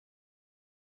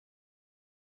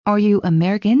Are you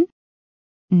American?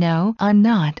 No, I'm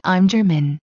not. I'm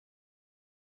German.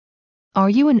 Are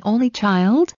you an only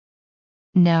child?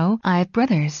 No, I have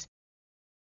brothers.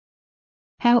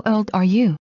 How old are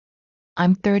you?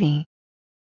 I'm 30.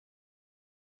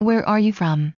 Where are you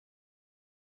from?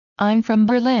 I'm from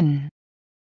Berlin.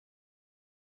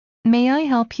 May I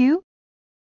help you?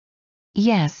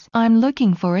 Yes, I'm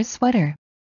looking for a sweater.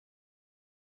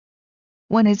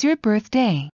 When is your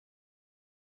birthday?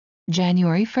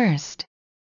 January 1st.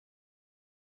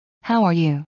 How are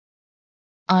you?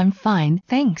 I'm fine,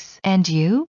 thanks. And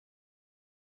you?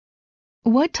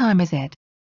 What time is it?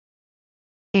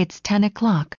 It's 10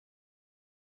 o'clock.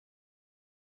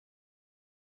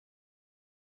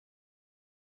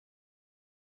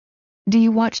 Do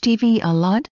you watch TV a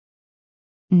lot?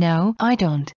 No, I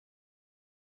don't.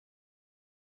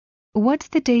 What's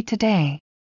the date today?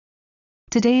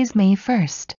 Today is May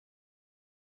 1st.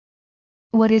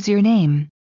 What is your name?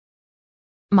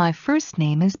 My first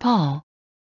name is Paul.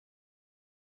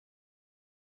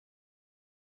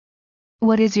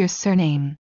 What is your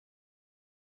surname?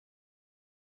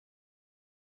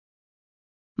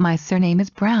 My surname is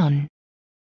Brown.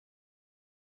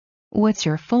 What's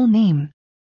your full name?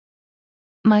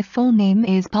 My full name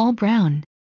is Paul Brown.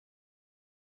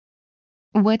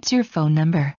 What's your phone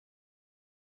number?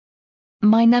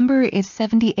 My number is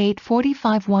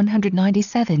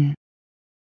 7845-197.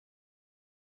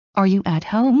 Are you at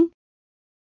home?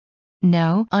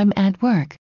 No, I'm at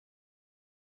work.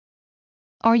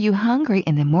 Are you hungry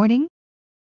in the morning?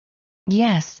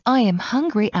 Yes, I am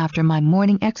hungry after my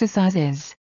morning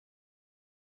exercises.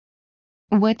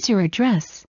 What's your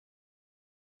address?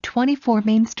 24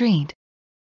 Main Street.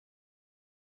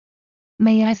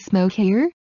 May I smoke here?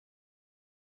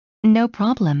 No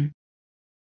problem.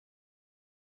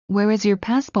 Where is your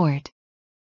passport?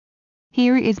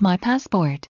 Here is my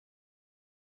passport.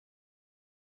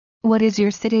 What is your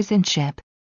citizenship?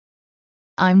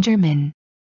 I'm German.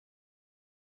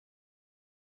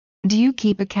 Do you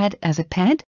keep a cat as a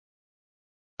pet?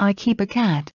 I keep a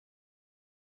cat.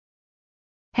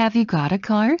 Have you got a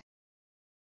car?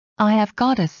 I have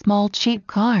got a small cheap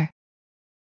car.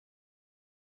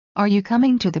 Are you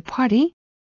coming to the party?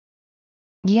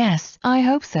 Yes, I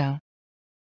hope so.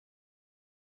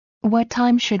 What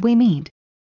time should we meet?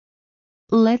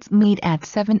 Let's meet at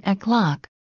 7 o'clock.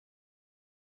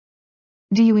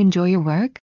 Do you enjoy your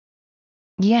work?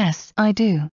 Yes, I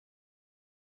do.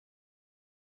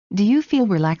 Do you feel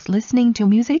relaxed listening to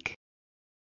music?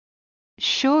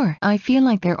 Sure, I feel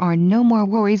like there are no more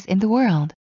worries in the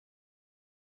world.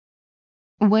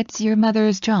 What's your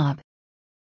mother's job?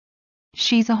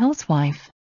 She's a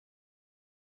housewife.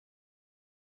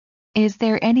 Is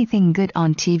there anything good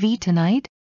on TV tonight?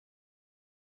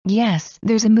 Yes,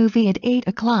 there's a movie at 8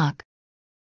 o'clock.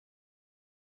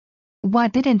 Why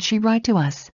didn't she write to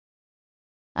us?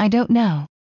 I don't know.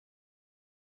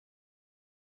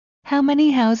 How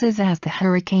many houses has the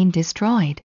hurricane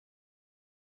destroyed?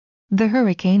 The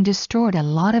hurricane destroyed a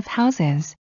lot of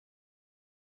houses.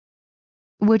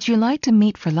 Would you like to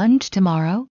meet for lunch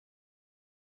tomorrow?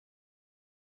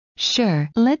 Sure,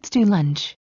 let's do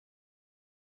lunch.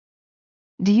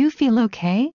 Do you feel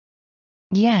okay?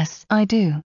 Yes, I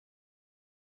do.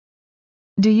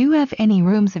 Do you have any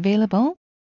rooms available?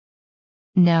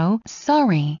 No,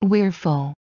 sorry, we're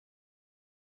full.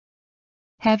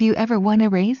 Have you ever won a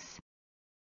race?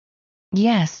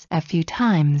 Yes, a few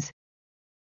times.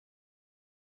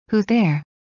 Who's there?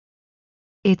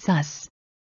 It's us.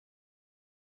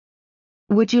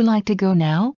 Would you like to go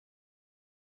now?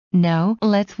 No,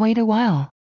 let's wait a while.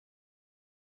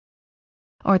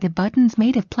 Are the buttons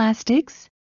made of plastics?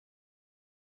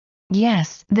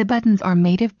 Yes, the buttons are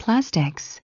made of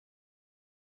plastics.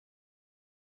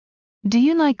 Do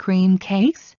you like cream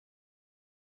cakes?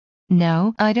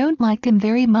 No, I don't like them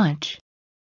very much.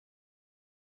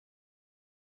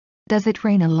 Does it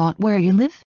rain a lot where you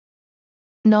live?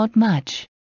 Not much.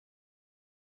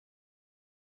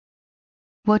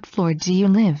 What floor do you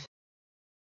live?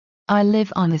 I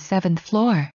live on the 7th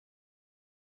floor.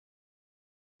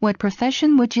 What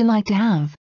profession would you like to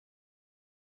have?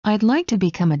 I'd like to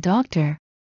become a doctor.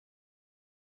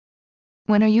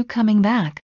 When are you coming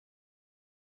back?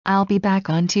 I'll be back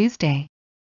on Tuesday.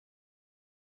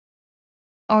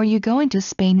 Are you going to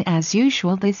Spain as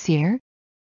usual this year?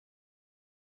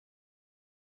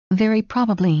 Very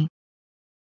probably.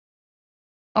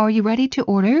 Are you ready to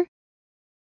order?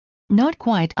 Not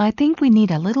quite. I think we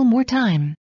need a little more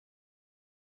time.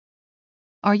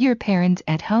 Are your parents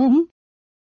at home?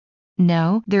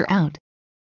 No, they're out.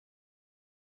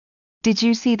 Did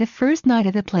you see the first night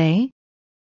of the play?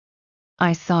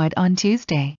 I saw it on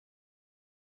Tuesday.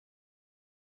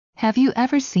 Have you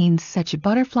ever seen such a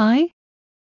butterfly?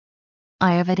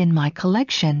 I have it in my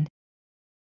collection.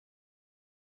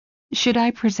 Should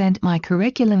I present my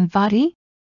curriculum vitae?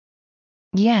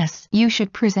 Yes, you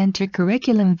should present your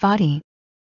curriculum vitae.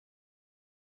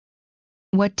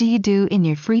 What do you do in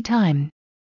your free time?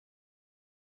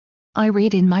 I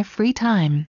read in my free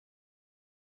time.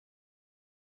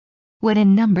 What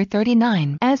in number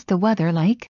 39 is the weather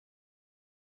like?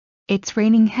 It's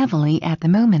raining heavily at the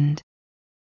moment.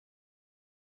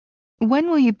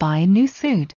 When will you buy a new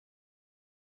suit?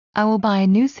 I will buy a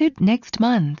new suit next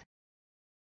month.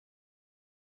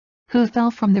 Who fell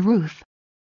from the roof?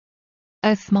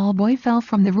 A small boy fell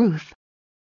from the roof.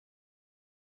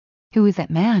 Who is that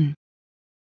man?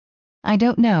 I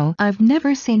don't know, I've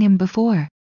never seen him before.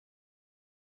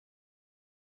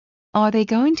 Are they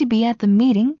going to be at the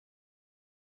meeting?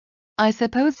 I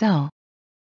suppose so.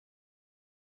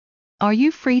 Are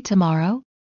you free tomorrow?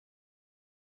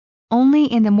 Only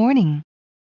in the morning.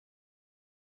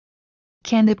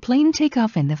 Can the plane take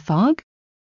off in the fog?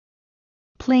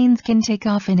 Planes can take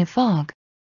off in a fog.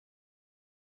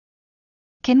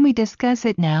 Can we discuss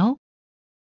it now?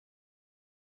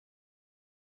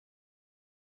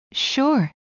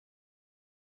 Sure.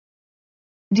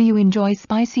 Do you enjoy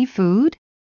spicy food?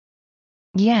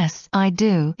 Yes, I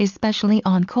do, especially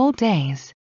on cold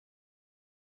days.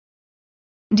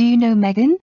 Do you know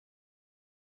Megan?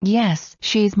 Yes,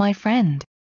 she's my friend.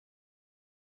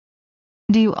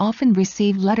 Do you often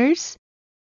receive letters?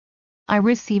 I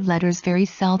receive letters very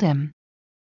seldom.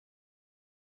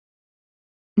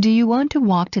 Do you want to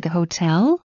walk to the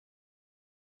hotel?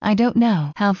 I don't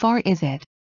know. How far is it?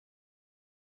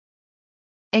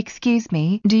 Excuse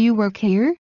me, do you work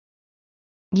here?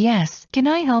 Yes, can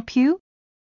I help you?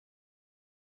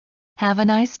 Have a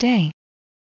nice day.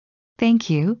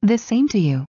 Thank you, the same to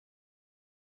you.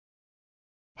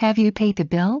 Have you paid the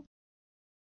bill?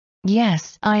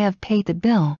 Yes, I have paid the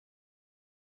bill.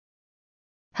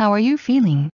 How are you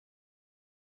feeling?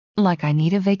 Like I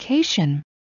need a vacation.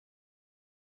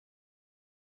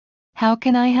 How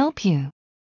can I help you?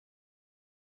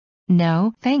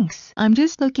 No, thanks, I'm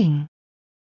just looking.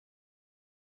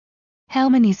 How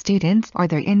many students are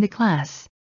there in the class?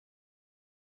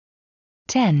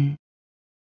 10.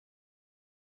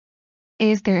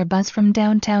 Is there a bus from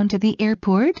downtown to the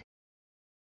airport?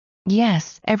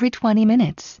 Yes, every 20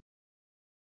 minutes.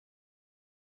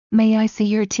 May I see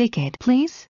your ticket,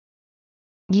 please?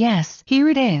 Yes, here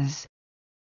it is.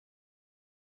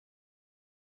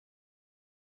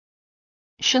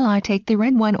 Shall I take the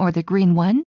red one or the green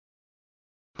one?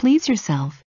 Please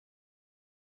yourself.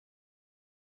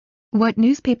 What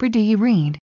newspaper do you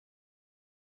read?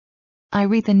 I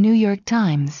read the New York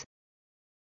Times.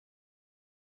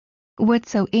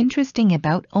 What's so interesting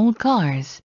about old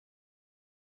cars?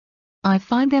 I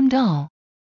find them dull.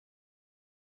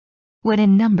 What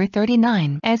in number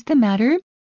 39 is the matter?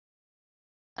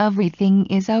 Everything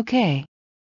is okay.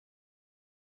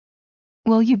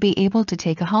 Will you be able to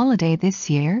take a holiday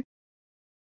this year?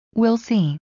 We'll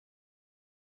see.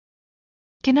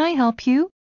 Can I help you?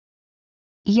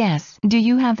 Yes, do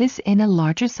you have this in a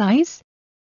larger size?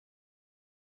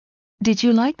 Did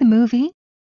you like the movie?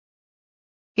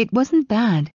 It wasn't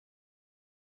bad.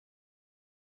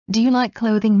 Do you like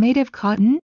clothing made of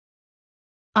cotton?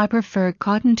 I prefer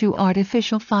cotton to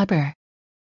artificial fiber.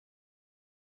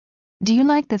 Do you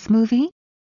like this movie?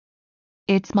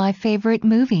 It's my favorite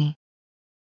movie.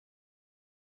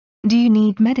 Do you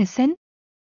need medicine?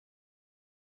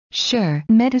 Sure,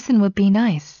 medicine would be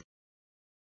nice.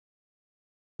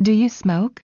 Do you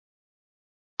smoke?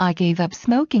 I gave up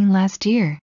smoking last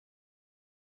year.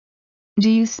 Do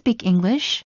you speak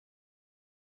English?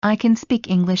 I can speak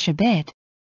English a bit.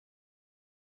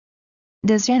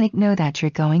 Does Yannick know that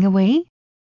you're going away?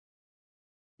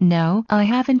 No, I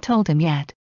haven't told him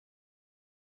yet.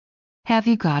 Have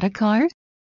you got a car?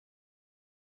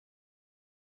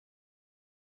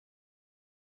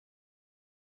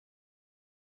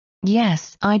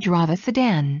 Yes, I drive a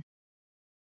sedan.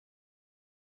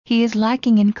 He is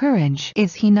lacking in courage,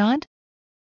 is he not?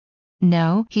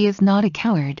 No, he is not a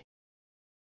coward.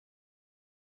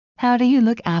 How do you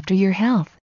look after your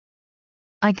health?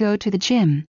 I go to the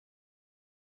gym.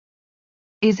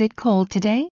 Is it cold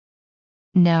today?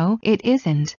 No, it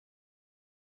isn't.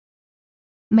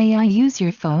 May I use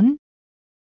your phone?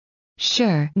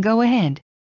 Sure, go ahead.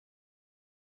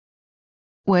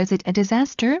 Was it a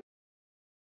disaster?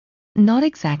 Not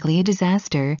exactly a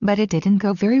disaster, but it didn't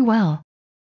go very well.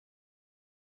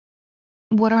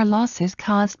 What are losses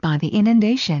caused by the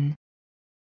inundation?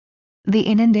 The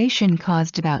inundation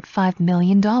caused about $5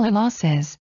 million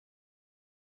losses.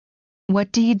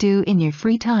 What do you do in your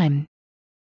free time?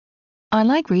 I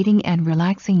like reading and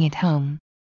relaxing at home.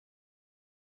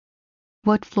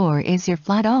 What floor is your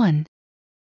flat on?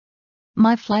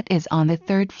 My flat is on the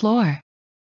 3rd floor.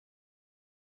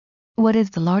 What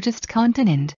is the largest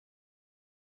continent?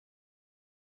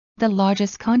 The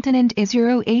largest continent is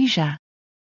Eurasia.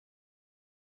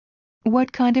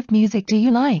 What kind of music do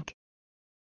you like?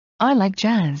 I like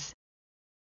jazz.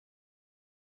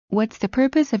 What's the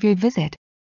purpose of your visit?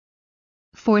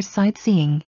 For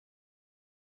sightseeing.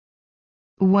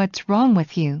 What's wrong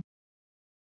with you?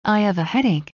 I have a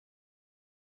headache.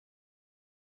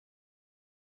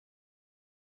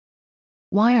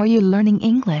 Why are you learning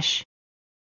English?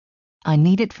 I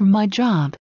need it for my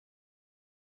job.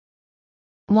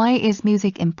 Why is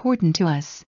music important to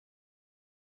us?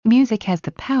 Music has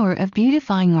the power of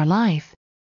beautifying our life.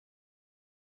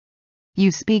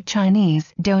 You speak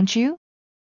Chinese, don't you?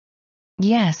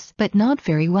 Yes, but not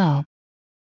very well.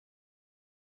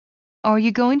 Are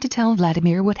you going to tell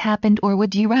Vladimir what happened, or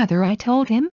would you rather I told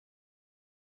him?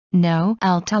 No,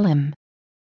 I'll tell him.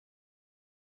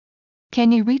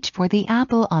 Can you reach for the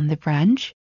apple on the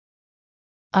branch?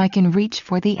 I can reach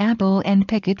for the apple and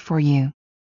pick it for you.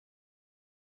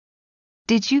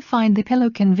 Did you find the pillow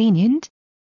convenient?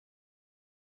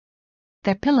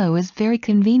 The pillow is very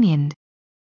convenient.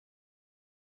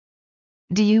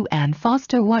 Do you and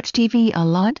Foster watch TV a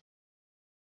lot?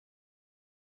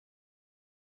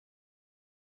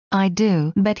 I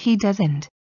do, but he doesn't.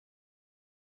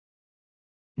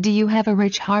 Do you have a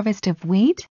rich harvest of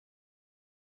wheat?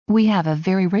 We have a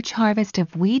very rich harvest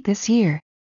of wheat this year.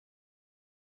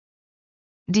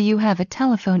 Do you have a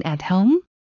telephone at home?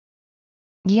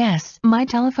 Yes, my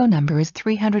telephone number is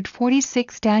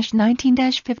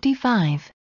 346-19-55.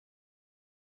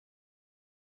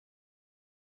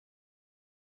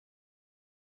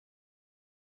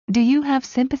 Do you have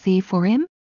sympathy for him?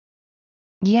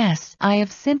 Yes, I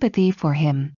have sympathy for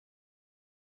him.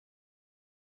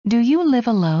 Do you live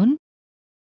alone?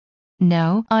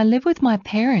 No, I live with my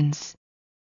parents.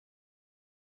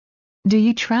 Do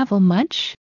you travel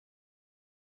much?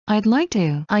 I'd like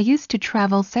to. I used to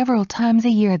travel several times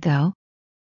a year though.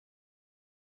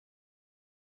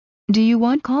 Do you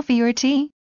want coffee or tea?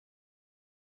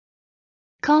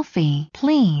 Coffee,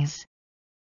 please.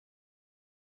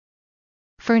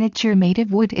 Furniture made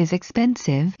of wood is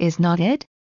expensive, is not it?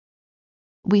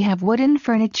 We have wooden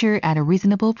furniture at a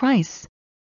reasonable price.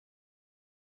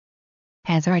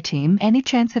 Has our team any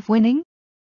chance of winning?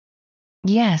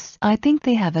 Yes, I think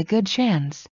they have a good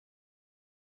chance.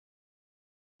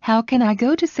 How can I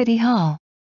go to City Hall?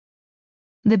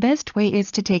 The best way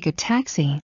is to take a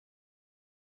taxi.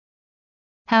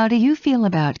 How do you feel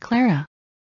about Clara?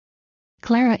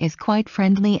 Clara is quite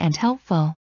friendly and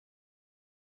helpful.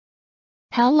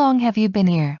 How long have you been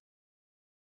here?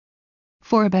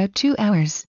 For about 2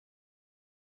 hours.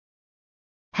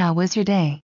 How was your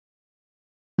day?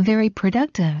 Very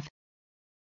productive.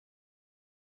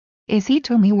 Is he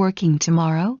Tommy working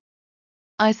tomorrow?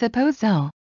 I suppose so.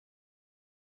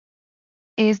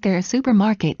 Is there a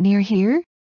supermarket near here?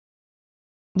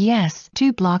 Yes,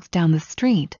 2 blocks down the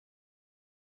street.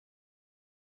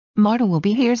 Marta will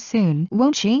be here soon,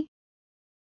 won't she?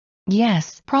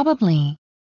 Yes, probably.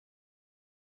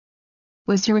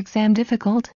 Was your exam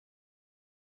difficult?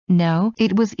 No,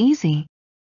 it was easy.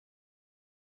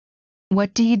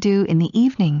 What do you do in the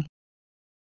evening?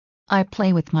 I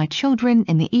play with my children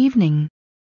in the evening.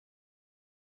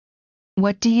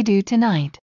 What do you do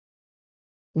tonight?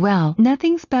 Well,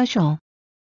 nothing special.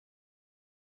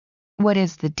 What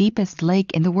is the deepest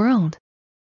lake in the world?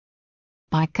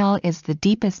 Baikal is the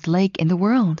deepest lake in the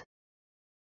world.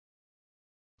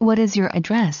 What is your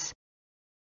address?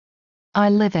 I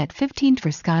live at 15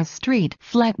 Tverskaya Street,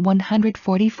 flat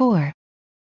 144.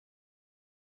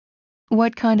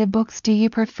 What kind of books do you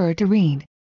prefer to read?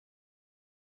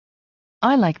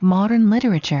 I like modern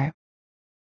literature.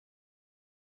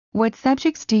 What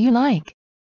subjects do you like?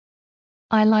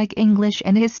 I like English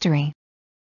and history.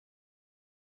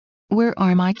 Where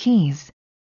are my keys?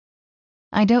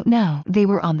 I don't know. They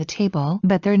were on the table,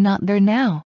 but they're not there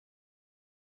now.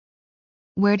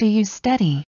 Where do you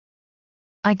study?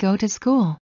 I go to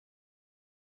school.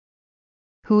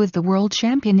 Who is the world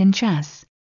champion in chess?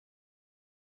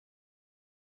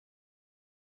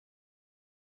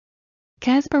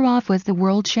 Kasparov was the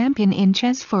world champion in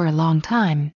chess for a long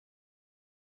time.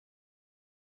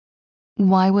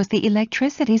 Why was the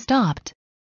electricity stopped?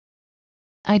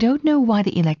 I don't know why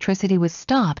the electricity was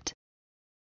stopped.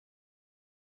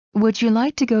 Would you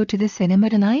like to go to the cinema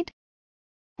tonight?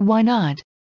 Why not?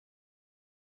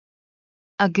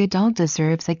 A good dog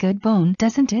deserves a good bone,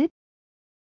 doesn't it?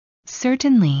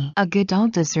 Certainly, a good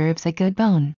dog deserves a good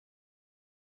bone.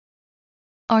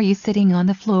 Are you sitting on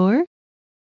the floor?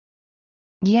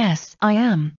 Yes, I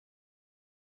am.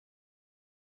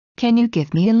 Can you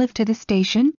give me a lift to the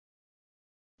station?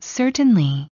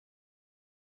 Certainly.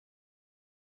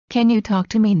 Can you talk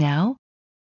to me now?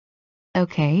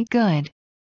 Okay, good.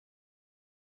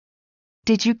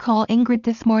 Did you call Ingrid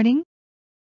this morning?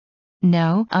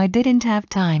 No, I didn't have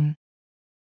time.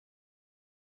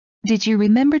 Did you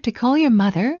remember to call your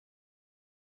mother?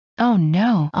 Oh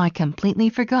no, I completely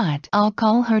forgot. I'll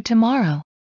call her tomorrow.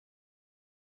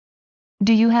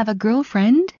 Do you have a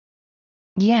girlfriend?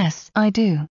 Yes, I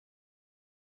do.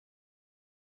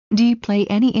 Do you play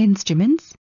any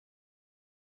instruments?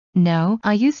 No,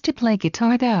 I used to play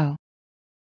guitar though.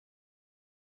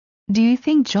 Do you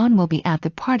think John will be at the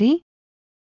party?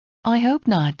 I hope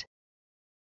not.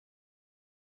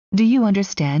 Do you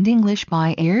understand English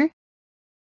by ear?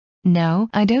 No,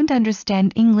 I don't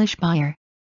understand English by ear.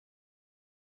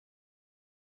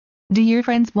 Do your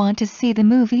friends want to see the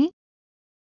movie?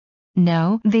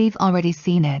 No, they've already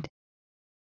seen it.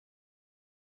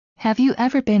 Have you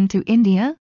ever been to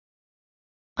India?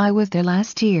 I was there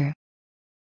last year.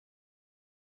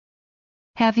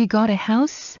 Have you got a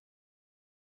house?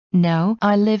 No,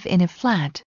 I live in a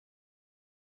flat.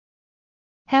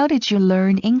 How did you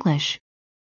learn English?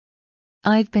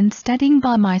 I've been studying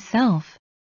by myself.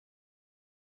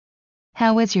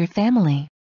 How is your family?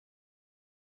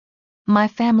 My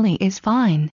family is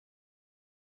fine.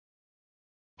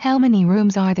 How many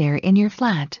rooms are there in your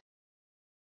flat?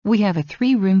 We have a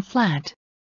 3-room flat.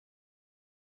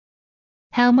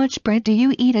 How much bread do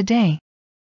you eat a day?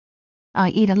 I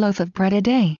eat a loaf of bread a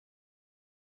day.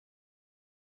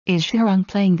 Is Sharang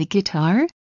playing the guitar?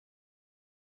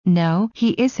 No,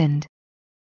 he isn't.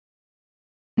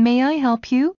 May I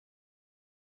help you?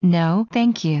 No,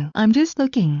 thank you. I'm just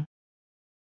looking.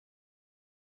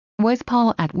 Was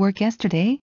Paul at work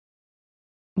yesterday?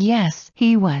 Yes,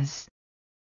 he was.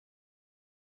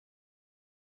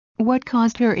 What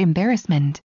caused her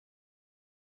embarrassment?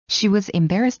 She was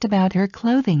embarrassed about her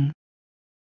clothing.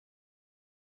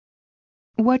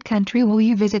 What country will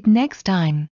you visit next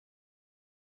time?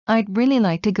 I'd really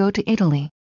like to go to Italy.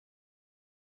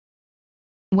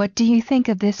 What do you think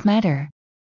of this matter?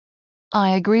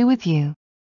 I agree with you.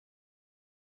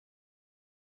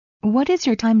 What is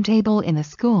your timetable in the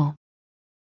school?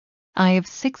 I have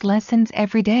 6 lessons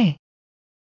every day.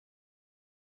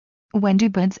 When do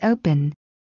buds open?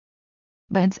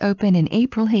 Buds open in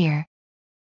April here.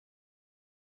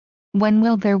 When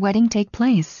will their wedding take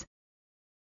place?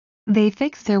 They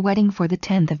fixed their wedding for the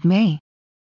 10th of May.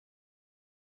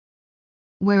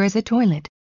 Where is a toilet?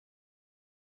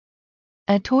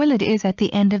 A toilet is at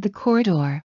the end of the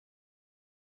corridor.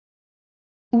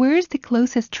 Where is the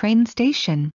closest train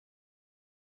station?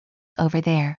 Over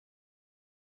there.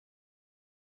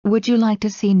 Would you like to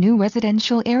see new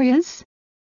residential areas?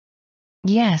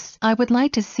 Yes, I would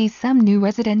like to see some new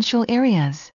residential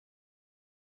areas.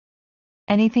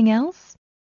 Anything else?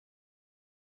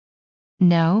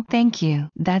 No, thank you,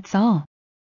 that's all.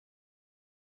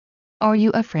 Are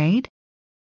you afraid?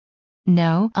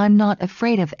 No, I'm not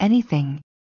afraid of anything.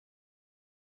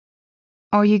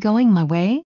 Are you going my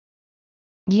way?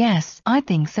 Yes, I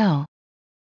think so.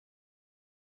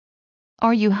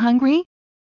 Are you hungry?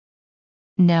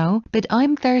 No, but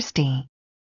I'm thirsty.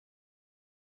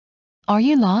 Are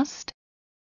you lost?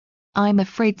 I'm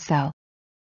afraid so.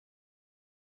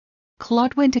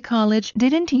 Claude went to college,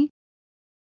 didn't he?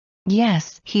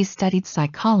 Yes, he studied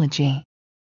psychology.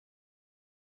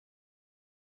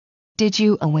 Did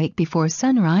you awake before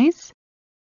sunrise?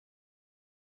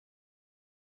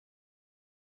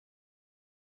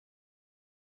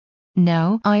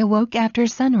 No, I awoke after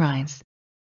sunrise.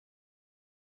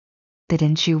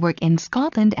 Didn't you work in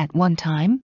Scotland at one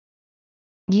time?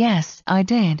 Yes, I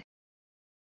did.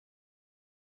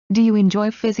 Do you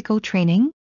enjoy physical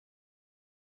training?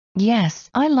 Yes,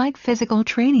 I like physical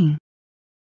training.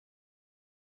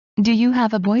 Do you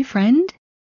have a boyfriend?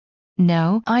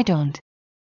 No, I don't.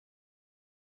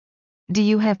 Do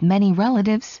you have many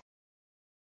relatives?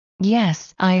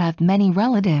 Yes, I have many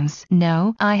relatives.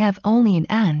 No, I have only an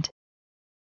aunt.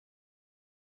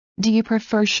 Do you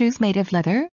prefer shoes made of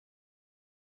leather?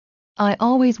 I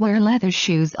always wear leather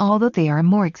shoes, although they are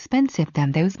more expensive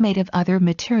than those made of other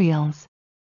materials.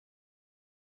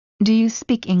 Do you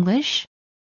speak English?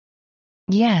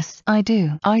 Yes, I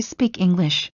do. I speak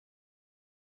English.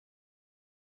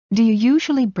 Do you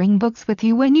usually bring books with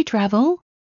you when you travel?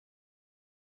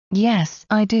 Yes,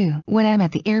 I do. When I'm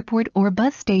at the airport or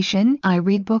bus station, I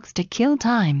read books to kill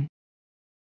time.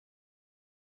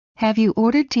 Have you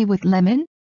ordered tea with lemon?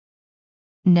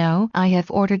 No, I have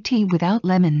ordered tea without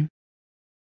lemon.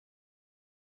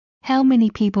 How many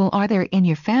people are there in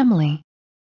your family?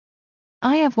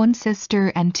 I have one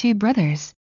sister and two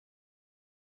brothers.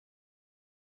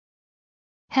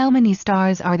 How many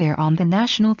stars are there on the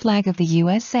national flag of the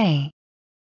USA?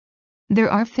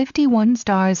 There are 51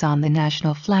 stars on the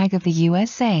national flag of the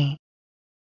USA.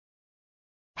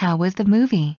 How was the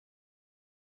movie?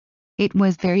 It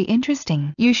was very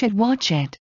interesting. You should watch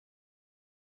it.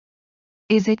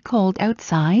 Is it cold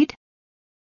outside?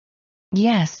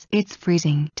 Yes, it's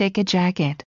freezing. Take a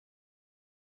jacket.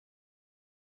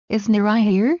 Is Nirai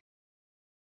here?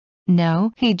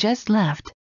 No, he just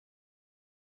left.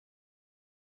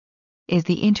 Is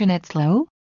the internet slow?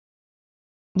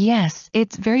 Yes,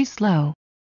 it's very slow.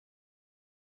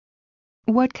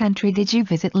 What country did you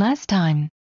visit last time?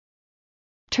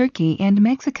 Turkey and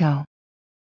Mexico.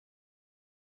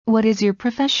 What is your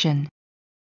profession?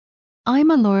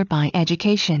 I'm a lawyer by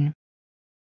education.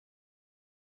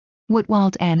 What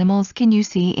wild animals can you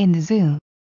see in the zoo?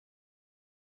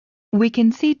 We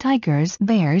can see tigers,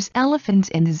 bears, elephants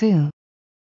in the zoo.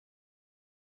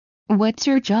 What's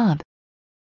your job?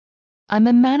 I'm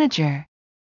a manager.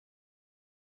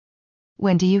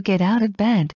 When do you get out of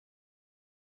bed?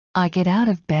 I get out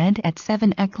of bed at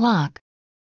 7 o'clock.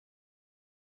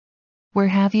 Where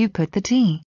have you put the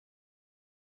tea?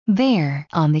 There,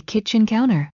 on the kitchen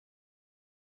counter.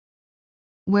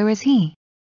 Where is he?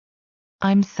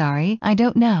 I'm sorry, I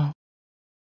don't know.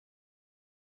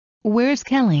 Where's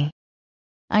Kelly?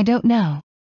 I don't know.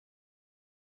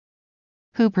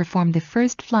 Who performed the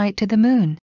first flight to the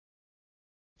moon?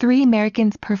 3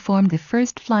 Americans performed the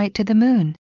first flight to the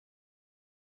moon.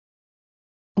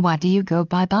 Why do you go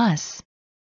by bus?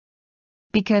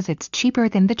 Because it's cheaper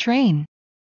than the train.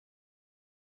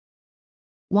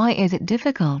 Why is it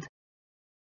difficult?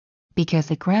 Because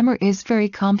the grammar is very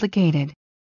complicated.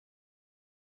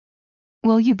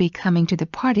 Will you be coming to the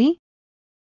party?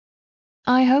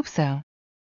 I hope so.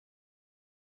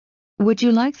 Would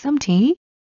you like some tea?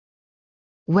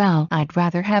 Well, I'd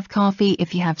rather have coffee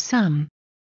if you have some.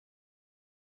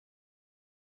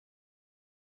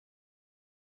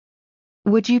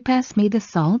 Would you pass me the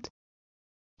salt?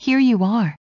 Here you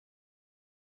are.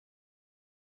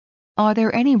 Are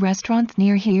there any restaurants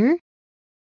near here?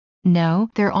 No,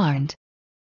 there aren't.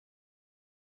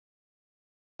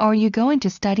 Are you going to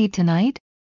study tonight?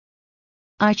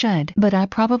 I should, but I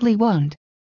probably won't.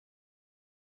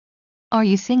 Are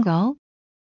you single?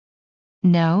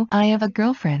 No, I have a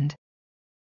girlfriend.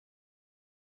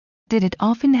 Did it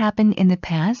often happen in the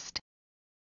past?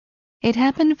 It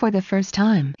happened for the first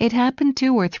time. It happened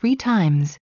 2 or 3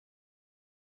 times.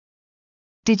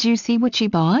 Did you see what she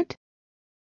bought?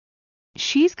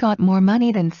 She's got more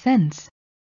money than sense.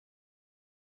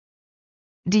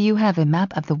 Do you have a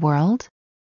map of the world?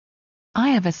 I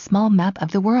have a small map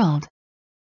of the world.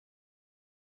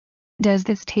 Does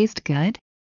this taste good?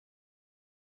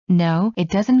 No, it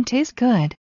doesn't taste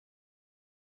good.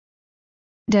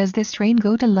 Does this train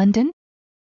go to London?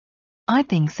 I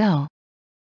think so.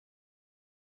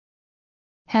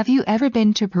 Have you ever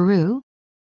been to Peru?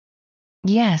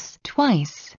 Yes,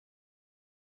 twice.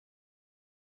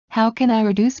 How can I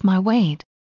reduce my weight?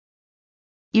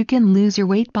 You can lose your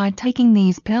weight by taking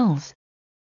these pills.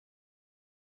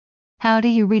 How do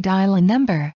you redial a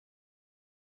number?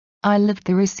 I lift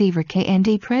the receiver key and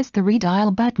press the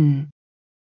redial button.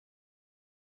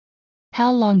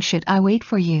 How long should I wait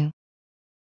for you?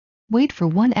 Wait for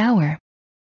 1 hour.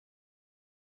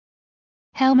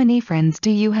 How many friends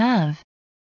do you have?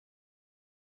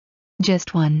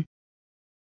 Just one.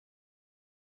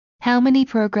 How many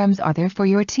programs are there for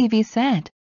your TV set?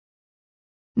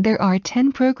 There are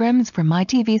 10 programs for my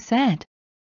TV set.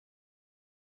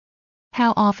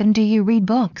 How often do you read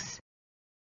books?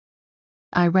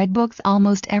 I read books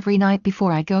almost every night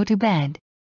before I go to bed.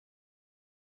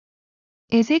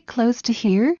 Is it close to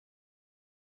here?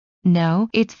 No,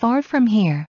 it's far from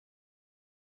here.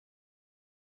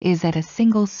 Is it a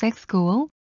single-sex school?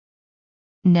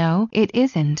 No, it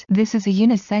isn't. This is a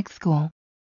unisex school.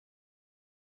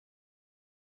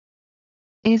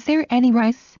 Is there any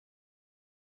rice?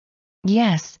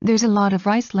 Yes, there's a lot of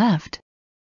rice left.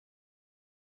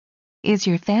 Is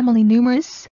your family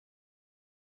numerous?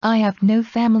 I have no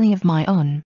family of my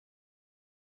own.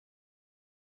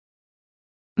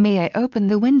 May I open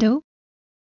the window?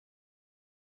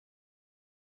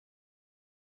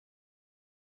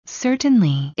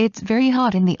 Certainly, it's very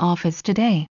hot in the office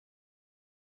today.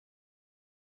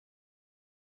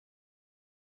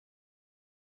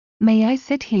 May I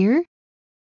sit here?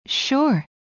 Sure.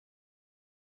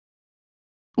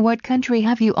 What country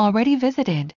have you already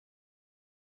visited?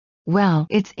 Well,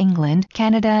 it's England,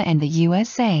 Canada, and the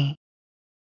USA.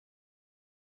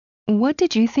 What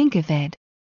did you think of it?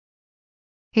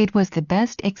 It was the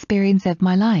best experience of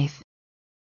my life.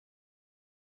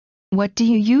 What do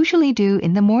you usually do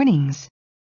in the mornings?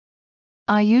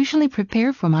 I usually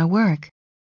prepare for my work.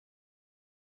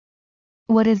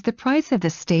 What is the price of the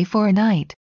stay for a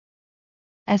night?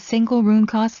 A single room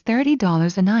costs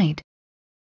 $30 a night.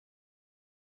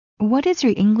 What is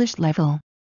your English level?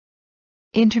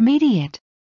 Intermediate.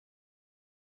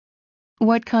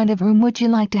 What kind of room would you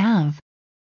like to have?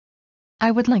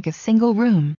 I would like a single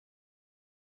room.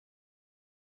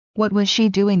 What was she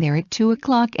doing there at 2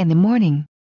 o'clock in the morning?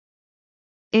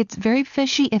 It's very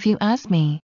fishy if you ask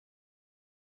me.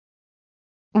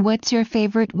 What's your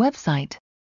favorite website?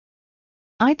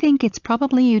 I think it's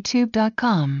probably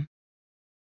youtube.com.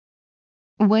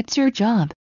 What's your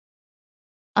job?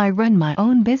 I run my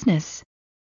own business.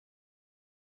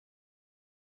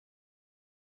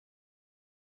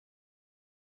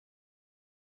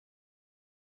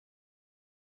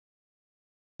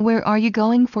 Where are you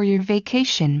going for your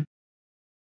vacation?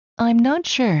 I'm not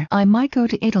sure. I might go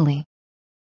to Italy.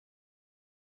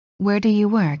 Where do you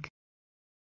work?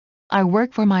 I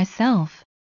work for myself.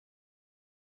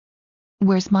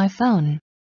 Where's my phone?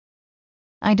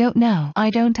 I don't know. I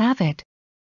don't have it.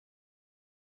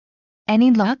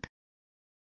 Any luck?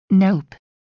 Nope.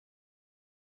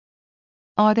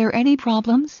 Are there any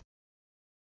problems?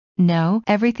 No,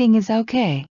 everything is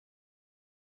okay.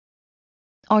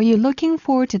 Are you looking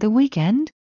forward to the weekend?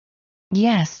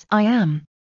 Yes, I am.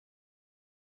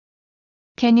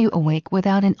 Can you awake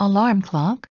without an alarm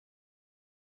clock?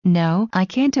 No, I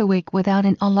can't awake without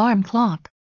an alarm clock.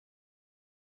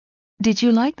 Did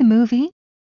you like the movie?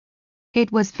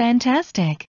 It was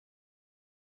fantastic.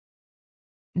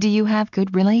 Do you have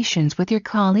good relations with your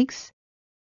colleagues?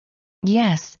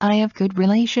 Yes, I have good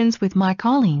relations with my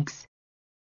colleagues.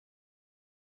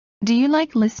 Do you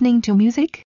like listening to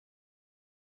music?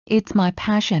 It's my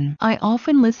passion. I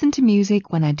often listen to music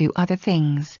when I do other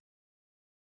things.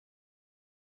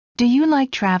 Do you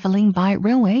like traveling by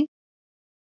railway?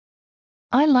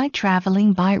 I like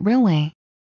traveling by railway.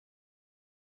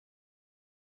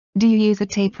 Do you use a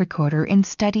tape recorder in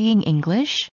studying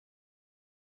English?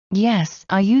 Yes,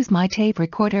 I use my tape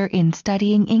recorder in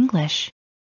studying English.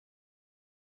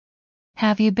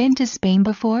 Have you been to Spain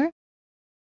before?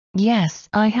 Yes,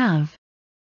 I have.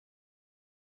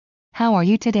 How are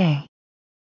you today?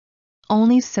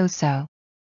 Only so-so.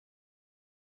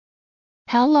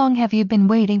 How long have you been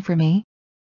waiting for me?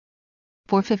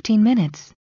 For 15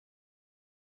 minutes.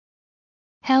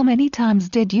 How many times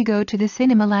did you go to the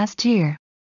cinema last year?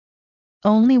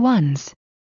 Only once.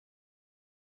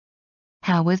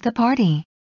 How was the party?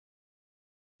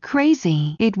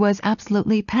 Crazy. It was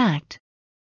absolutely packed.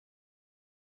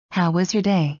 How was your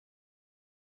day?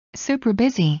 Super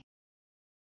busy.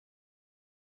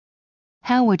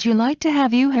 How would you like to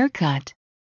have your haircut?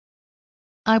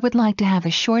 I would like to have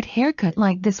a short haircut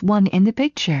like this one in the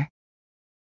picture.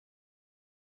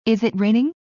 Is it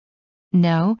raining?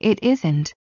 No, it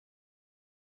isn't.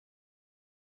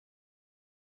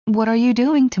 What are you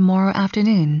doing tomorrow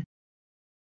afternoon?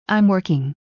 I'm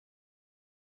working.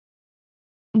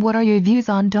 What are your views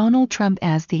on Donald Trump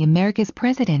as the America's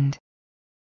president?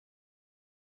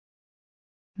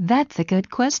 That's a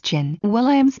good question. Well,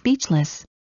 I am speechless.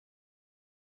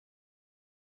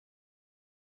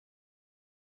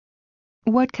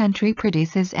 What country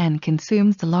produces and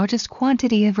consumes the largest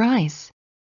quantity of rice?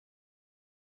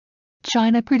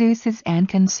 China produces and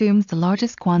consumes the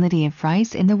largest quantity of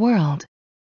rice in the world.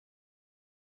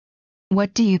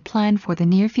 What do you plan for the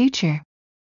near future?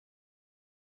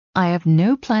 I have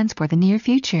no plans for the near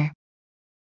future.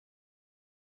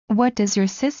 What does your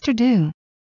sister do?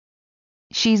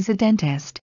 She's a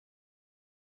dentist.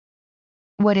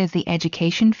 What is the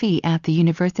education fee at the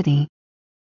university?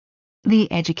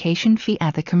 The education fee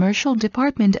at the commercial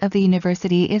department of the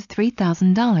university is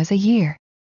 $3,000 a year.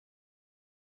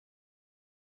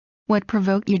 What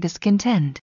provoked your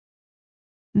discontent?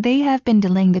 They have been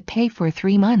delaying the pay for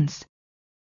 3 months.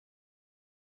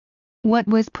 What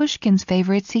was Pushkin's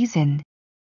favorite season?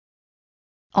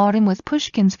 Autumn was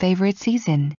Pushkin's favorite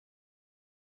season.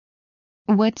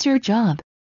 What's your job?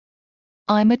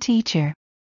 I'm a teacher.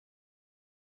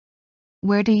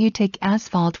 Where do you take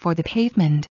asphalt for the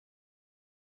pavement?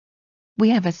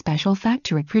 We have a special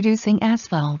factory producing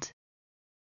asphalt.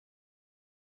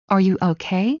 Are you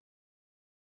okay?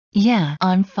 Yeah,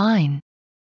 I'm fine.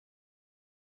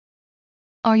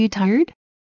 Are you tired?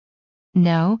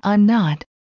 No, I'm not.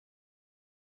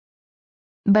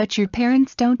 But your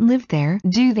parents don't live there,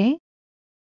 do they?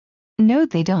 No,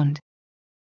 they don't.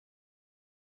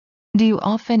 Do you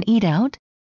often eat out?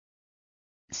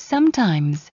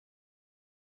 Sometimes.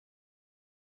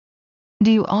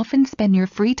 Do you often spend your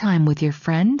free time with your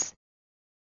friends?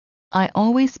 I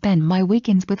always spend my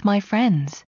weekends with my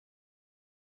friends.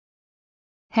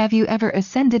 Have you ever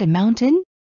ascended a mountain?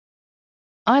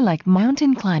 I like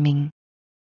mountain climbing.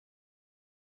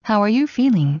 How are you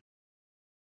feeling?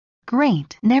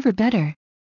 Great, never better.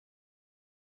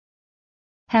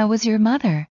 How was your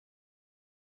mother?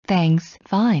 Thanks,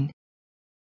 fine.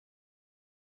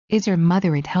 Is your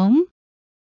mother at home?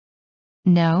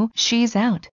 No, she's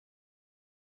out.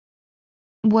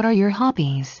 What are your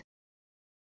hobbies?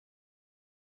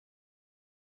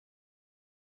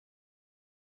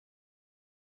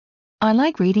 I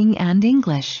like reading and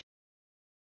English.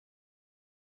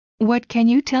 What can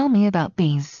you tell me about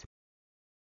bees?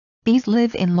 Bees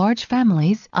live in large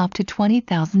families, up to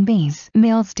 20,000 bees.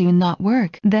 Males do not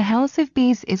work. The house of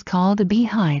bees is called a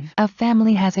beehive. A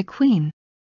family has a queen.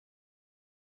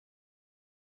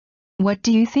 What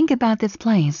do you think about this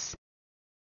place?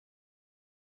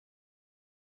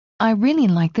 I really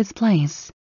like this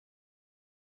place.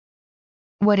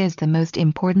 What is the most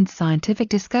important scientific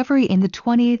discovery in the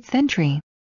 20th century?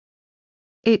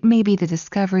 It may be the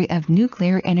discovery of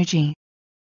nuclear energy.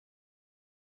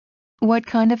 What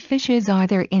kind of fishes are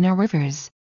there in our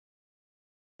rivers?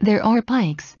 There are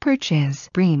pikes, perches,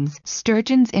 breams,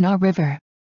 sturgeons in our river.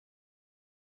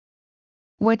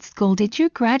 What school did you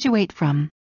graduate from?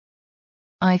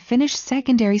 I finished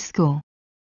secondary school.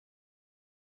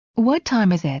 What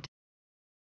time is it?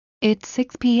 It's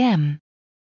 6 p.m.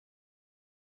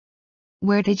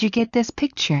 Where did you get this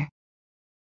picture?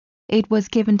 It was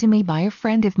given to me by a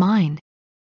friend of mine.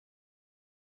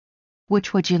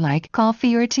 Which would you like,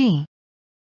 coffee or tea?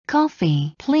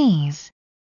 Coffee, please.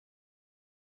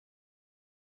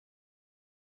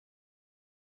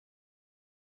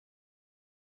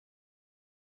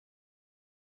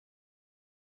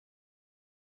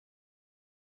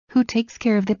 Who takes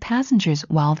care of the passengers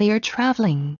while they are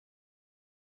traveling?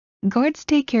 Guards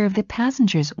take care of the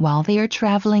passengers while they are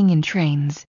traveling in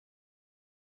trains.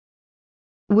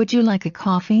 Would you like a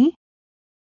coffee?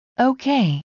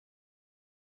 Okay.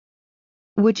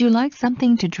 Would you like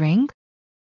something to drink?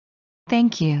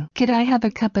 Thank you. Could I have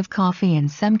a cup of coffee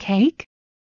and some cake?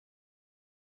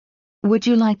 Would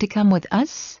you like to come with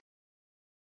us?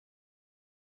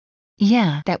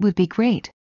 Yeah, that would be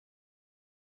great.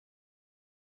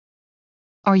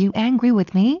 Are you angry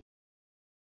with me?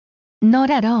 Not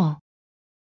at all.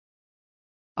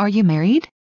 Are you married?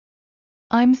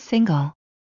 I'm single.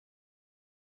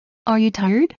 Are you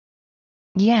tired?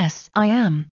 Yes, I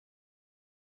am.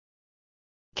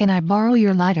 Can I borrow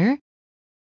your lighter?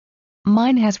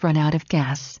 Mine has run out of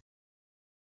gas.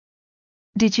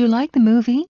 Did you like the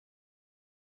movie?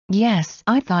 Yes,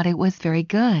 I thought it was very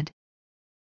good.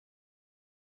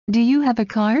 Do you have a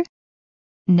car?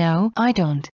 No, I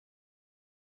don't.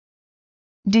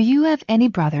 Do you have any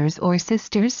brothers or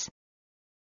sisters?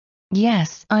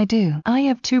 Yes, I do. I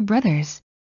have 2 brothers.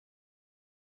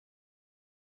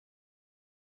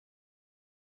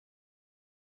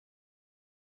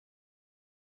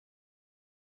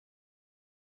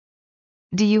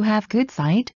 Do you have good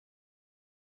sight?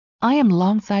 I am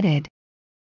long-sighted.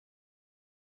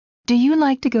 Do you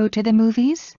like to go to the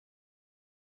movies?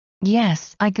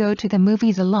 Yes, I go to the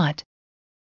movies a lot.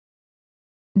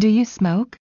 Do you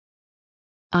smoke?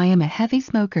 I am a heavy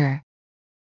smoker.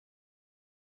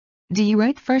 Do you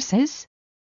write verses?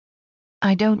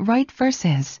 I don't write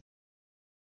verses.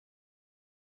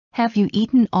 Have you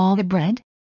eaten all the bread?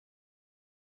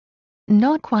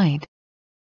 Not quite.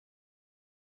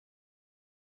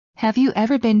 Have you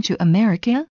ever been to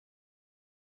America?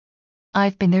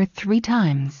 I've been there 3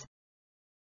 times.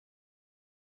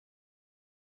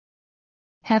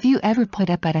 Have you ever put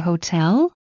up at a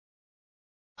hotel?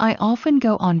 I often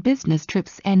go on business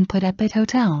trips and put up at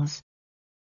hotels.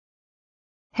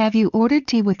 Have you ordered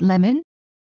tea with lemon?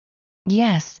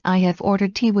 Yes, I have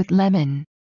ordered tea with lemon.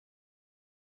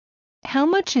 How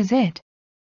much is it?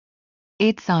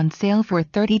 It's on sale for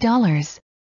 $30.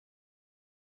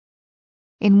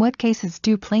 In what cases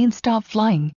do planes stop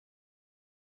flying?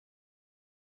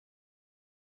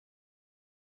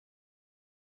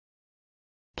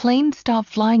 Planes stop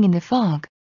flying in the fog.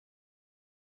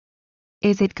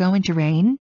 Is it going to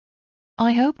rain?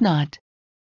 I hope not.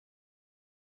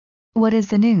 What is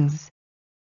the news?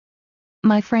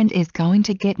 My friend is going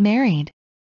to get married.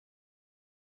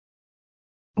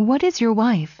 What is your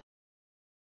wife?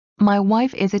 My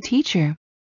wife is a teacher.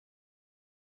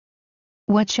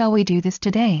 What shall we do this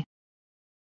today?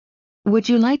 Would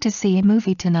you like to see a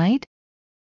movie tonight?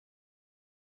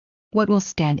 What will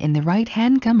stand in the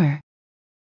right-hand corner?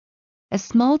 A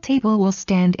small table will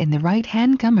stand in the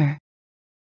right-hand corner.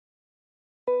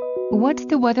 What's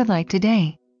the weather like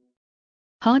today?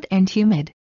 Hot and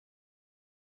humid.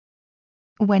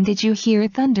 When did you hear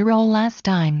thunder roll last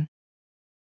time?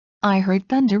 I heard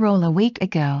thunder roll a week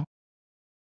ago.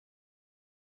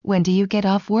 When do you get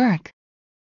off work?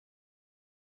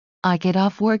 I get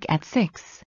off work at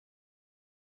 6.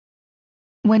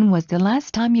 When was the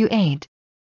last time you ate?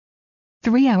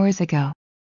 3 hours ago.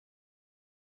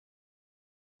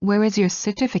 Where is your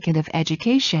certificate of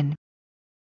education?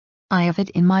 I have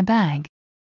it in my bag.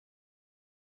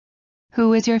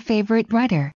 Who is your favorite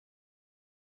writer?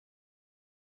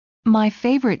 My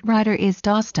favorite writer is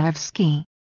Dostoevsky.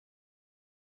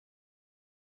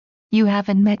 You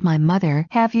haven't met my mother,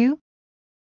 have you?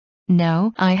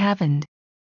 No, I haven't.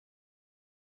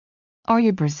 Are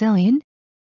you Brazilian?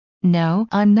 No,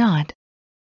 I'm not.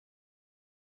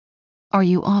 Are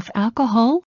you off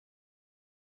alcohol?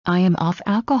 I am off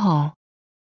alcohol.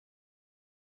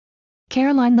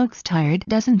 Caroline looks tired,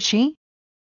 doesn't she?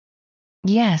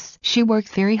 Yes, she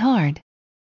works very hard.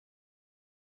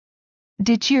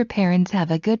 Did your parents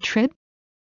have a good trip?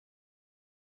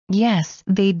 Yes,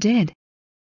 they did.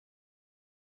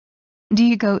 Do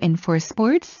you go in for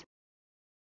sports?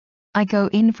 I go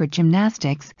in for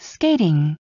gymnastics,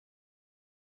 skating.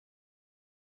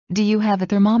 Do you have a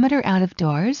thermometer out of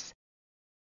doors?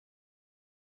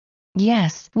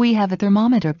 Yes, we have a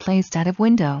thermometer placed out of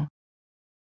window.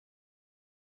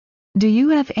 Do you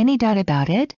have any doubt about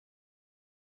it?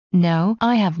 No,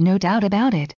 I have no doubt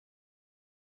about it.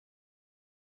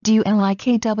 Do you like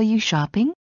KW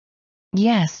shopping?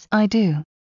 Yes, I do.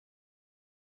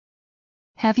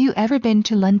 Have you ever been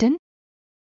to London?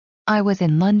 I was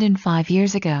in London 5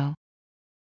 years ago.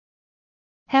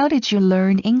 How did you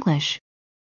learn English?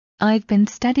 I've been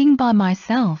studying by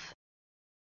myself.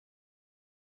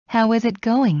 How is it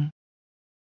going?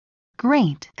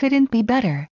 Great, couldn't be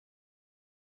better.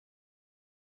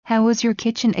 How is your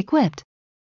kitchen equipped?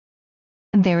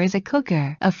 There is a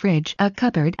cooker, a fridge, a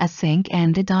cupboard, a sink,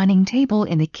 and a dining table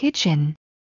in the kitchen.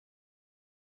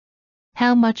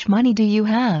 How much money do you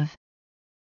have?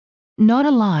 Not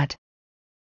a lot.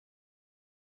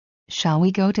 Shall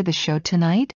we go to the show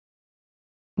tonight?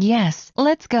 Yes,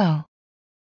 let's go.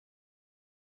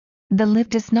 The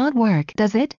lift does not work,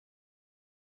 does it?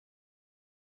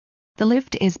 The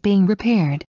lift is being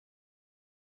repaired.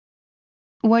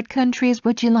 What countries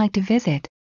would you like to visit?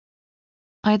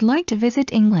 I'd like to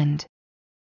visit England.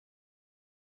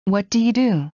 What do you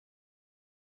do?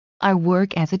 I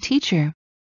work as a teacher.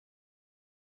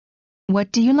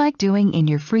 What do you like doing in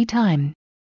your free time?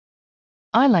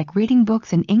 I like reading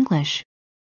books in English.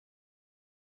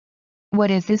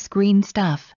 What is this green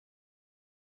stuff?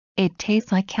 It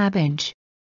tastes like cabbage.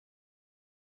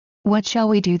 What shall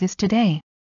we do this today?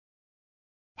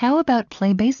 How about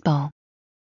play baseball?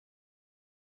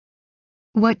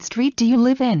 What street do you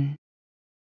live in?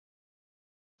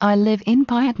 I live in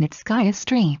Pyatnitskaya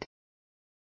Street.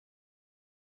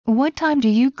 What time do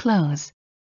you close?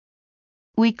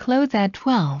 We close at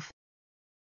 12.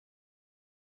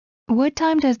 What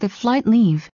time does the flight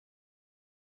leave?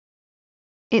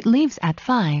 It leaves at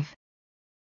 5.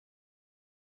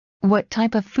 What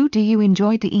type of food do you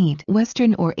enjoy to eat,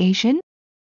 Western or Asian?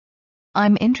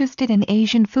 I'm interested in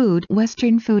Asian food.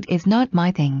 Western food is not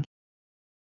my thing.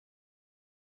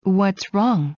 What's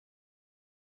wrong?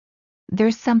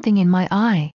 There's something in my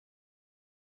eye.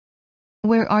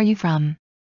 Where are you from?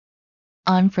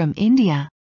 I'm from India.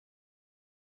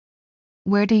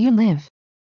 Where do you live?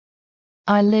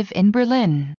 I live in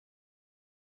Berlin.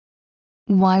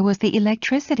 Why was the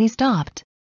electricity stopped?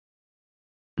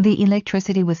 The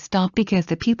electricity was stopped because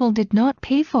the people did not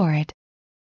pay for it.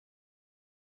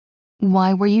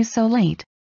 Why were you so late?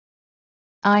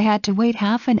 I had to wait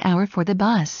half an hour for the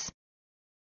bus.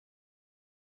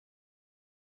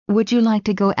 Would you like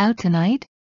to go out tonight?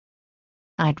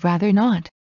 I'd rather not.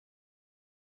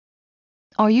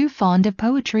 Are you fond of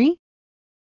poetry?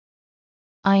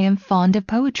 I am fond of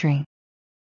poetry.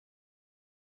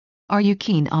 Are you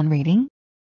keen on reading?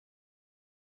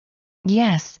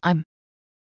 Yes, I'm.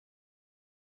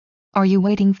 Are you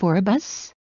waiting for a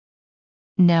bus?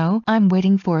 No, I'm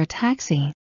waiting for a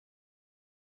taxi.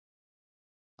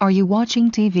 Are you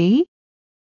watching TV?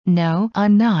 No,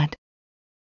 I'm not.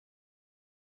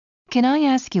 Can I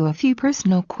ask you a few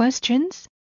personal questions?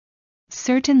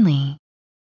 Certainly.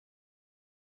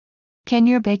 Can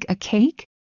you bake a cake?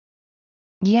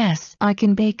 Yes, I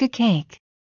can bake a cake.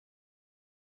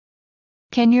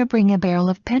 Can you bring a barrel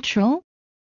of petrol?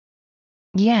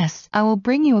 Yes, I will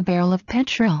bring you a barrel of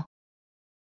petrol.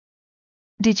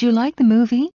 Did you like the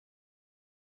movie?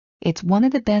 It's one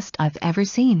of the best I've ever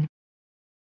seen.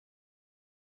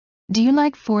 Do you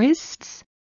like forests?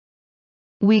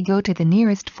 We go to the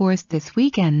nearest forest this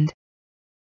weekend.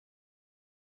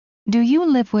 Do you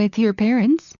live with your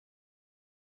parents?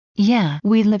 Yeah,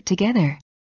 we live together.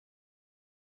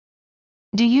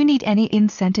 Do you need any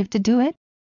incentive to do it?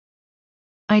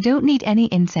 I don't need any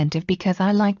incentive because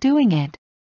I like doing it.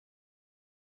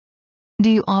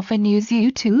 Do you often use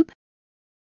YouTube?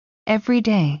 Every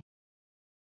day.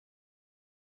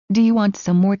 Do you want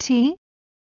some more tea?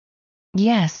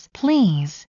 Yes,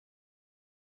 please.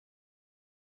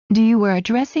 Do you wear a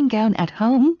dressing gown at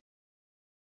home?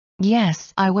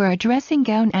 Yes, I wear a dressing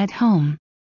gown at home.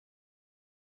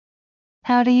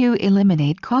 How do you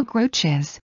eliminate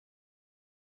cockroaches?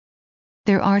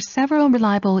 There are several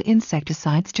reliable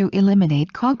insecticides to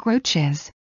eliminate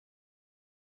cockroaches.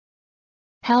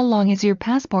 How long is your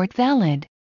passport valid?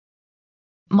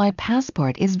 My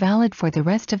passport is valid for the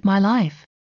rest of my life.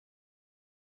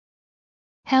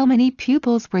 How many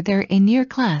pupils were there in your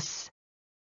class?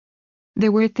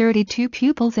 There were 32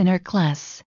 pupils in our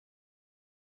class.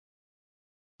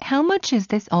 How much is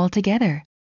this altogether?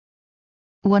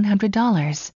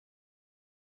 $100.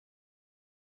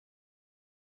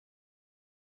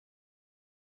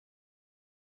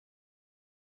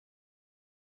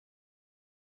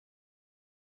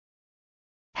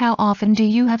 How often do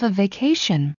you have a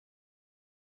vacation?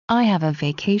 I have a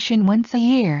vacation once a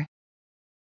year.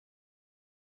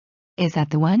 Is that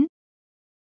the one?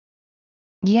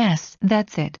 Yes,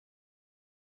 that's it.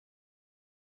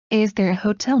 Is there a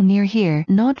hotel near here,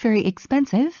 not very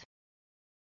expensive?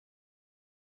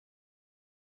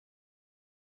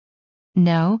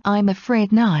 No, I'm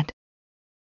afraid not.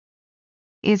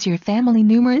 Is your family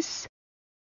numerous?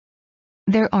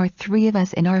 There are 3 of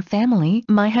us in our family,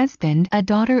 my husband, a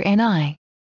daughter and I.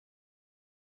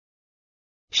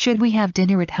 Should we have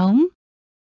dinner at home?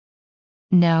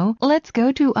 No, let's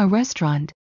go to a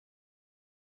restaurant.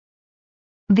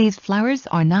 These flowers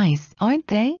are nice, aren't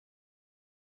they?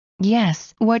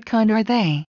 Yes, what kind are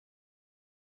they?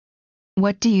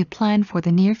 What do you plan for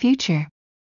the near future?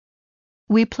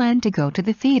 We plan to go to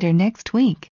the theater next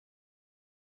week.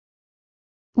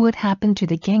 What happened to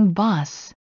the gang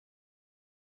boss?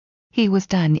 He was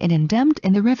done and dumped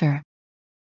in the river.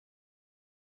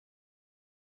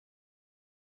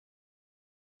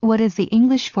 What is the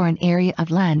English for an area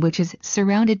of land which is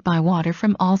surrounded by water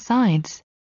from all sides?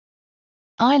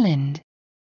 Island.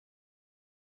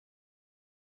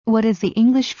 What is the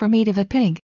English for meat of a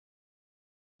pig?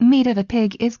 Meat of a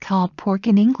pig is called pork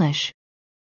in English.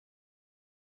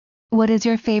 What is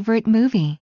your favorite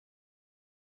movie?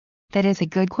 That is a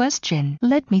good question.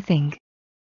 Let me think.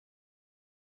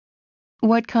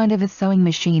 What kind of a sewing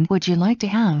machine would you like to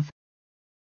have?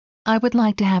 I would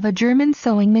like to have a German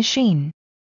sewing machine.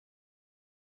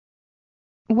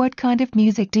 What kind of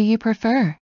music do you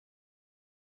prefer?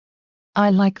 I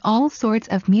like all sorts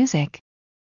of music.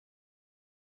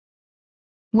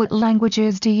 What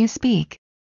languages do you speak?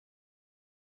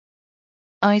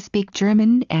 I speak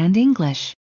German and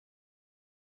English.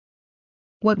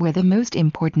 What were the most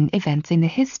important events in the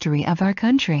history of our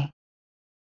country?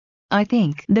 I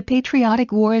think the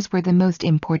patriotic wars were the most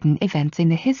important events in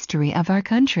the history of our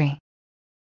country.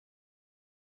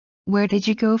 Where did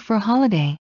you go for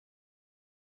holiday?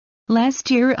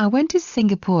 Last year I went to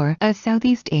Singapore, a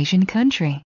Southeast Asian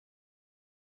country.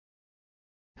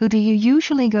 Who do you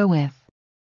usually go with?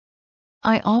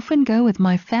 I often go with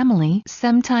my family,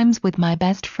 sometimes with my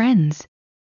best friends.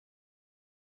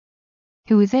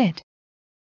 Who is it?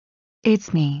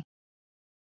 It's me.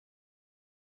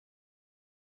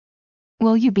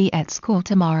 Will you be at school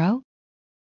tomorrow?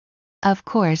 Of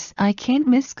course, I can't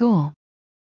miss school.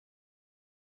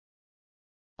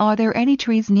 Are there any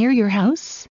trees near your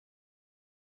house?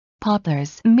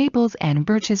 Poplars, maples and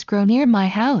birches grow near my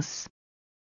house.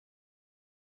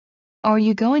 Are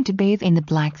you going to bathe in the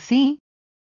Black Sea?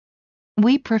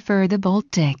 We prefer the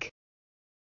Baltic.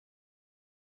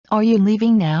 Are you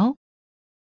leaving now?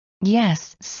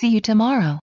 Yes, see you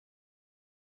tomorrow.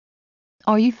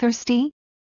 Are you thirsty?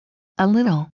 A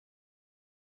little.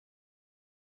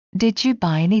 Did you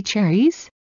buy any cherries?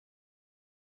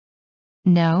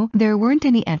 No, there weren't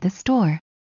any at the store.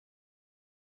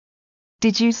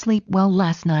 Did you sleep well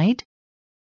last night?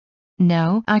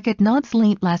 No, I could not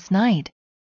sleep last night.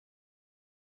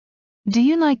 Do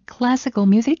you like classical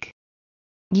music?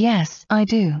 Yes, I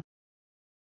do.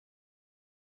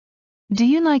 Do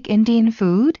you like Indian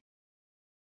food?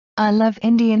 I love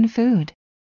Indian food.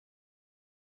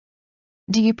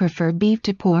 Do you prefer beef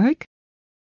to pork?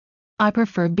 I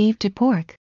prefer beef to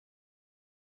pork.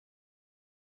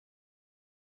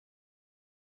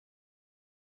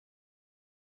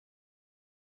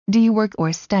 Do you work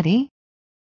or study?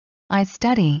 I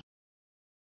study.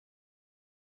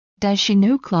 Does she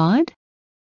know Claude?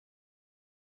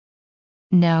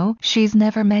 No, she's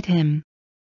never met him.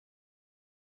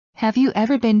 Have you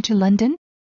ever been to London?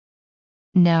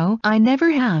 No, I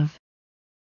never have.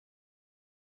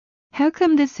 How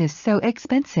come this is so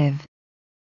expensive?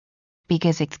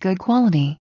 Because it's good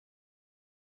quality.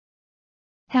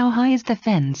 How high is the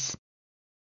fence?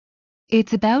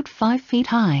 It's about 5 feet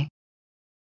high.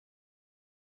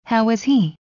 How is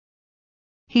he?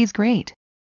 He's great.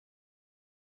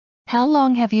 How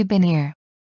long have you been here?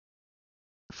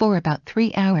 For about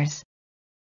 3 hours.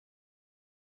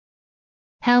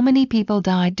 How many people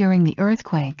died during the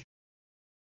earthquake?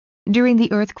 During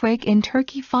the earthquake in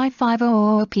Turkey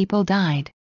 5500 people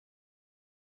died.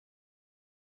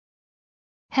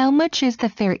 How much is the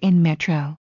fare in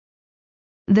metro?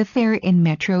 The fare in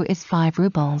metro is 5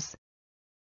 rubles.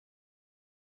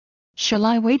 Shall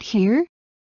I wait here?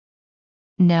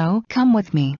 No, come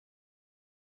with me.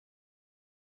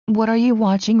 What are you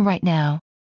watching right now?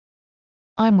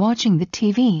 I'm watching the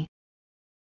TV.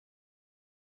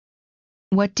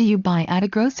 What do you buy at a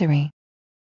grocery?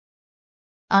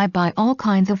 I buy all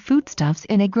kinds of foodstuffs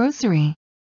in a grocery.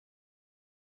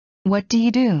 What do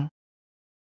you do?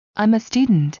 I'm a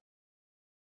student.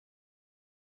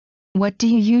 What do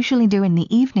you usually do in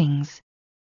the evenings?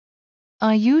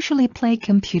 I usually play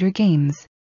computer games.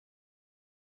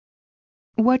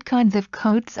 What kinds of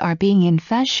coats are being in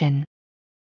fashion?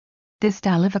 This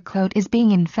style of a coat is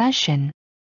being in fashion.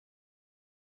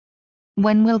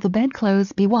 When will the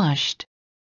bedclothes be washed?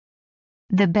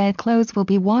 The bedclothes will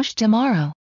be washed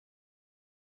tomorrow.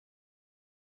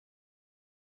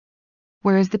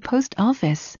 Where is the post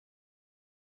office?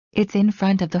 It's in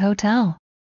front of the hotel.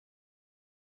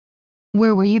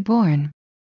 Where were you born?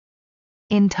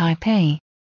 In Taipei.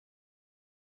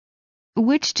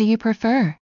 Which do you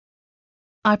prefer?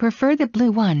 I prefer the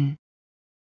blue one.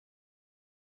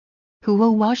 Who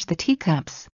will wash the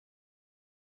teacups?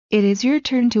 It is your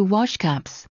turn to wash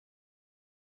cups.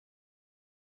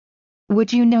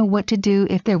 Would you know what to do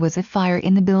if there was a fire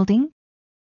in the building?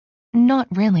 Not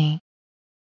really.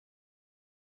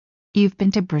 You've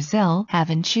been to Brazil,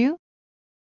 haven't you?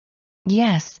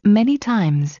 Yes, many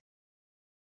times.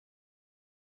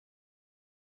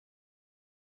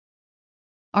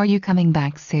 Are you coming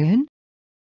back soon?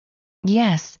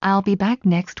 Yes, I'll be back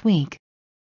next week.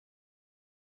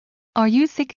 Are you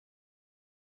sick?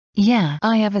 Yeah,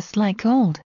 I have a slight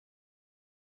cold.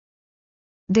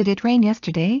 Did it rain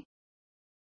yesterday?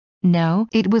 No,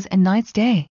 it was a nice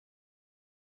day.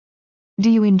 Do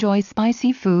you enjoy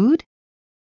spicy food?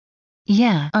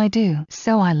 Yeah, I do,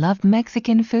 so I love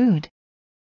Mexican food.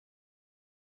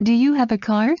 Do you have a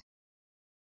car?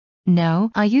 No,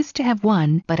 I used to have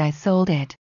one, but I sold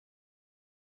it.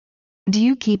 Do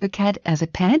you keep a cat as a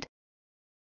pet?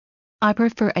 I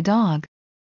prefer a dog.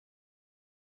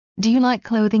 Do you like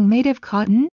clothing made of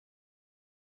cotton?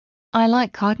 I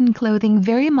like cotton clothing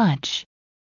very much.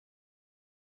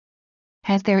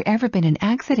 Has there ever been an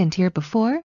accident here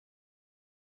before?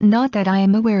 Not that I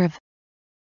am aware of.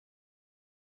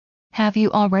 Have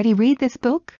you already read this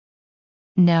book?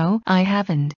 No, I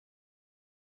haven't.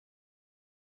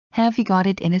 Have you got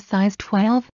it in a size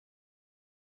 12?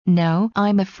 No,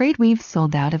 I'm afraid we've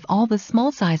sold out of all the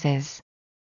small sizes.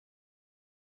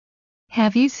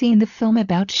 Have you seen the film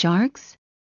about sharks?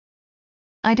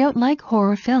 I don't like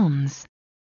horror films.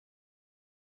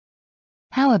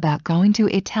 How about going to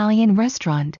Italian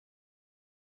restaurant?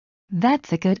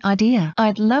 That's a good idea.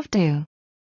 I'd love to.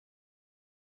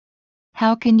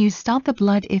 How can you stop the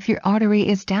blood if your artery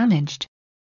is damaged?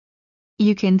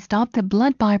 You can stop the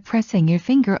blood by pressing your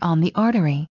finger on the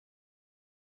artery.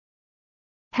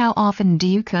 How often do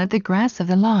you cut the grass of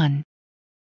the lawn?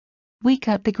 We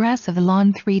cut the grass of the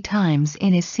lawn 3 times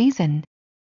in a season.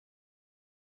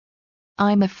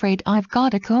 I'm afraid I've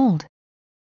got a cold.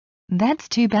 That's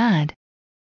too bad.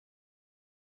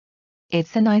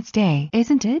 It's a nice day,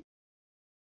 isn't it?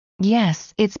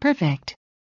 Yes, it's perfect.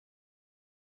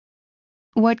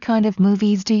 What kind of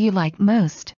movies do you like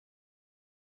most?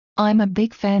 I'm a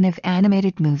big fan of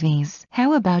animated movies.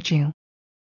 How about you?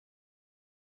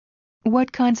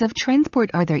 What kinds of transport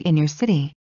are there in your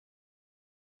city?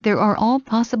 There are all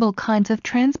possible kinds of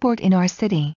transport in our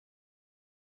city.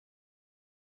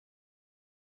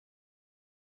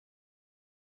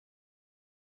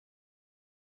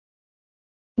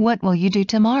 What will you do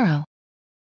tomorrow?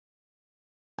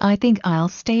 I think I'll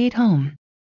stay at home.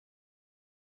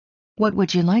 What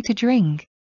would you like to drink?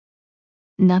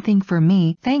 Nothing for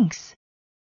me, thanks.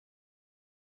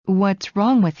 What's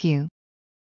wrong with you?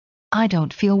 I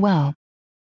don't feel well.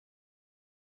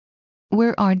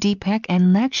 Where are Deepak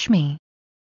and Lakshmi?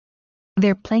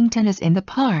 They're playing tennis in the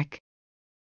park.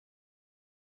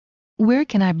 Where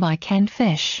can I buy canned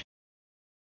fish?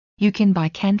 You can buy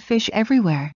canned fish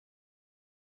everywhere.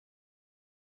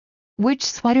 Which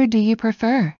sweater do you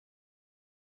prefer?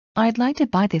 I'd like to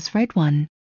buy this red one.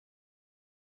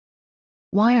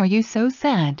 Why are you so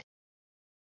sad?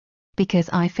 Because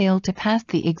I failed to pass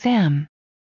the exam.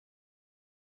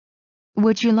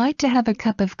 Would you like to have a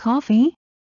cup of coffee?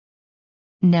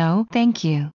 No, thank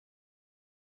you.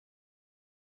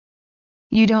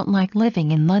 You don't like living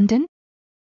in London?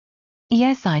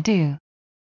 Yes, I do.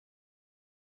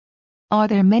 Are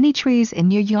there many trees in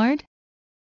your yard?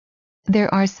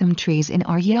 There are some trees in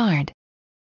our yard.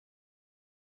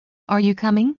 Are you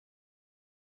coming?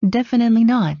 Definitely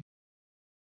not.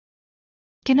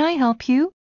 Can I help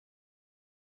you?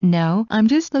 No, I'm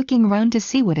just looking around to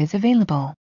see what is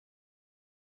available.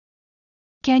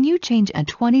 Can you change a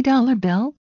 $20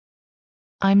 bill?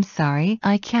 I'm sorry,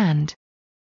 I can't.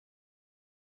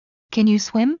 Can you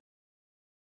swim?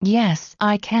 Yes,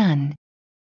 I can.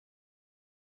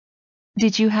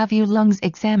 Did you have your lungs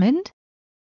examined?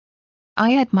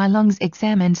 I had my lungs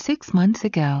examined 6 months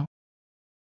ago.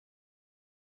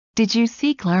 Did you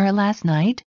see Clara last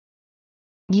night?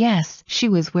 Yes, she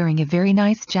was wearing a very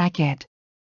nice jacket.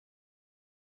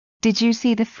 Did you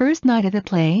see the first night of the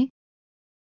play?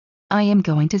 I am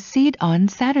going to see it on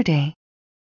Saturday.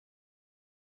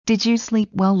 Did you sleep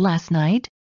well last night?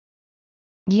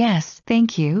 Yes,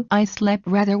 thank you, I slept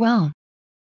rather well.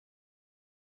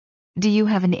 Do you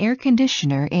have an air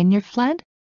conditioner in your flat?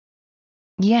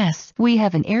 Yes, we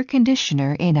have an air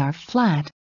conditioner in our flat.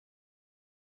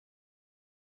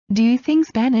 Do you think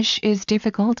Spanish is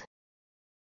difficult?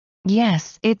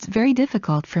 Yes, it's very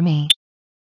difficult for me.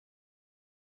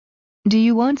 Do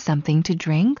you want something to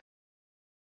drink?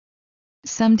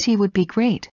 Some tea would be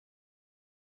great.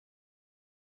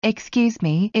 Excuse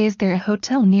me, is there a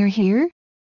hotel near here?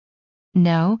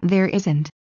 No, there isn't.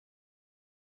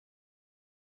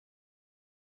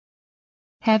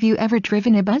 Have you ever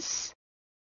driven a bus?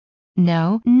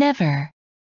 No, never.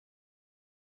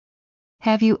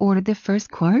 Have you ordered the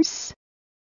first course?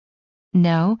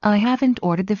 No, I haven't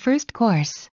ordered the first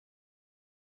course.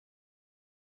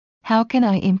 How can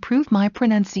I improve my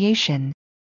pronunciation?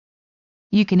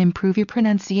 You can improve your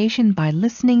pronunciation by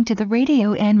listening to the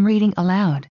radio and reading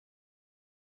aloud.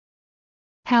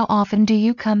 How often do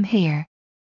you come here?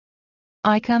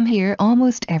 I come here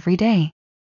almost every day.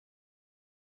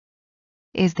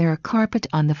 Is there a carpet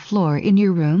on the floor in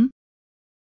your room?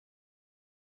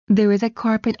 There is a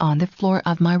carpet on the floor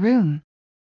of my room.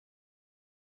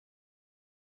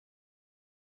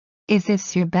 Is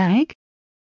this your bag?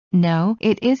 No,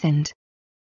 it isn't.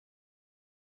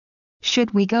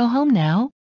 Should we go home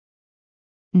now?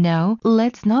 No,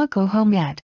 let's not go home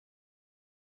yet.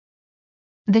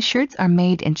 The shirts are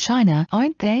made in China,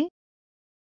 aren't they?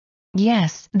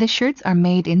 Yes, the shirts are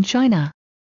made in China.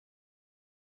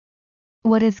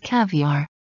 What is caviar?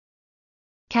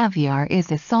 Caviar is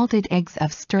the salted eggs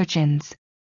of sturgeons.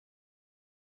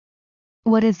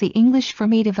 What is the English for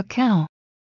meat of a cow?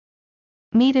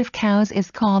 Meat of cows is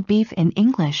called beef in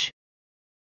English.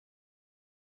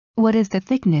 What is the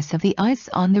thickness of the ice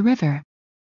on the river?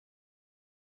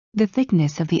 The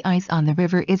thickness of the ice on the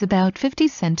river is about 50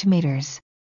 centimeters.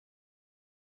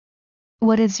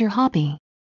 What is your hobby?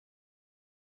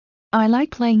 I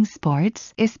like playing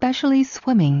sports, especially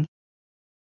swimming.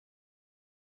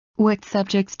 What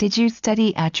subjects did you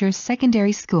study at your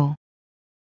secondary school?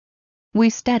 We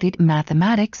studied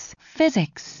mathematics,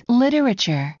 physics,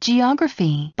 literature,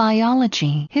 geography,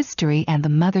 biology, history, and the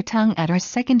mother tongue at our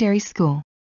secondary school.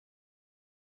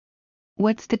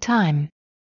 What's the time?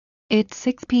 It's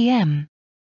 6 p.m.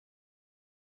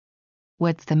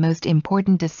 What's the most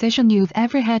important decision you've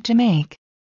ever had to make?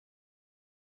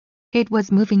 It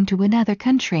was moving to another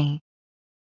country.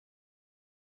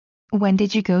 When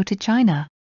did you go to China?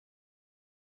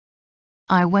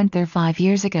 I went there 5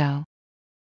 years ago.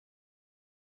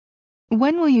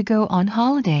 When will you go on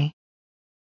holiday?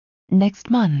 Next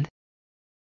month.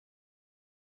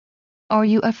 Are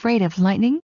you afraid of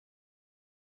lightning?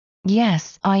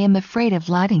 Yes, I am afraid of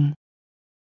lightning.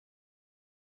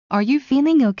 Are you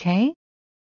feeling okay?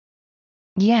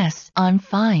 Yes, I'm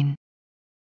fine.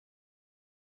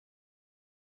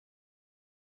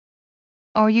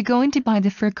 Are you going to buy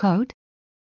the fur coat?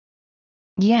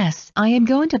 Yes, I am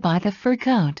going to buy the fur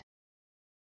coat.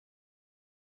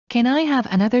 Can I have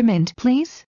another mint,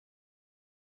 please?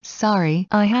 Sorry,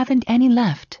 I haven't any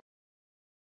left.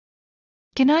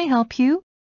 Can I help you?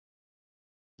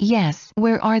 Yes,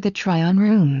 where are the try-on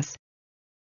rooms?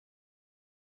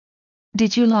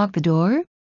 Did you lock the door?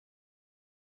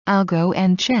 I'll go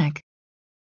and check.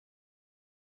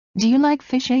 Do you like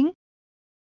fishing?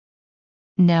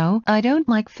 No, I don't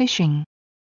like fishing.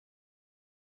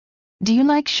 Do you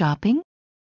like shopping?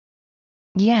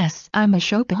 Yes, I'm a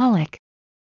shopaholic.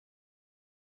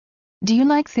 Do you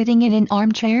like sitting in an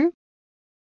armchair?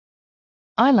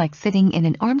 I like sitting in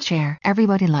an armchair.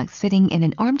 Everybody likes sitting in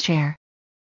an armchair.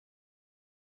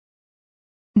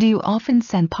 Do you often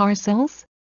send parcels?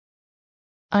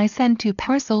 I sent 2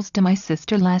 parcels to my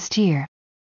sister last year.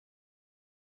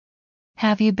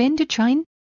 Have you been to China?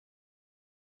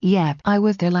 Yep, I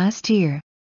was there last year.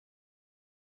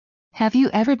 Have you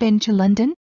ever been to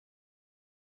London?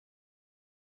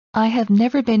 I have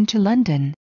never been to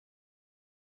London.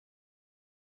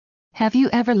 Have you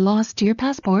ever lost your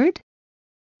passport?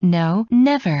 No,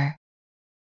 never.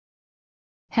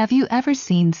 Have you ever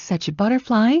seen such a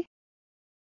butterfly?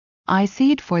 I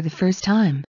see it for the first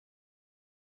time.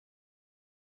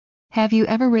 Have you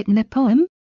ever written a poem?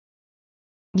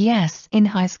 Yes, in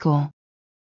high school.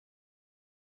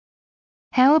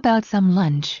 How about some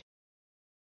lunch?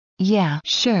 Yeah,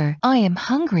 sure, I am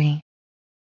hungry.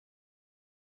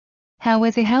 How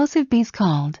is a house of bees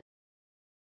called?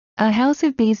 A house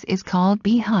of bees is called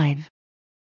beehive.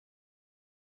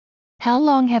 How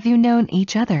long have you known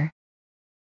each other?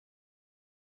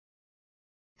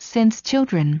 Since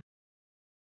children.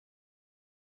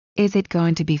 Is it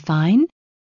going to be fine?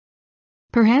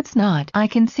 Perhaps not. I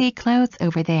can see clouds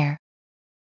over there.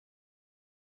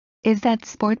 Is that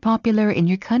sport popular in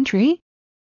your country?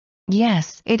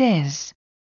 Yes, it is.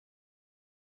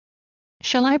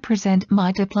 Shall I present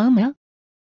my diploma?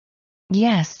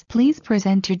 Yes, please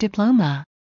present your diploma.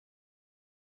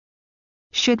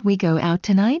 Should we go out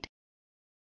tonight?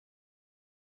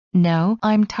 No,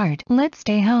 I'm tired. Let's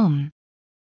stay home.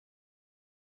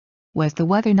 Was the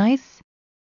weather nice?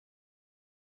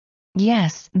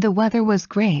 Yes, the weather was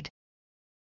great.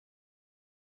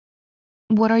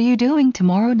 What are you doing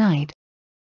tomorrow night?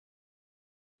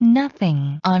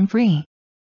 Nothing. I'm free.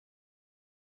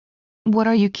 What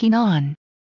are you keen on?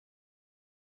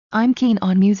 I'm keen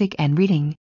on music and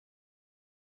reading.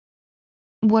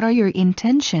 What are your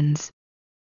intentions?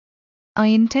 I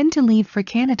intend to leave for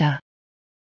Canada.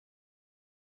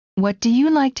 What do you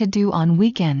like to do on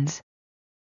weekends?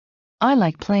 I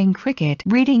like playing cricket,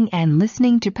 reading and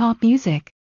listening to pop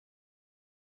music.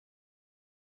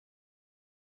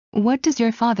 What does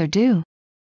your father do?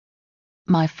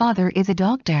 My father is a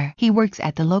doctor. He works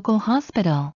at the local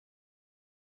hospital.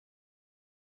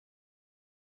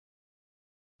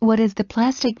 What is the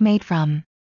plastic made from?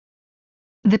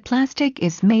 The plastic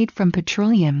is made from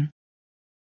petroleum.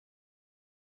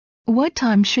 What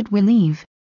time should we leave?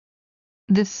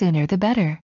 The sooner the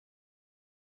better.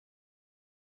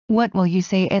 What will you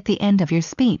say at the end of your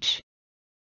speech?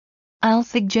 I'll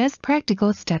suggest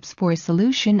practical steps for a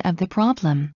solution of the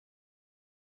problem.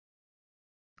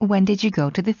 When did you go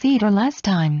to the theater last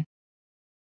time?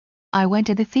 I went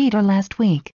to the theater last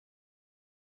week.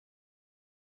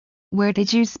 Where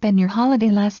did you spend your holiday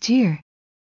last year?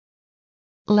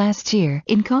 Last year,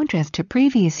 in contrast to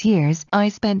previous years, I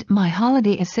spent my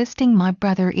holiday assisting my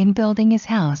brother in building his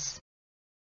house.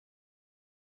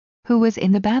 Who was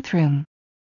in the bathroom?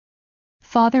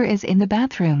 Father is in the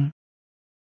bathroom.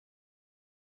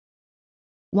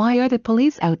 Why are the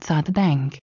police outside the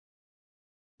bank?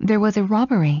 There was a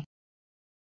robbery.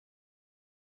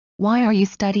 Why are you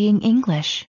studying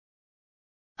English?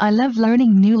 I love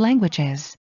learning new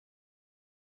languages.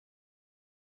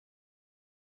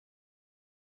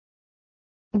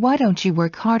 Why don't you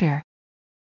work harder?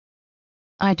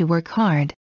 I do work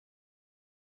hard.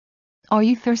 Are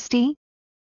you thirsty?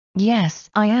 Yes,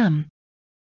 I am.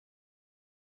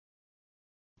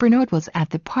 Bernard was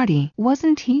at the party,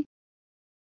 wasn't he?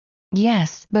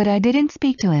 Yes, but I didn't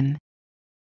speak to him.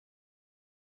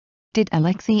 Did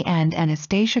Alexei and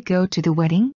Anastasia go to the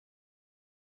wedding?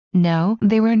 No,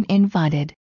 they weren't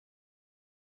invited.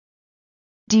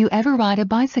 Do you ever ride a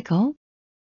bicycle?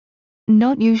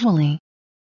 Not usually.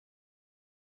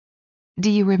 Do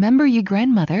you remember your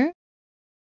grandmother?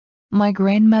 My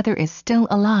grandmother is still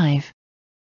alive.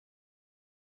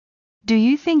 Do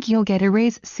you think you'll get a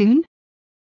raise soon?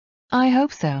 I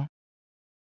hope so.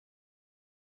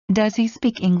 Does he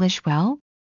speak English well?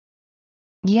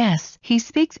 Yes, he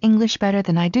speaks English better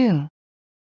than I do.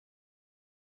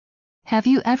 Have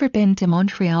you ever been to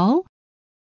Montreal?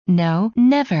 No,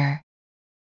 never.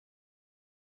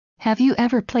 Have you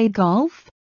ever played golf?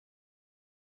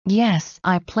 Yes,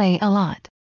 I play a lot.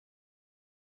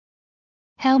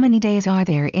 How many days are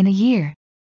there in a year?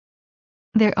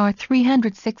 There are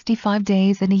 365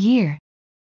 days in a year.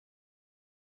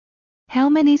 How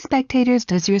many spectators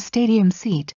does your stadium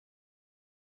seat?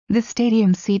 The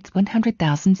stadium seats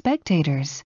 100,000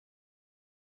 spectators.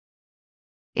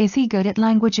 Is he good at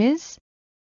languages?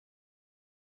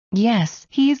 Yes,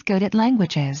 he is good at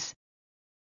languages.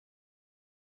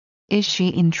 Is she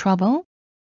in trouble?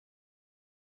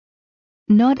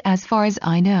 Not as far as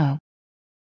I know.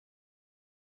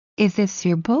 Is this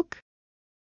your book?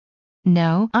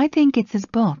 No, I think it's his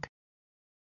book.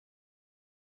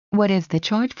 What is the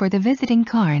charge for the visiting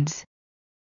cards?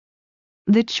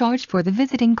 The charge for the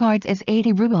visiting cards is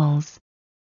 80 rubles.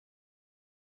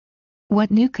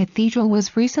 What new cathedral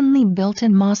was recently built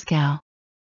in Moscow?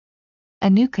 A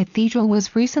new cathedral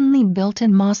was recently built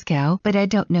in Moscow, but I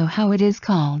don't know how it is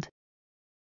called.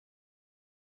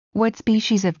 What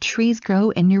species of trees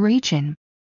grow in your region?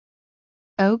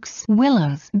 Oaks,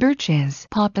 willows, birches,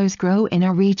 poplars grow in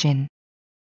our region.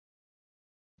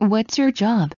 What's your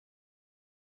job?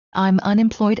 I'm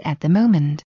unemployed at the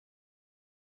moment.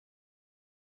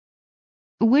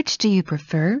 Which do you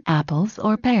prefer, apples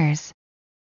or pears?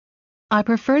 I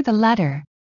prefer the latter.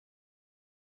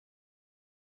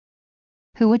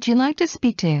 Who would you like to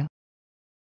speak to?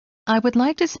 I would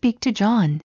like to speak to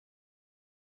John.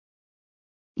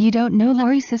 You don't know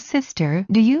Larissa's sister,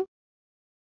 do you?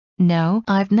 No,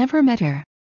 I've never met her.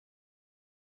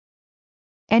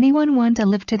 Anyone want a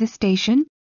lift to the station?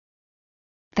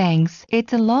 Thanks,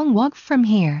 it's a long walk from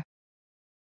here.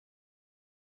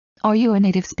 Are you a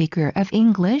native speaker of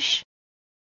English?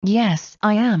 Yes,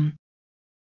 I am.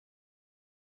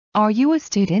 Are you a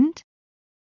student?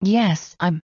 Yes,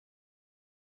 I'm.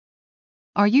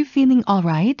 Are you feeling all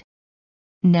right?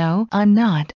 No, I'm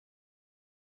not.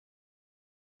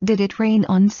 Did it rain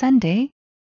on Sunday?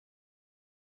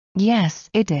 Yes,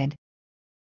 it did.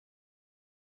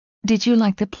 Did you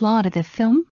like the plot of the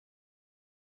film?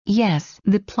 Yes,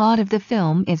 the plot of the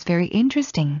film is very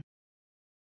interesting.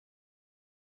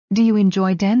 Do you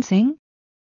enjoy dancing?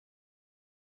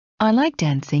 I like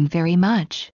dancing very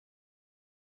much.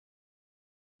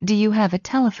 Do you have a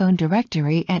telephone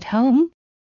directory at home?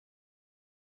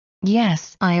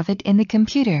 Yes, I have it in the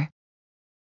computer.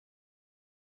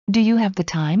 Do you have the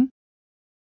time?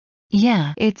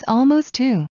 Yeah, it's almost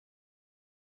 2.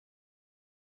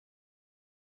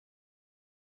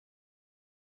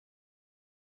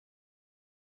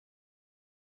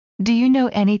 Do you know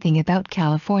anything about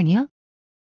California?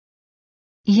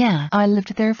 Yeah, I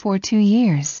lived there for 2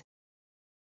 years.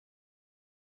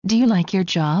 Do you like your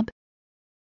job?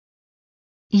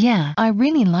 Yeah, I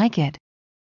really like it.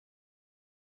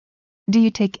 Do you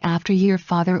take after your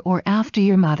father or after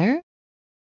your mother?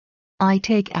 I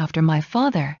take after my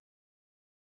father.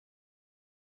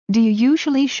 Do you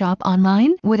usually shop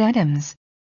online with items?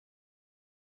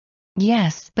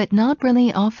 Yes, but not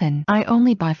really often. I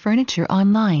only buy furniture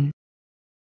online.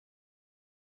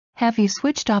 Have you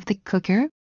switched off the cooker?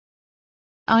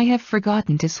 I have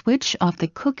forgotten to switch off the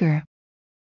cooker.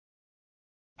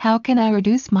 How can I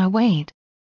reduce my weight?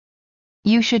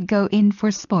 You should go in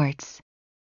for sports.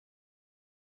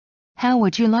 How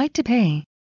would you like to pay?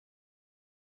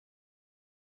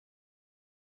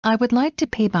 I would like to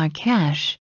pay by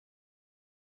cash.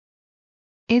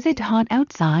 Is it hot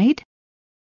outside?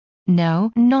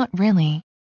 No, not really.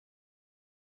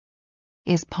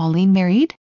 Is Pauline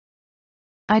married?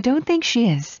 I don't think she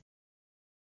is.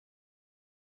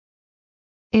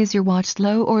 Is your watch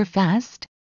slow or fast?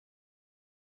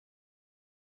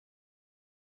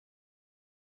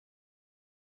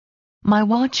 My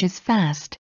watch is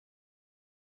fast.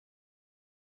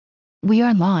 We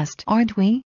are lost, aren't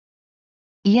we?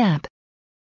 Yep.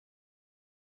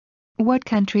 What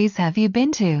countries have you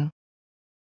been to?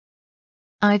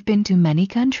 I've been to many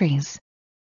countries.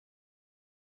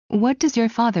 What does your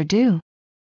father do?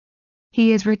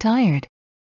 He is retired.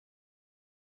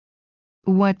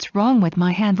 What's wrong with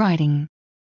my handwriting?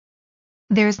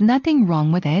 There's nothing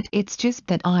wrong with it, it's just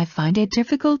that I find it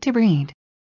difficult to read.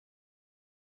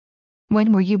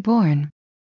 When were you born?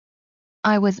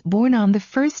 I was born on the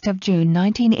 1st of June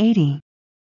 1980.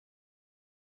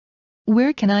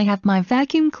 Where can I have my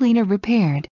vacuum cleaner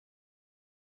repaired?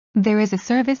 There is a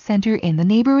service center in the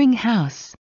neighboring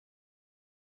house.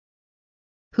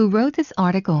 Who wrote this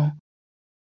article?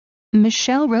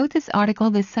 Michelle wrote this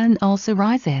article. The sun also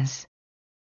rises.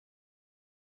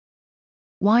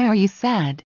 Why are you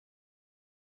sad?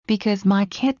 Because my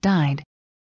cat died.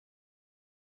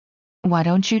 Why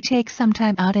don't you take some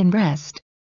time out and rest?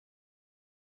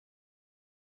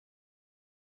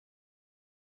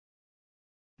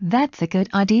 That's a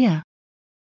good idea.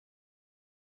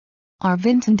 Are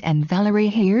Vincent and Valerie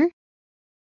here?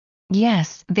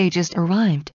 Yes, they just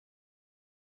arrived.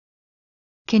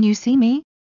 Can you see me?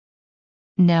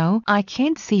 No, I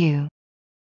can't see you.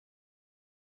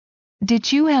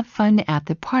 Did you have fun at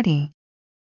the party?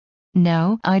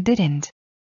 No, I didn't.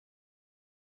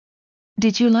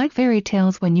 Did you like fairy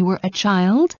tales when you were a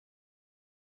child?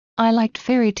 I liked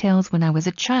fairy tales when I was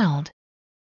a child.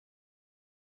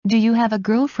 Do you have a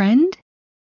girlfriend?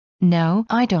 No,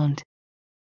 I don't.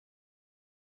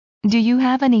 Do you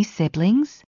have any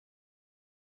siblings?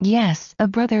 Yes, a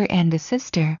brother and a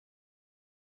sister.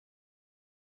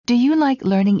 Do you like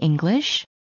learning English?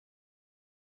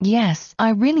 Yes, I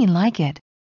really like it.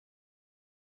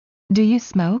 Do you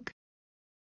smoke?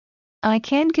 I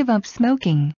can't give up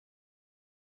smoking.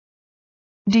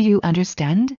 Do you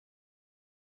understand?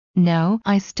 No,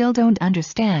 I still don't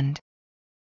understand.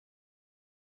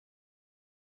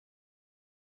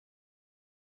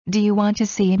 Do you want to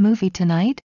see a movie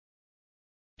tonight?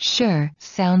 Sure,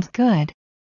 sounds good.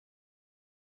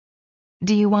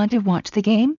 Do you want to watch the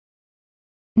game?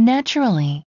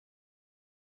 Naturally.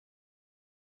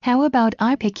 How about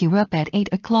I pick you up at 8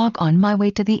 o'clock on my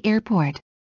way to the airport?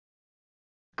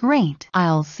 Great,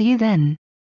 I'll see you then.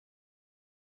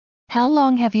 How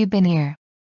long have you been here?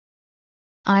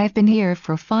 I've been here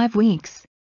for 5 weeks.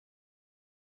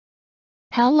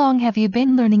 How long have you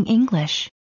been learning English?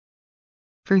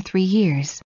 For 3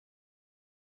 years.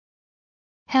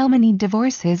 How many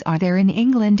divorces are there in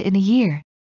England in a year?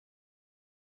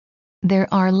 There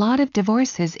are a lot of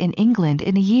divorces in England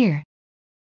in a year.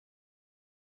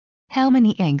 How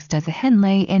many eggs does a hen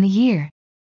lay in a year?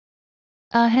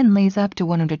 A hen lays up to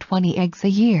 120 eggs a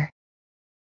year.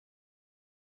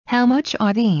 How much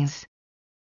are these?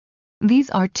 These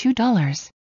are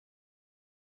 $2.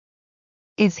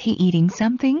 Is he eating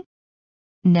something?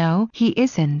 No, he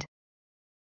isn't.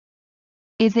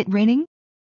 Is it raining?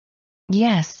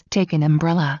 Yes, take an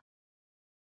umbrella.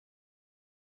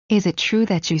 Is it true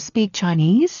that you speak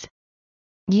Chinese?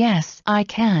 Yes, I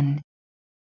can.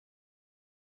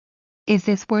 Is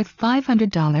this worth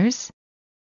 $500?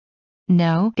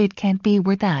 No, it can't be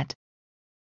worth that.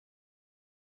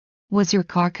 Was your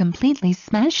car completely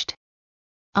smashed?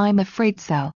 I'm afraid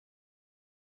so.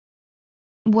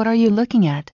 What are you looking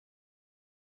at?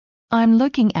 I'm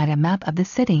looking at a map of the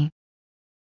city.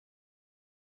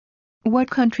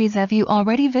 What countries have you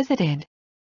already visited?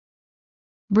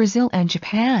 Brazil and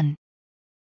Japan.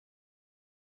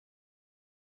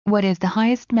 What is the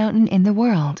highest mountain in the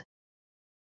world?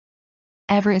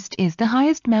 Everest is the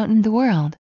highest mountain in the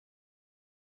world.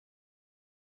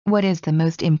 What is the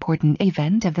most important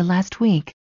event of the last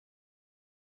week?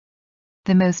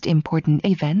 The most important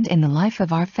event in the life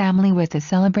of our family was the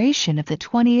celebration of the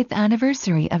 20th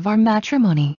anniversary of our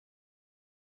matrimony.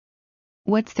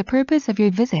 What's the purpose of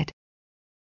your visit?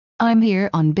 I'm here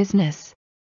on business.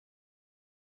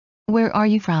 Where are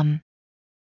you from?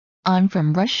 I'm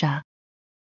from Russia.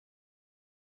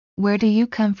 Where do you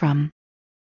come from?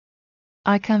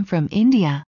 I come from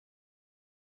India.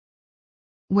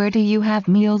 Where do you have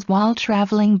meals while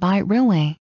traveling by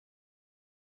railway?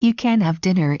 You can have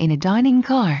dinner in a dining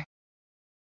car.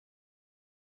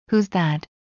 Who's that?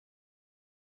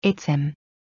 It's him.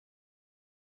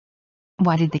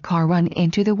 Why did the car run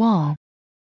into the wall?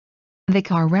 The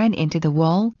car ran into the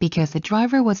wall because the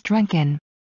driver was drunken.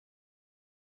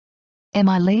 Am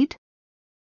I late?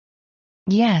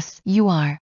 Yes, you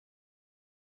are.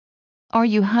 Are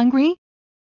you hungry?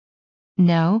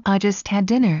 No, I just had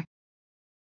dinner.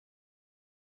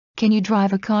 Can you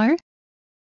drive a car?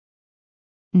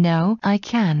 No, I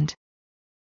can't.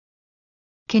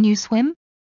 Can you swim?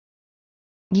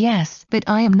 Yes, but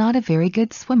I am not a very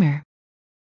good swimmer.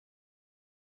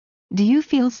 Do you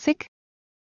feel sick?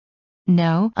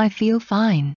 No, I feel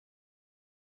fine.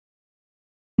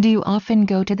 Do you often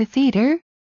go to the theater?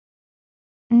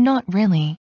 Not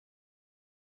really.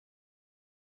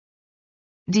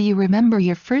 Do you remember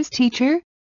your first teacher?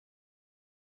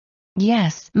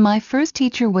 Yes, my first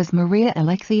teacher was Maria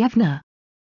Alexeyevna.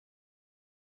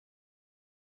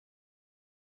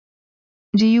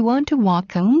 Do you want to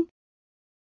walk home?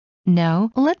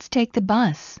 No, let's take the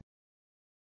bus.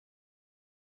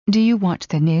 Do you watch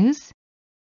the news?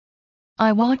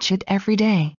 I watch it every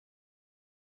day.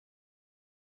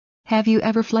 Have you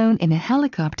ever flown in a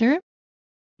helicopter?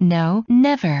 No,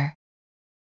 never.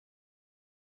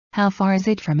 How far is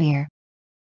it from here?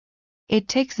 It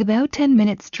takes about 10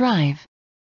 minutes drive.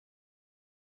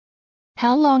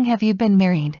 How long have you been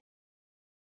married?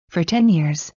 For 10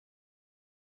 years.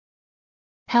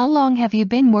 How long have you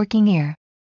been working here?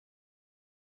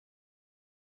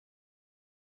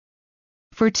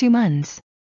 For 2 months.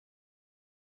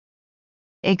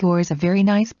 Igor's a very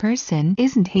nice person,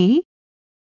 isn't he?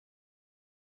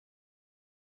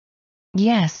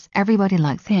 Yes, everybody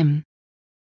likes him.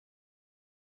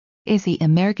 Is he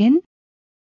American?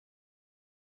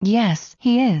 Yes,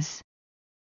 he is.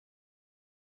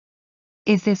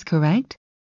 Is this correct?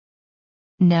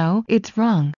 No, it's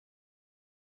wrong.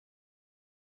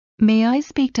 May I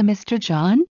speak to Mr.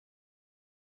 John?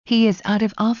 He is out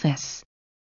of office.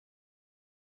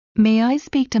 May I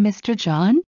speak to Mr.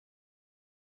 John?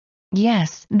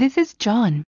 Yes, this is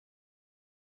John.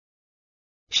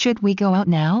 Should we go out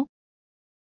now?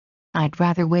 I'd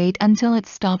rather wait until it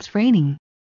stops raining.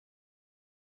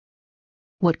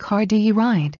 What car do you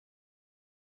ride?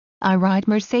 I ride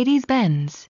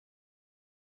Mercedes-Benz.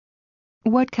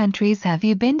 What countries have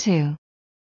you been to?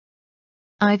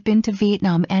 I've been to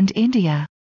Vietnam and India.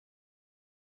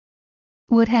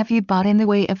 What have you bought in the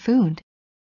way of food?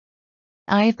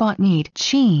 I've bought meat,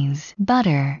 cheese,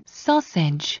 butter,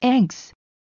 sausage, eggs.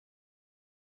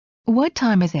 What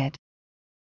time is it?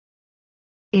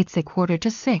 It's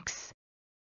 5:45.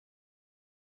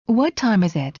 What time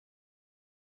is it?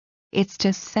 It's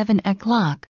just 7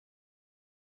 o'clock.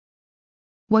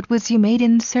 What was your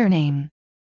maiden surname?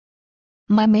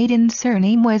 My maiden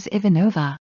surname was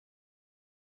Ivanova.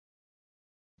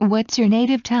 What's your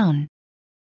native town?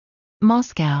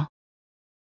 Moscow.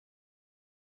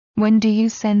 When do you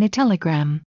send a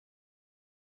telegram?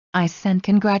 I send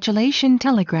congratulation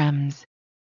telegrams.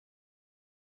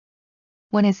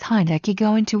 When is Hideki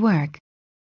going to work?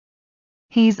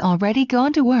 He's already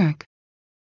gone to work.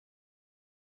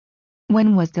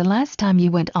 When was the last time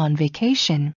you went on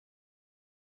vacation?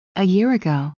 A year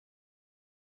ago.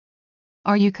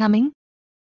 Are you coming?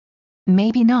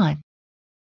 Maybe not.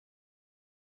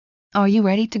 Are you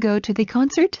ready to go to the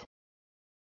concert?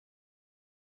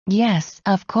 Yes,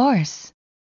 of course.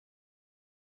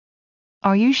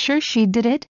 Are you sure she did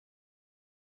it?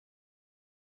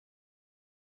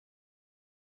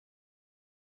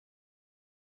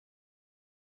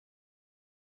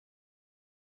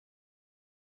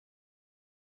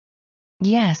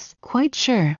 Yes, quite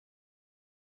sure.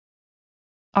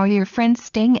 Are your friends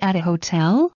staying at a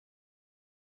hotel?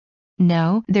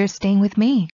 No, they're staying with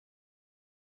me.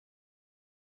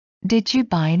 Did you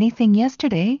buy anything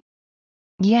yesterday?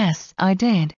 Yes, I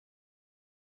did.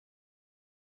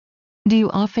 Do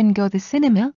you often go to the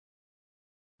cinema?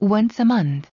 Once a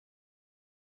month.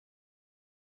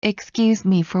 Excuse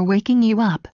me for waking you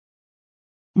up.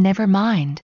 Never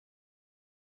mind.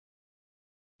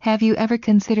 Have you ever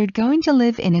considered going to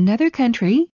live in another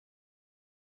country?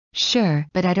 Sure,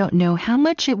 but I don't know how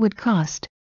much it would cost.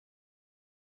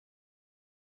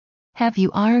 Have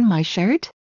you ironed my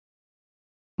shirt?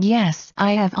 Yes,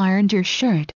 I have ironed your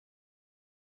shirt.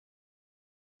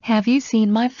 Have you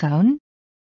seen my phone?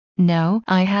 No,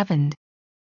 I haven't.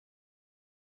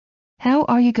 How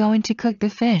are you going to cook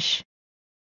the fish?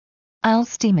 I'll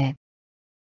steam it.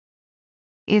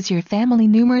 Is your family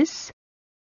numerous?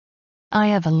 I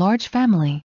have a large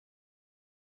family.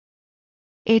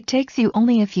 It takes you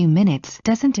only a few minutes,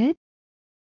 doesn't it?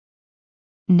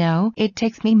 No, it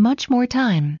takes me much more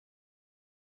time.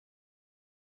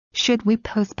 Should we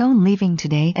postpone leaving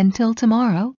today until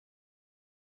tomorrow?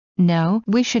 No,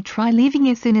 we should try leaving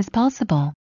as soon as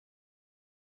possible.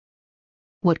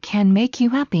 What can make you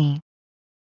happy?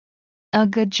 A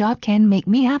good job can make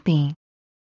me happy.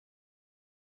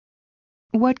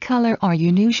 What color are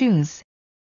your new shoes?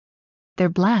 They're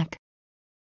black.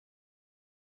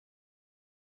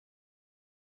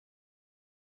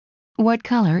 What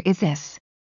color is this?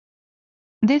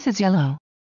 This is yellow.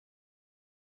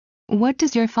 What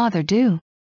does your father do?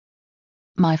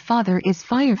 My father is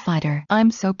firefighter.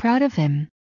 I'm so proud of him.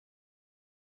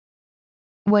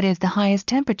 What is the highest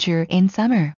temperature in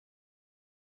summer?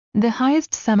 The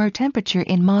highest summer temperature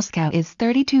in Moscow is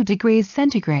 32 degrees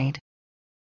centigrade.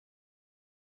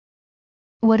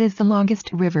 What is the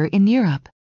longest river in Europe?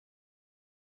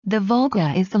 The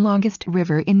Volga is the longest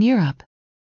river in Europe.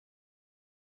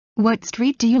 What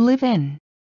street do you live in?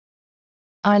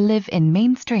 I live in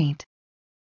Main Street.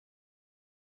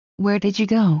 Where did you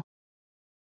go?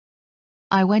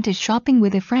 I went to shopping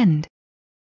with a friend.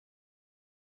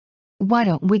 Why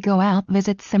don't we go out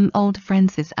visit some old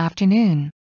friends this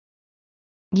afternoon?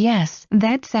 Yes,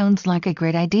 that sounds like a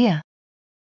great idea.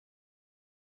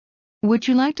 Would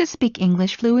you like to speak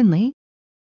English fluently?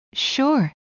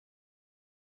 Sure.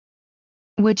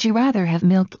 Would you rather have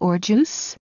milk or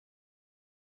juice?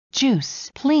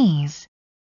 Juice, please.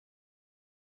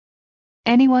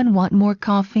 Anyone want more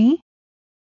coffee?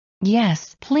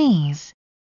 Yes, please.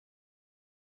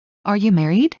 Are you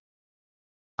married?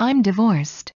 I'm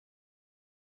divorced.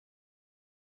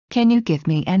 Can you give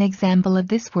me an example of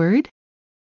this word?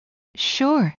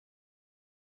 Sure.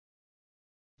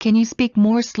 Can you speak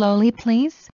more slowly,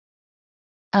 please?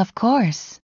 Of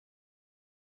course.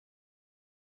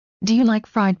 Do you like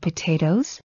fried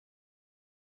potatoes?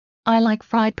 I like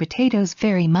fried potatoes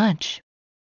very much.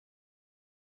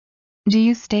 Do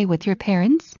you stay with your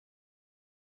parents?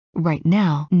 Right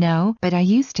now, no, but I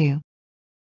used to.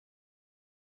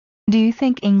 Do you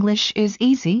think English is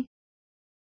easy?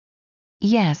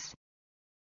 Yes.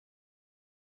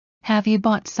 Have you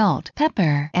bought salt,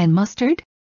 pepper, and mustard?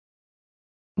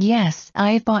 Yes,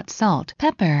 I've bought salt,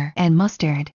 pepper, and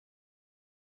mustard.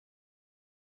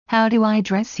 How do I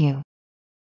address you?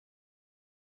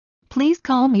 Please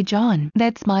call me John,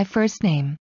 that's my first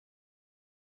name.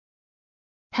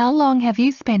 How long have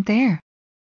you spent there?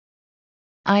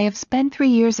 I have spent 3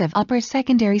 years of upper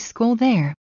secondary school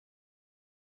there.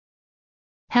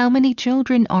 How many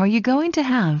children are you going to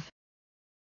have?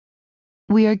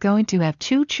 We are going to have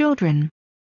 2 children.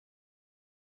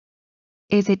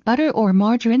 Is it butter or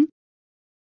margarine?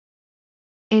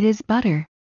 It is butter.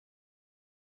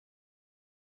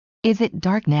 Is it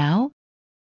dark now?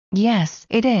 Yes,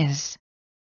 it is.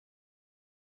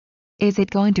 Is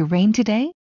it going to rain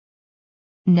today?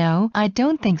 No, I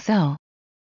don't think so.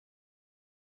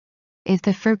 Is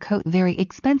the fur coat very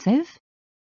expensive?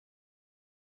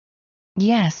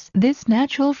 Yes, this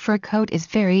natural fur coat is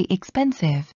very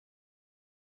expensive.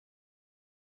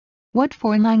 What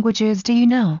 4 languages do you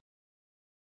know?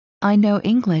 I know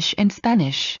English and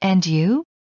Spanish, and you?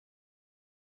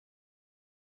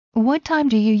 What time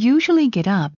do you usually get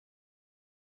up?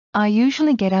 I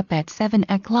usually get up at 7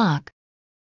 o'clock.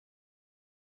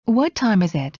 What time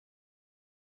is it?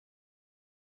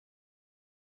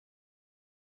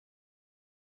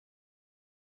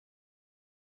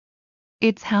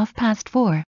 It's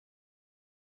 4:30.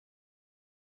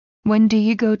 When do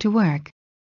you go to work?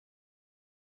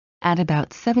 At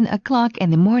about 7 o'clock in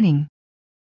the morning.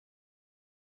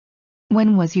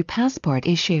 When was your passport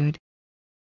issued?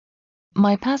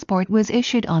 My passport was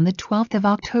issued on the 12th of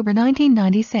October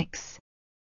 1996.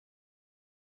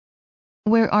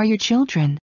 Where are your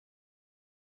children?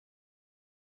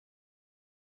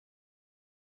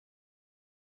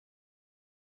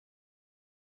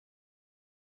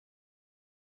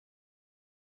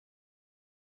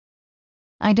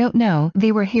 I don't know,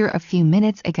 they were here a few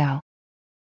minutes ago.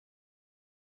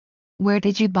 Where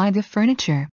did you buy the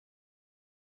furniture?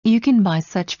 You can buy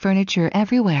such furniture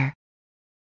everywhere.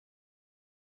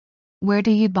 Where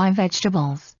do you buy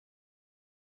vegetables?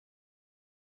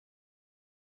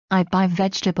 I buy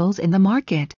vegetables in the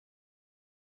market.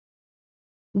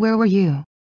 Where were you?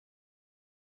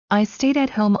 I stayed at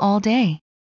home all day.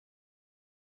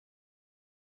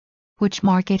 Which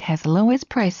market has lowest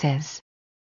prices?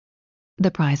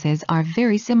 The prices are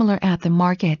very similar at the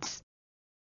markets.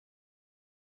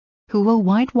 Who will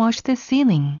whitewash the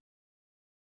ceiling?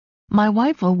 My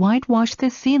wife will whitewash the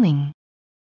ceiling.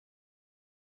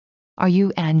 Are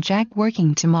you and Jack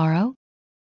working tomorrow?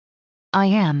 I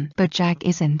am, but Jack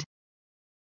isn't.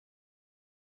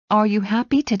 Are you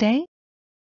happy today?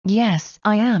 Yes,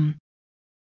 I am.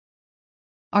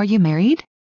 Are you married?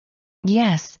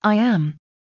 Yes, I am.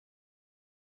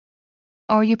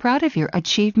 Are you proud of your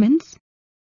achievements?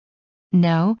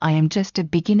 No, I am just a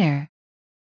beginner.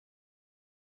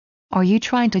 Are you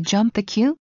trying to jump the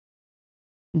queue?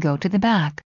 Go to the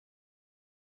back.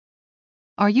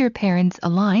 Are your parents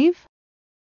alive?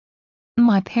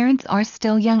 My parents are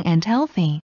still young and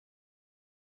healthy.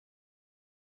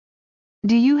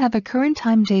 Do you have a current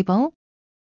timetable?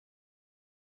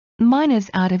 Mine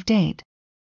is out of date.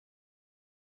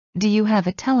 Do you have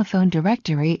a telephone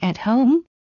directory at home?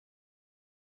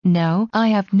 No, I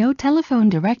have no telephone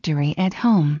directory at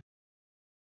home.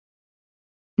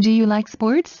 Do you like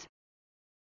sports?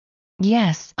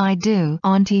 Yes, I do,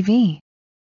 on TV.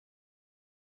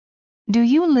 Do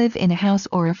you live in a house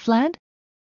or a flat?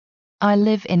 I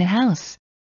live in a house.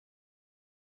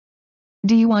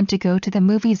 Do you want to go to the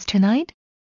movies tonight?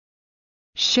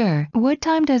 Sure. What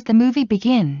time does the movie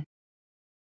begin?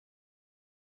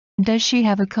 Does she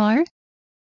have a car?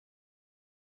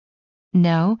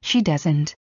 No, she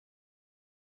doesn't.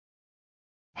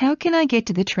 How can I get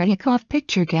to the Tretyakov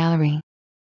Picture Gallery?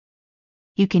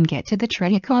 You can get to the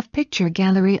Tretyakov Picture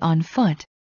Gallery on foot.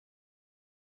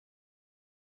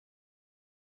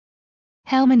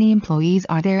 How many employees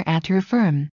are there at your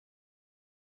firm?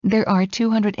 There are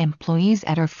 200 employees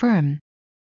at our firm.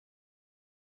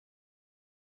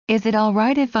 Is it all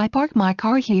right if I park my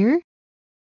car here?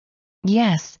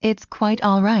 Yes, it's quite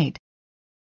all right.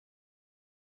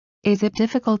 Is it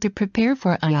difficult to prepare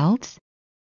for IELTS?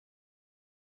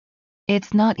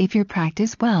 It's not if you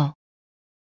practice well.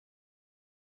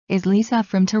 Is Lisa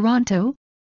from Toronto?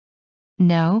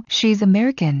 No, she's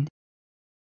American.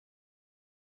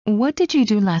 What did you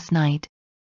do last night?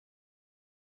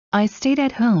 I stayed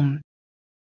at home.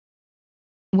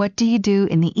 What do you do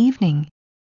in the evening?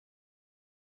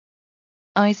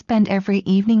 I spend every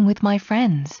evening with my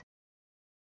friends.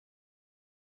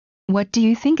 What do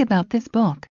you think about this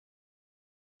book?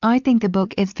 I think the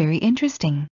book is very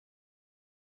interesting.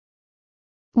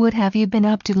 What have you been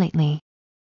up to lately?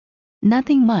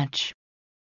 Nothing much.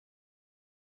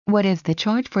 What is the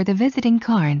charge for the visiting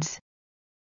cards?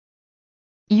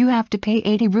 You have to pay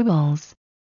 80 rubles.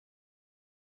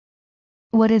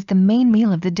 What is the main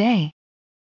meal of the day?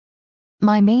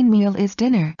 My main meal is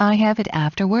dinner. I have it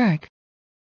after work.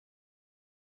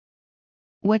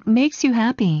 What makes you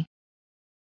happy?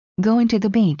 Going to the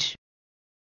beach.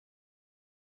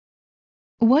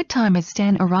 What time is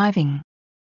Stan arriving?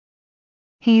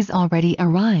 He's already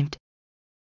arrived.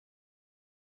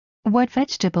 What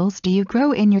vegetables do you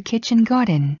grow in your kitchen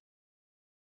garden?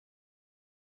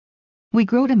 We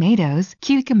grow tomatoes,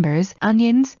 cucumbers,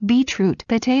 onions, beetroot,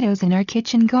 potatoes in our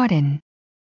kitchen garden.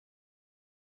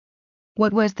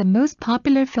 What was the most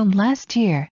popular film last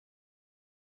year?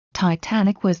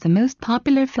 Titanic was the most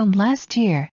popular film last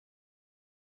year.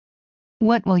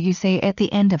 What will you say at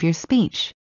the end of your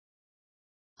speech?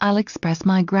 I'll express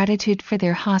my gratitude for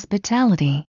their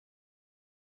hospitality.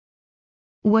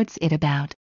 What's it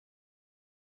about?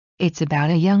 It's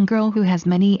about a young girl who has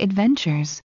many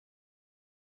adventures.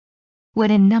 What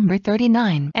in number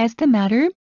 39 is the matter?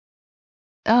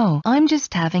 Oh, I'm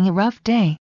just having a rough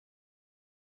day.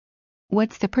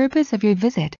 What's the purpose of your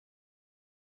visit?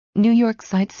 New York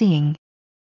sightseeing.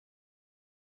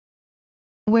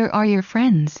 Where are your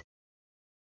friends?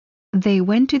 They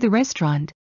went to the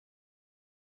restaurant.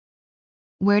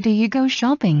 Where do you go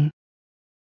shopping?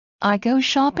 I go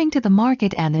shopping to the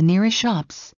market and the nearest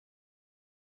shops.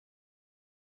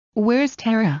 Where's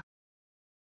Tara?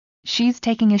 She's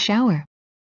taking a shower.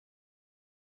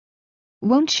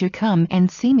 Won't you come and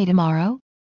see me tomorrow?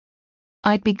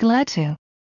 I'd be glad to.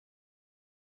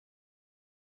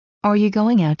 Are you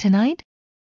going out tonight?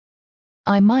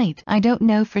 I might, I don't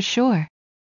know for sure.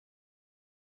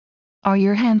 Are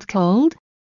your hands cold?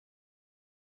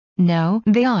 No,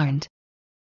 they aren't.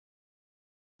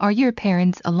 Are your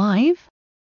parents alive?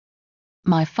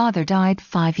 My father died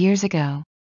 5 years ago.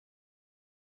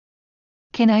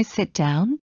 Can I sit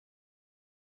down?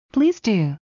 Please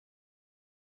do.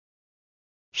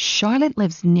 Charlotte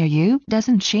lives near you,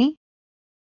 doesn't she?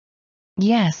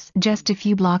 Yes, just a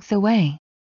few blocks away.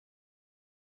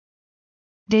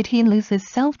 Did he lose his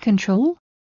self-control?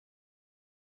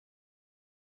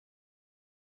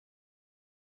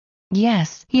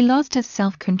 Yes, he lost his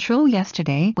self-control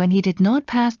yesterday when he did not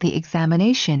pass the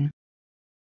examination.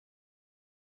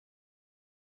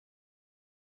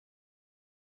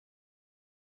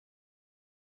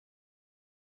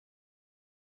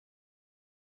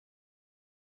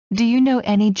 Do you know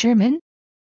any German?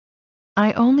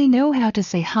 I only know how to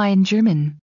say hi in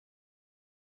German.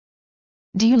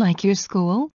 Do you like your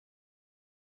school?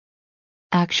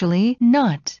 Actually,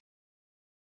 not.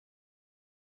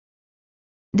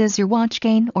 Does your watch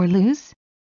gain or lose?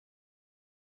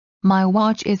 My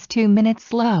watch is 2 minutes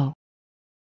slow.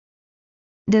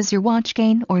 Does your watch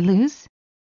gain or lose?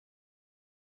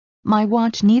 My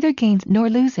watch neither gains nor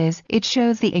loses, it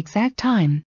shows the exact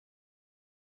time.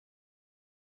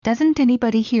 Doesn't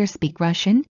anybody here speak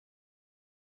Russian?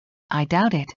 I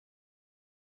doubt it.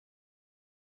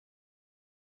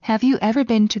 Have you ever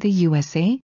been to the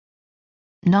USA?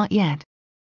 Not yet.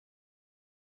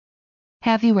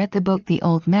 Have you read the book The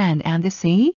Old Man and the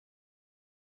Sea?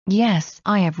 Yes,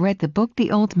 I have read the book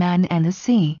The Old Man and the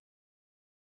Sea.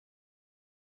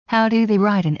 How do they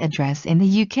write an address in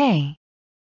the UK?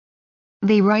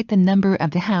 They write the number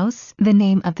of the house, the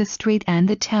name of the street and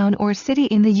the town or city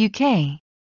in the UK.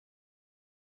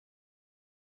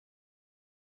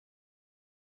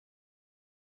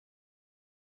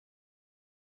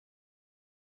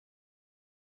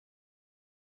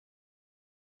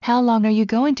 How long are you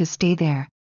going to stay there?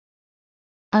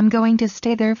 I'm going to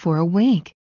stay there for a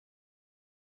week.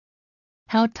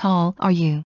 How tall are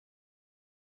you?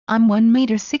 I'm 1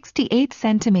 meter 68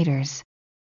 centimeters.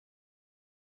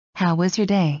 How was your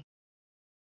day?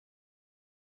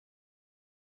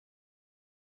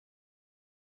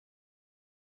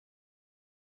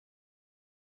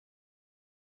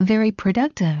 Very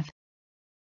productive.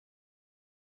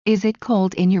 Is it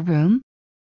cold in your room?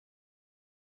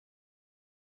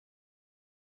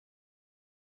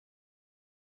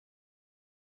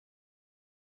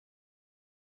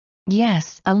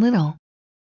 Yes, a little.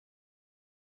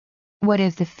 What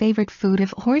is the favorite food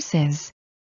of horses?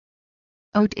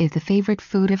 Oat is the favorite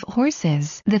food of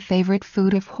horses. The favorite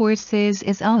food of horses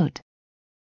is oat.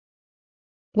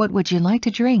 What would you like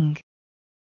to drink?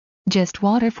 Just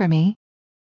water for me.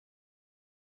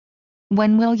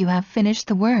 When will you have finished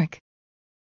the work?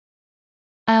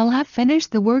 I'll have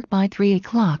finished the work by 3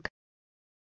 o'clock.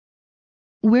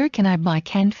 Where can I buy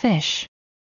canned fish?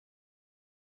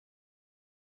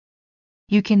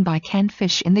 You can buy canned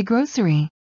fish in the grocery.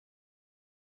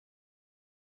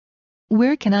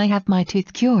 Where can I have my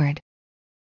tooth cured?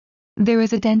 There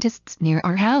is a dentist near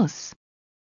our house.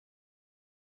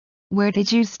 Where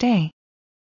did you stay?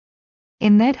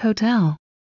 In that hotel.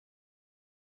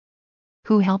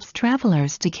 Who helps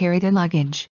travelers to carry their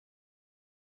luggage?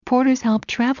 Porters help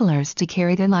travelers to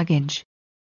carry their luggage.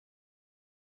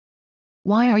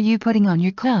 Why are you putting on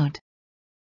your coat?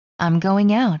 I'm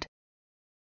going out.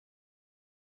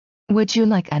 Would you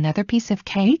like another piece of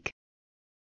cake?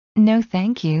 No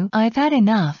thank you, I've had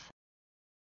enough.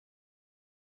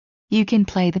 You can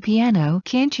play the piano,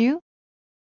 can't you?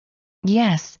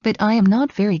 Yes, but I am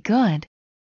not very good.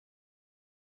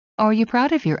 Are you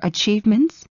proud of your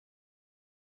achievements?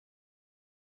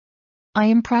 I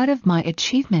am proud of my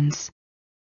achievements.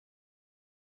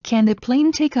 Can the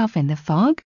plane take off in the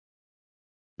fog?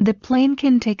 The plane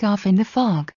can take off in the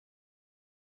fog.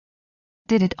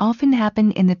 Did it often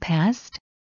happen in the past?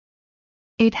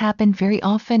 It happened very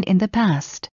often in the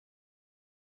past.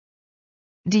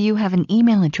 Do you have an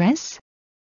email address?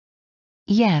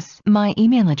 Yes, my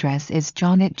email address is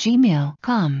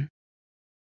john@gmail.com.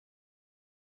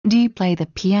 Do you play the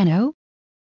piano?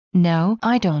 No,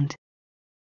 I don't.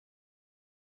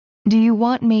 Do you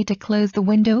want me to close the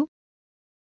window?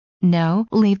 No,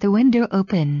 leave the window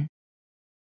open.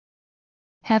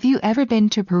 Have you ever been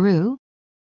to Peru?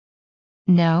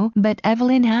 No, but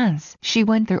Evelyn has. She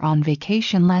went there on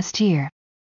vacation last year.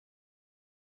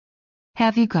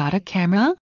 Have you got a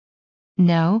camera?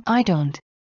 No, I don't.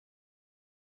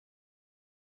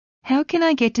 How can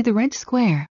I get to the Red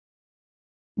Square?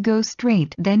 Go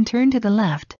straight, then turn to the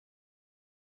left.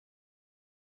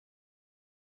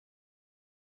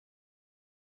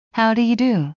 How do you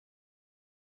do?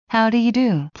 How do you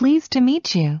do? Pleased to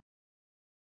meet you.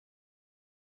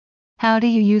 How do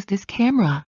you use this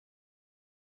camera?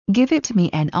 Give it to me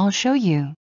and I'll show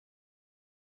you.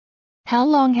 How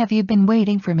long have you been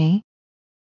waiting for me?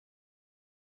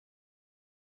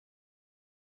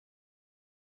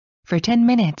 For 10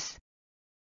 minutes.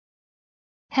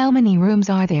 How many rooms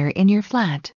are there in your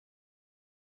flat?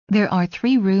 There are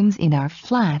 3 rooms in our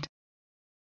flat.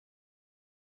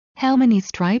 How many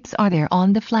stripes are there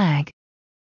on the flag?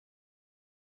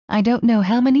 I don't know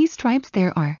how many stripes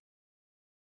there are.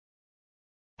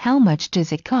 How much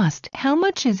does it cost? How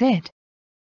much is it?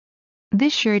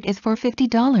 This shirt is for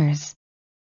 $50.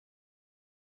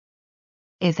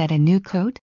 Is that a new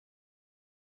coat?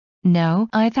 No,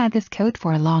 I've had this coat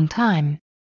for a long time.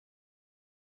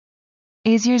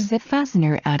 Is your zip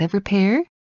fastener out of repair?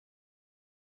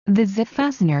 The zip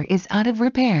fastener is out of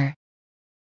repair.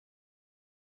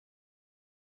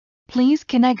 Please,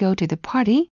 can I go to the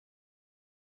party?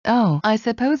 Oh, I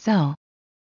suppose so.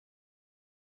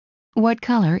 What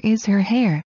color is her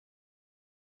hair?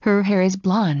 Her hair is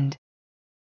blonde.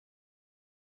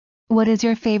 What is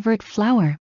your favorite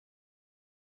flower?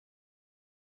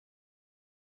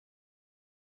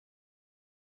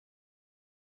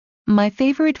 My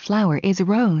favorite flower is a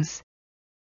rose.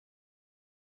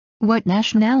 What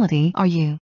nationality are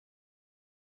you?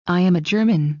 I am a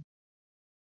German.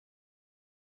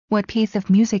 What piece of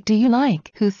music do you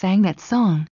like? Who sang that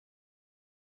song?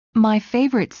 My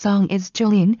favorite song is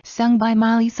Jolene, sung by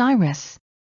Miley Cyrus.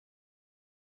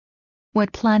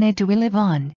 What planet do we live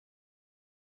on?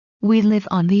 We live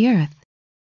on the Earth.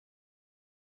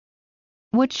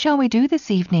 What shall we do this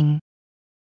evening?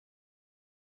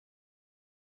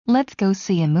 Let's go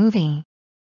see a movie.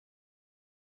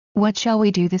 What shall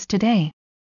we do this today?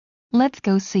 Let's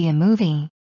go see a movie.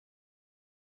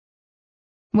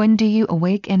 When do you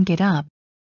awake and get up?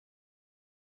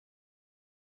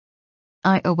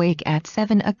 I awake at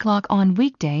 7 o'clock on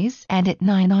weekdays and at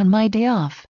 9 on my day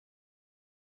off.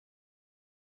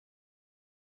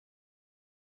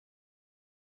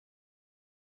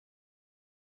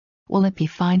 Will it be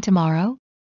fine tomorrow?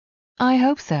 I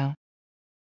hope so.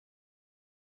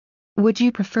 Would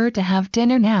you prefer to have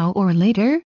dinner now or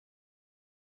later?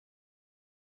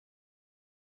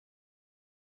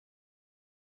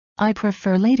 I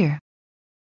prefer later.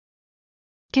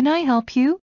 Can I help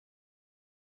you?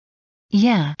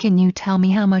 Yeah, can you tell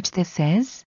me how much this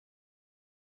is?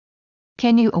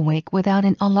 Can you awake without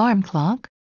an alarm clock?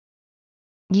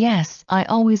 Yes, I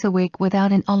always awake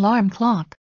without an alarm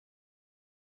clock.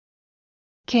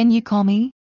 Can you call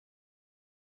me?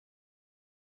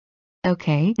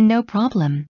 Okay, no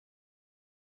problem.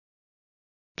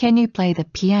 Can you play the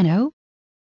piano?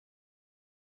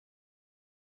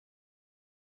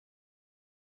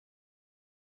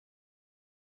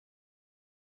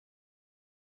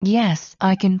 Yes,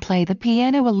 I can play the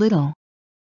piano a little.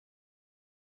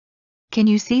 Can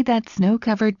you see that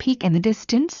snow-covered peak in the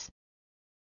distance?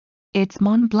 It's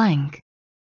Mont Blanc.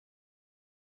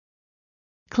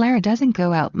 Clara doesn't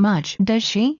go out much, does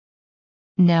she?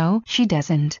 No, she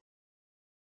doesn't.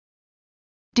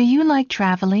 Do you like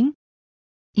traveling?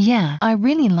 Yeah, I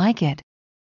really like it.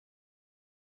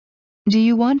 Do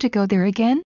you want to go there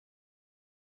again?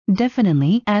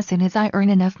 Definitely, as soon as I earn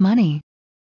enough money.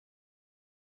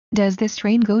 Does this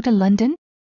train go to London?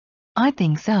 I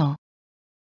think so.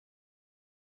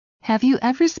 Have you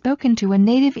ever spoken to a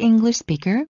native English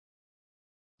speaker?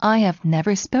 I have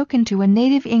never spoken to a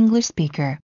native English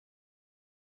speaker.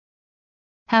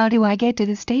 How do I get to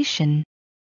the station?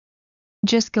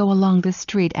 Just go along the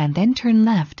street and then turn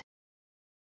left.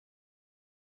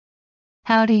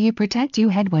 How do you protect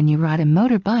your head when you ride a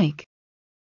motorbike?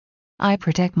 I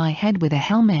protect my head with a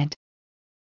helmet.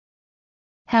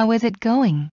 How is it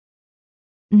going?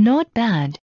 Not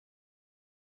bad.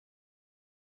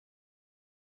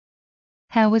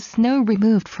 How is snow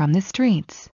removed from the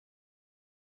streets?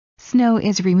 Snow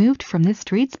is removed from the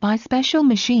streets by special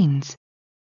machines.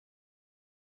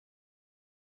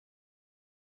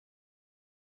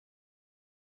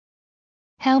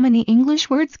 How many English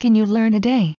words can you learn a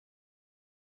day?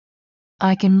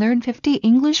 I can learn 50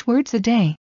 English words a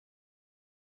day.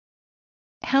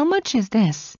 How much is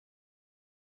this?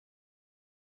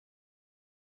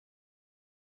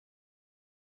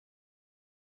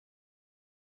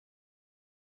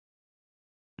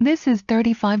 This is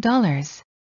 $35.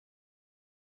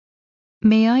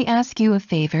 May I ask you a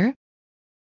favor?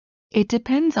 It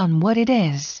depends on what it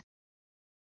is.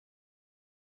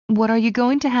 What are you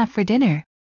going to have for dinner?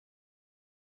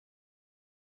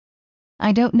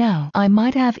 I don't know. I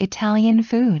might have Italian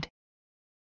food.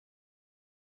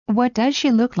 What does she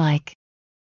look like?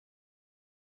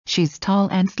 She's tall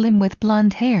and slim with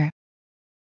blonde hair.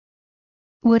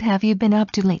 What have you been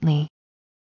up to lately?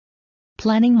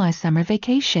 Planning my summer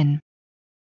vacation.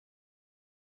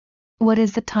 What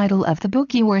is the title of the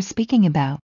book you were speaking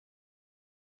about?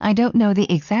 I don't know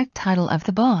the exact title of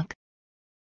the book.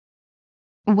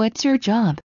 What's your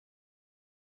job?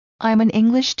 I'm an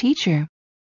English teacher.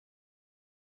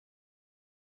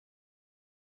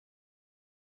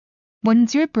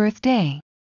 When's your birthday?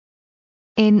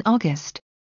 In August.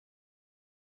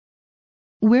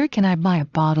 Where can I buy a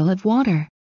bottle of water?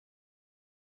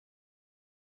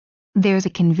 There's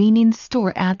a convenience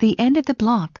store at the end of the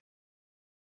block.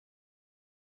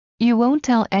 You won't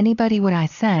tell anybody what I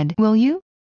said, will you?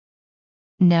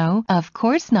 No, of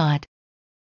course not.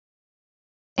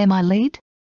 Am I late?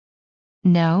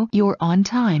 No, you're on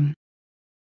time.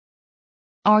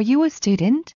 Are you a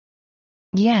student?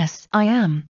 Yes, I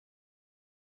am.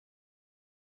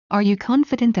 Are you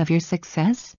confident of your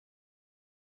success?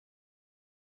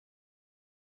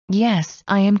 Yes,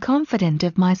 I am confident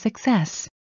of my success.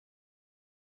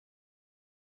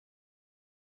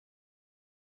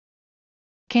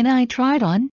 Can I try it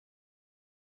on?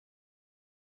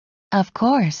 Of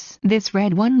course, this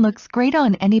red one looks great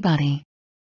on anybody.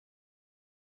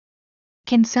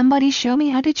 Can somebody show me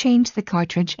how to change the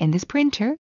cartridge in this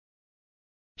printer?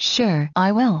 Sure,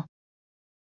 I will.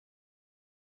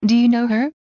 Do you know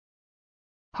her?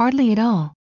 Hardly at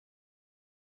all.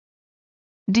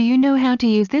 Do you know how to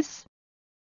use this?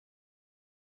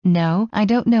 No, I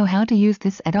don't know how to use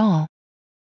this at all.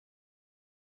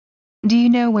 Do you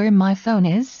know where my phone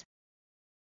is?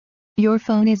 Your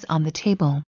phone is on the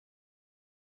table.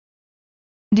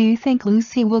 Do you think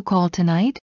Lucy will call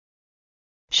tonight?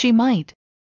 She might.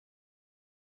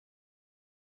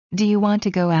 Do you want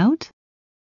to go out?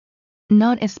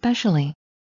 Not especially.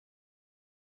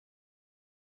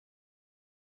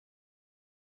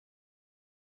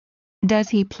 Does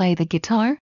he play the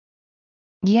guitar?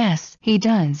 Yes, he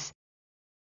does.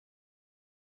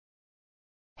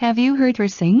 Have you heard her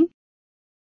sing?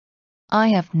 I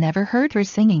have never heard her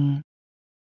singing.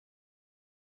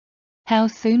 How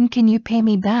soon can you pay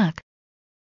me back?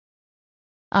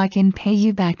 I can pay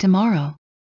you back tomorrow.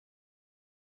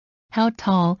 How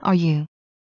tall are you?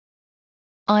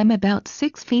 I'm about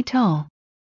 6 feet tall.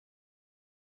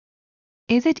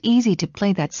 Is it easy to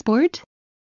play that sport?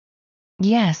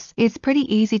 Yes, it's pretty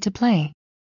easy to play.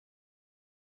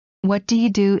 What do you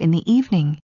do in the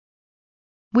evening?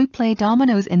 We play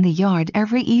dominoes in the yard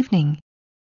every evening.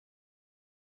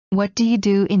 What do you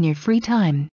do in your free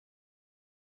time?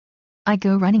 I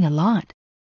go running a lot.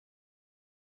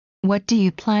 What do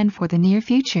you plan for the near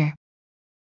future?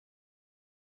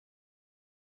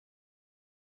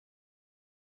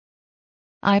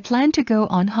 I plan to go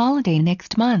on holiday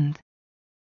next month.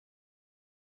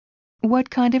 What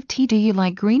kind of tea do you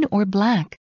like, green or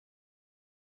black?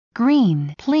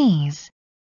 Green, please.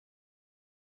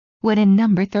 What in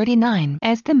number 39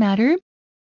 is the matter?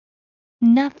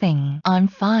 Nothing, I'm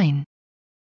fine.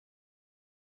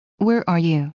 Where are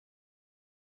you?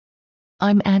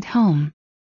 I'm at home.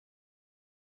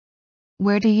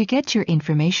 Where do you get your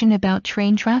information about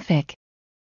train traffic?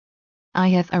 I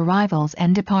have arrivals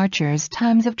and departures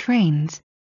times of trains.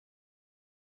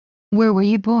 Where were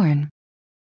you born?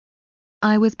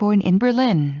 I was born in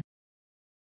Berlin.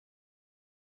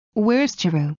 Where's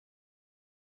Giroux?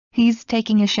 He's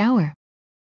taking a shower.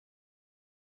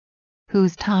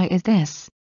 Whose tie is this?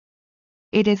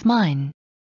 It is mine.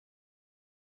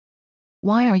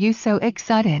 Why are you so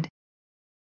excited?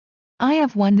 I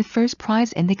have won the first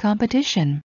prize in the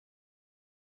competition.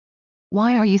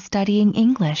 Why are you studying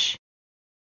English?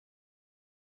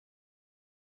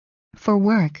 For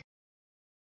work.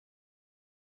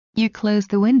 You closed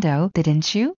the window,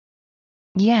 didn't you?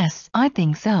 Yes, I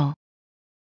think so.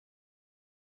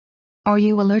 Are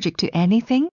you allergic to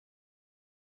anything?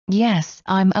 Yes,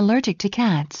 I'm allergic to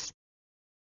cats.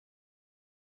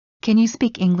 Can you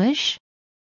speak English?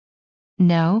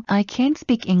 No, I can't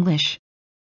speak English.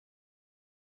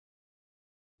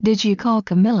 Did you call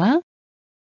Camilla?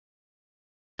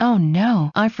 Oh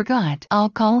no, I forgot. I'll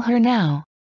call her now.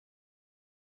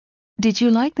 Did you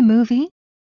like the movie?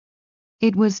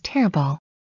 It was terrible.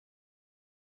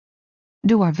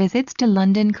 Do our visits to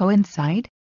London coincide?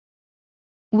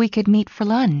 We could meet for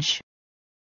lunch.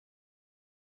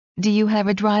 Do you have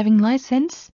a driving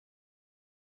license?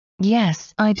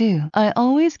 Yes, I do. I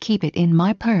always keep it in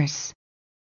my purse.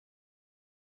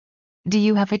 Do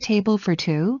you have a table for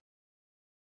two?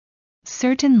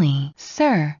 Certainly,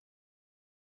 sir.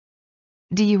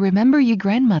 Do you remember your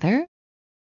grandmother?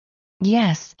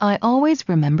 Yes, I always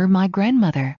remember my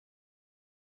grandmother.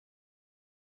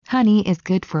 Honey is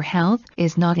good for health,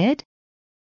 is not it?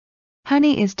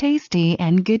 Honey is tasty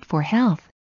and good for health.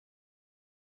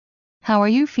 How are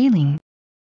you feeling?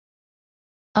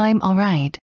 I'm all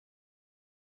right.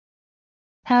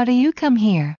 How do you come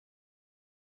here?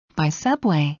 By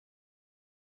subway.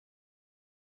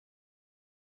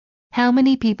 How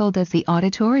many people does the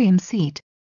auditorium seat?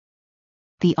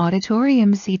 The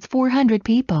auditorium seats 400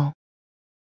 people.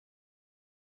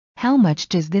 How much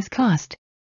does this cost?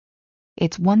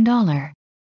 It's $1.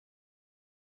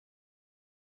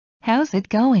 How's it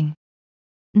going?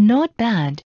 Not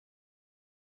bad.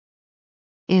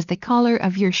 Is the collar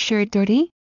of your shirt dirty?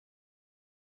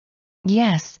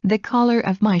 Yes, the collar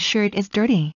of my shirt is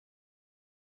dirty.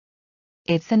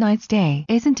 It's a nice day,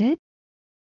 isn't it?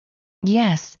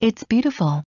 Yes, it's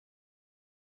beautiful.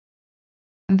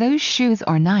 Those shoes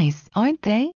are nice, aren't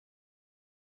they?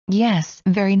 Yes,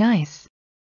 very nice.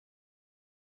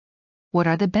 What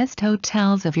are the best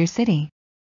hotels of your city?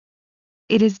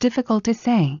 It is difficult to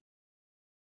say.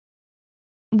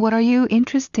 What are you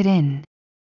interested in?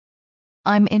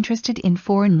 I'm interested in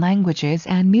foreign languages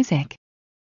and music.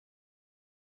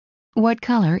 What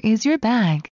color is your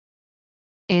bag?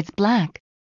 It's black.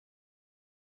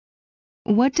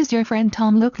 What does your friend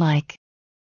Tom look like?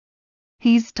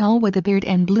 He's tall with a beard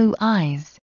and blue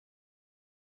eyes.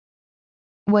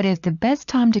 What is the best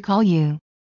time to call you?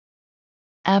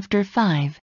 After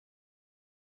 5.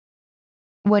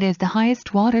 What is the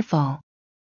highest waterfall?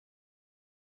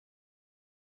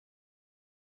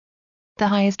 The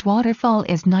highest waterfall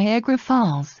is Niagara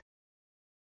Falls.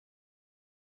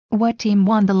 What team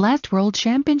won the last World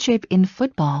Championship in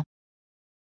football?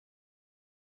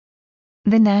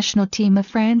 The national team of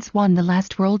France won the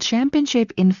last World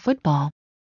Championship in football.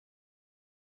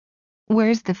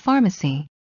 Where's the pharmacy?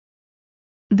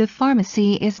 The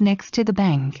pharmacy is next to the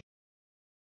bank.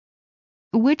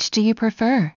 Which do you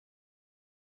prefer?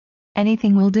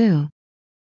 Anything will do.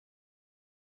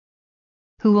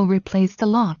 Who will replace the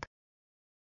lock?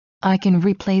 I can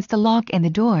replace the lock in the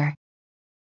door.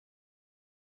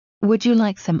 Would you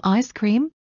like some ice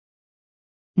cream?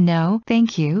 No,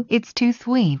 thank you, it's too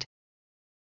sweet.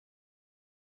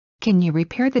 Can you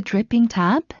repair the dripping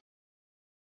tap?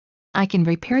 I can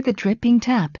repair the dripping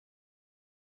tap.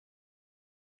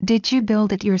 Did you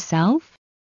build it yourself?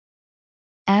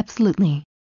 Absolutely.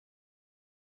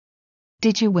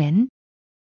 Did you win?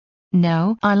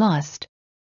 No, I lost.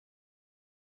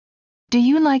 Do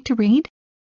you like to read?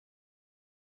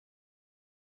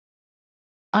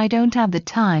 I don't have the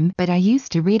time, but I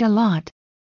used to read a lot.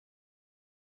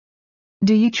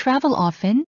 Do you travel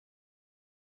often?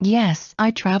 Yes,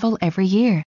 I travel every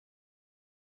year.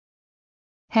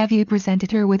 Have you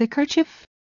presented her with a kerchief?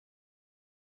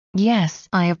 Yes,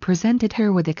 I have presented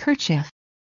her with a kerchief.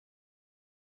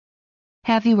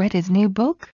 Have you read his new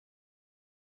book?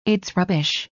 It's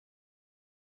rubbish.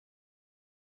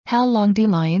 How long do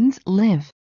lions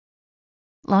live?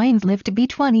 Lions live to be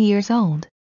 20 years old.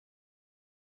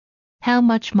 How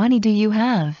much money do you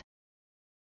have?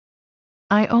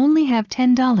 I only have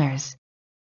 $10.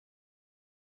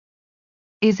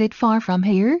 Is it far from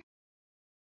here?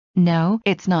 No,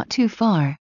 it's not too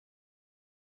far.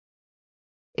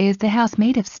 Is the house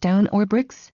made of stone or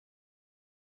bricks?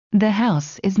 The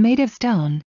house is made of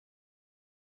stone.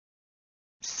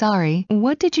 Sorry,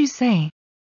 what did you say?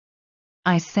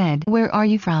 I said, where are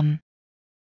you from?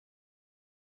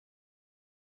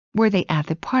 Were they at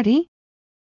the party?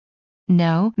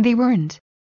 No, they weren't.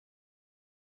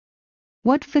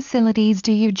 What facilities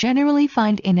do you generally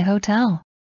find in a hotel?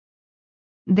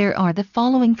 There are the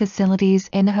following facilities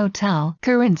in a hotel: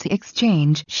 currency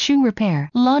exchange, shoe repair,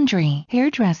 laundry,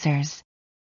 hairdressers.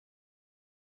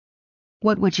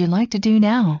 What would you like to do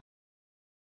now?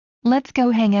 Let's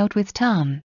go hang out with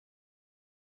Tom.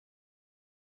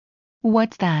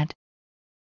 What's that?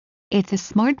 It's a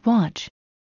smartwatch.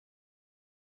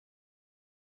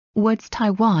 What's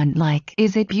Taiwan like?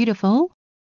 Is it beautiful?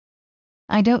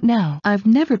 I don't know. I've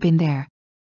never been there.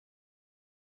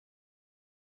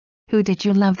 Who did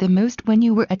you love the most when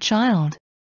you were a child?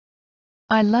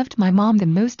 I loved my mom the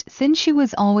most since she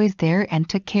was always there and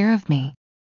took care of me.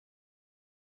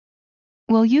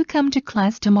 Will you come to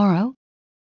class tomorrow?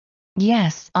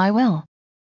 Yes, I will.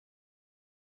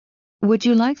 Would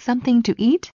you like something to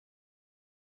eat?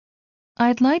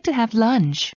 I'd like to have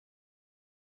lunch.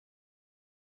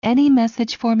 Any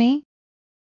message for me?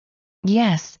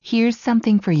 Yes, here's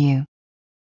something for you.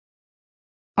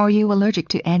 Are you allergic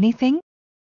to anything?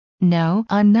 No,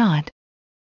 I'm not.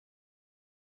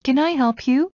 Can I help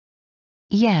you?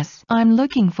 Yes, I'm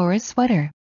looking for a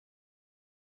sweater.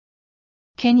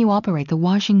 Can you operate the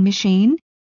washing machine?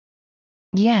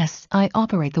 Yes, I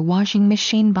operate the washing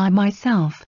machine by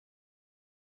myself.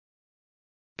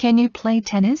 Can you play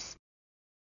tennis?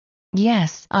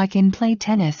 Yes, I can play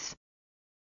tennis.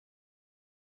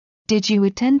 Did you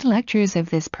attend lectures of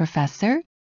this professor?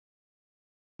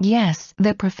 Yes,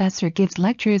 the professor gives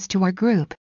lectures to our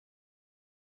group.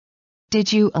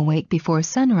 Did you awake before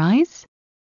sunrise?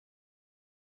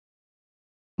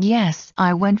 Yes,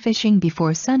 I went fishing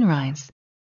before sunrise.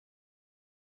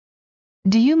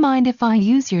 Do you mind if I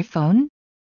use your phone?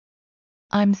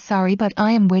 I'm sorry, but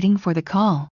I am waiting for the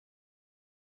call.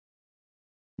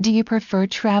 Do you prefer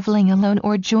traveling alone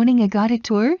or joining a guided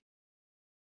tour?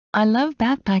 I love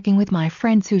backpacking with my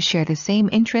friends who share the same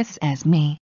interests as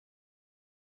me.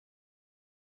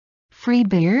 Free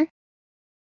beer?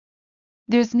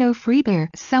 There's no free beer.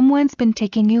 Someone's been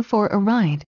taking you for a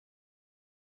ride.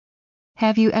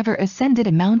 Have you ever ascended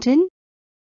a mountain?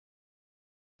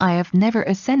 I have never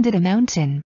ascended a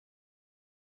mountain.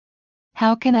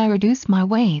 How can I reduce my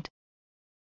weight?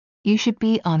 You should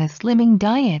be on a slimming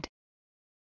diet.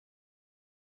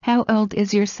 How old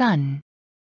is your son?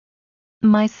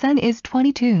 My son is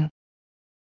 22.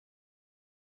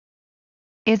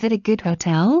 Is it a good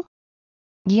hotel?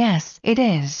 Yes, it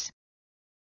is.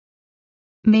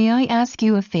 May I ask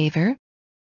you a favor?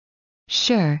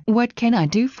 Sure, what can I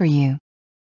do for you?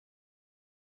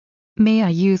 May I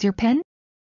use your pen?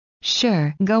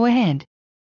 Sure, go ahead.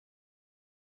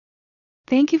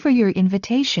 Thank you for your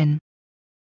invitation.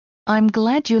 I'm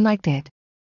glad you liked it.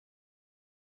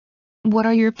 What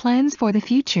are your plans for the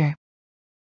future?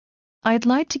 I'd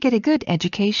like to get a good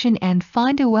education and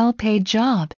find a well-paid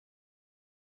job.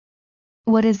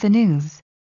 What is the news?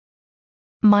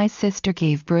 My sister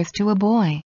gave birth to a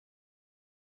boy.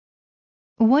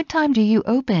 What time do you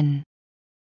open?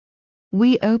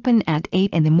 We open at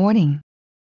 8 in the morning.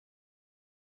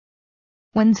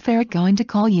 When's Ferret going to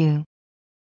call you?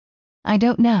 I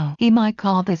don't know. He might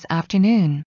call this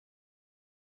afternoon.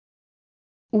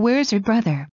 Where's your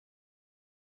brother?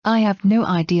 I have no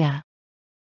idea.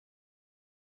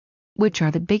 Which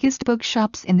are the biggest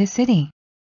bookshops in the city?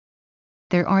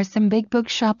 There are some big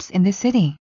bookshops in the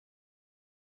city.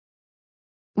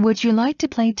 Would you like to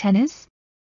play tennis?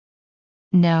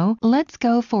 No, let's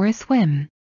go for a swim.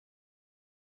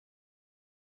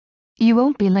 You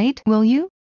won't be late, will you?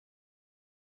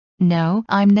 No,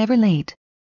 I'm never late.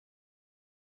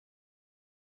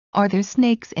 Are there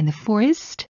snakes in the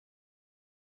forest?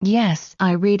 Yes,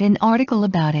 I read an article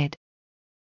about it.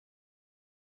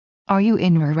 Are you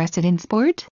interested in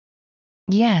sport?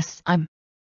 Yes, I'm.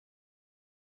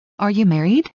 Are you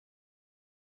married?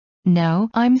 No,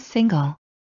 I'm single.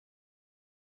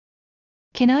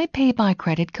 Can I pay by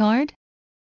credit card?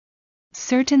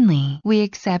 Certainly, we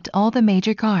accept all the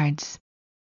major cards.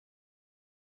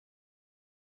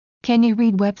 Can you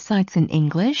read websites in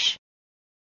English?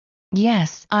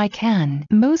 Yes, I can.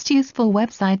 Most useful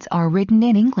websites are written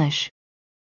in English.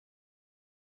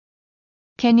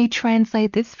 Can you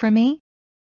translate this for me?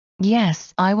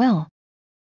 Yes, I will.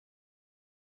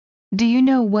 Do you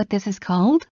know what this is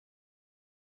called?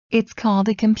 It's called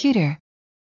a computer.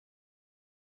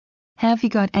 Have you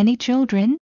got any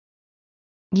children?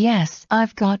 Yes,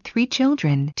 I've got 3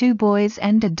 children, 2 boys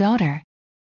and a daughter.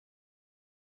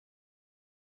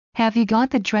 Have you got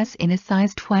the dress in a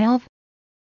size 12?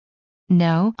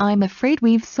 No, I'm afraid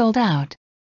we've sold out.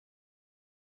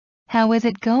 How is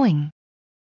it going?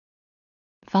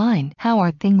 Fine. How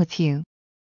are things with you?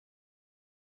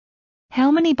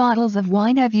 How many bottles of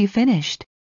wine have you finished?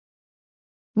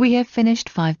 We have finished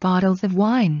 5 bottles of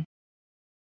wine.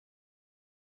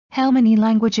 How many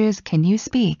languages can you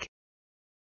speak?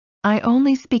 I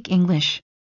only speak English.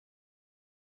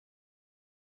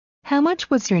 How much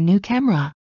was your new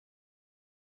camera?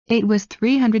 It was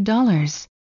 $300.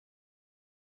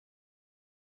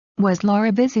 Was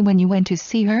Laura busy when you went to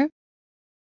see her?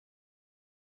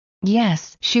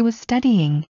 Yes, she was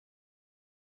studying.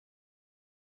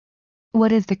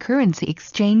 What is the currency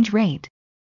exchange rate?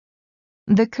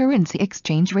 The currency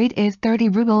exchange rate is 30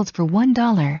 rubles for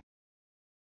 $1.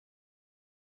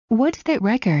 What's that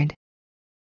record?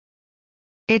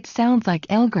 It sounds like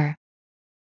Elgar.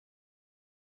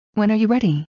 When are you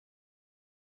ready?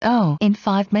 Oh, in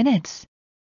 5 minutes.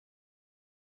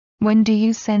 When do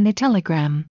you send the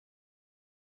telegram?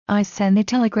 I send the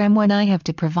telegram when I have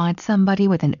to provide somebody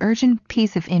with an urgent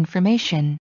piece of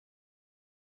information.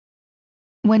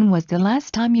 When was the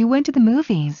last time you went to the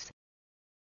movies?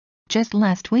 Just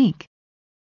last week.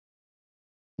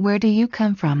 Where do you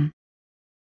come from?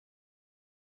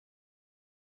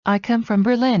 I come from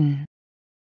Berlin.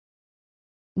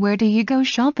 Where do you go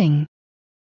shopping?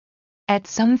 At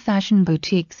some fashion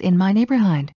boutiques in my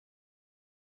neighborhood.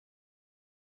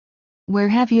 Where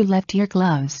have you left your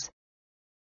gloves?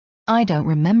 I don't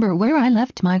remember where I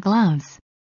left my gloves.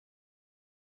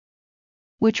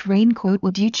 Which raincoat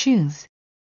would you choose?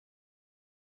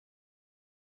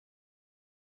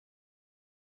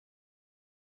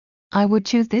 I would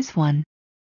choose this one.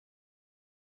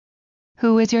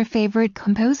 Who is your favorite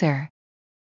composer?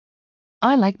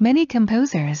 I like many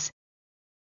composers.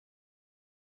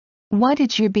 Why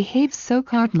did you behave so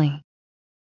cowardly?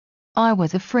 I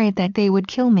was afraid that they would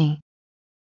kill me.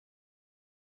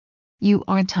 You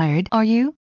aren't tired, are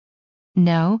you?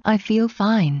 No, I feel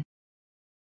fine.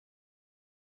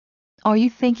 Are you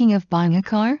thinking of buying a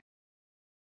car?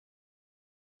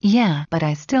 Yeah, but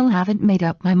I still haven't made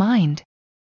up my mind.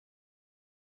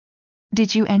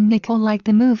 Did you and Nicole like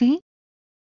the movie?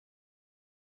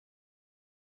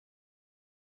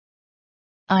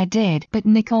 I did, but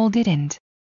Nicole didn't.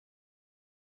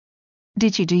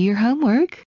 Did you do your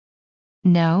homework?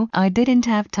 No, I didn't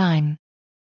have time.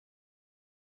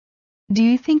 Do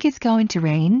you think it's going to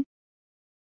rain?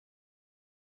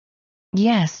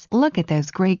 Yes, look at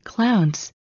those great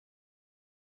clouds.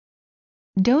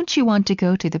 Don't you want to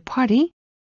go to the party?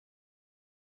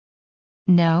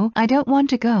 No, I don't want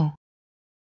to go.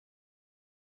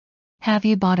 Have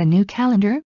you bought a new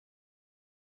calendar?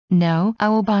 No, I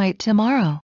will buy it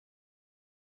tomorrow.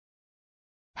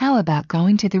 How about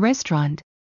going to the restaurant?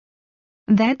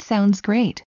 That sounds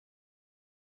great.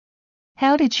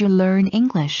 How did you learn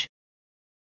English?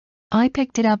 I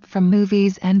picked it up from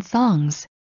movies and songs.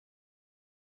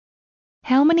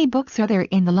 How many books are there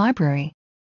in the library?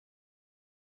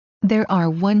 There are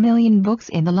 1 million books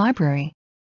in the library.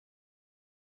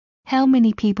 How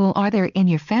many people are there in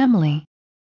your family?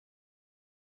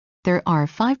 There are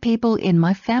 5 people in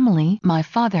my family: my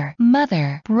father,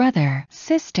 mother, brother,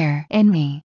 sister, and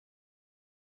me.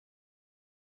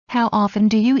 How often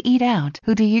do you eat out?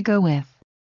 Who do you go with?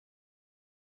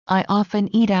 I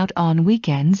often eat out on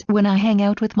weekends when I hang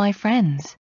out with my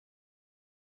friends.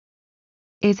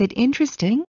 Is it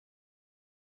interesting?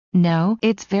 No,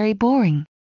 it's very boring.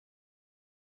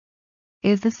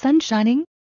 Is the sun shining?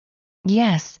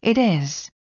 Yes, it is.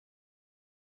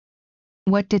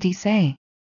 What did he say?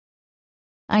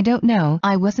 I don't know,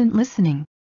 I wasn't listening.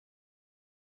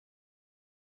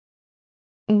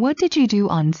 What did you do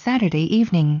on Saturday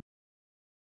evening?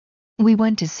 We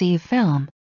went to see a film.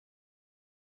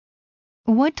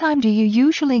 What time do you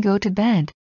usually go to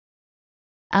bed?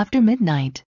 After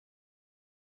midnight.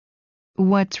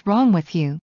 What's wrong with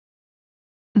you?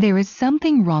 There is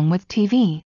something wrong with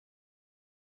TV.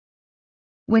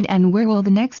 When and where will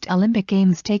the next Olympic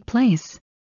Games take place?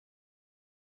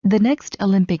 The next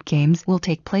Olympic Games will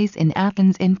take place in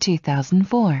Athens in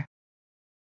 2004.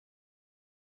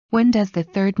 When does the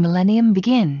third millennium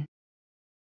begin?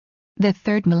 The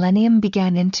third millennium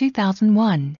began in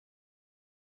 2001.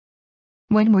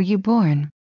 When were you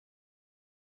born?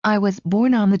 I was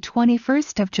born on the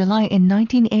 21st of July in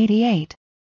 1988.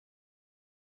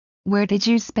 Where did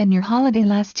you spend your holiday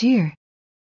last year?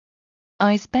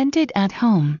 I spent it at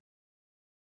home.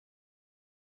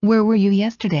 Where were you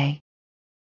yesterday?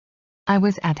 I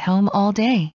was at home all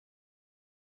day.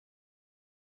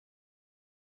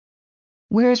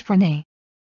 Where's Renee?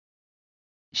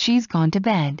 She's gone to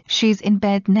bed. She's in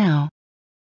bed now.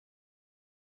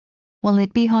 Will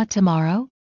it be hot tomorrow?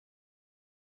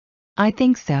 I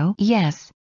think so,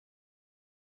 yes.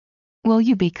 Will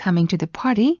you be coming to the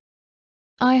party?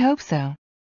 I hope so.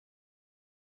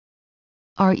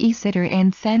 Are Isidore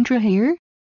and Sandra here?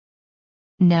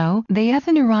 No, they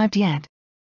haven't arrived yet.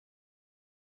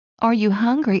 Are you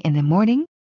hungry in the morning?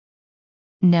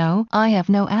 No, I have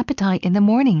no appetite in the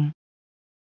morning.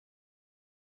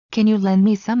 Can you lend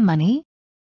me some money?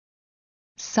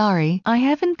 Sorry, I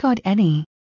haven't got any.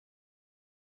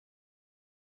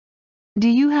 Do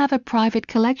you have a private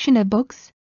collection of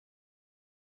books?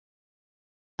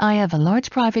 I have a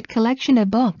large private collection of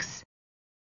books.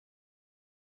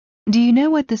 Do you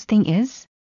know what this thing is?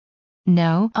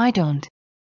 No, I don't.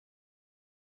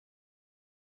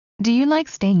 Do you like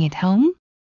staying at home?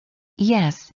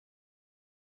 Yes.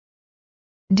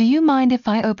 Do you mind if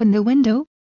I open the window?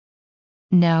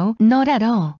 No, not at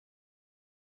all.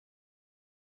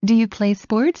 Do you play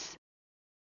sports?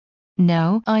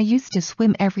 No, I used to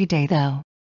swim every day though.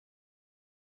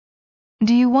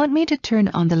 Do you want me to turn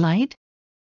on the light?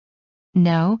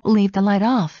 No, leave the light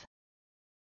off.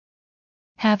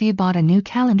 Have you bought a new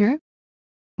calendar?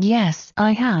 Yes,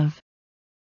 I have.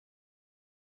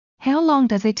 How long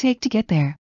does it take to get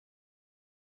there?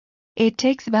 It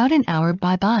takes about an hour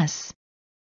by bus.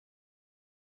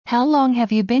 How long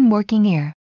have you been working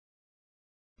here?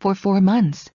 For 4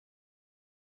 months.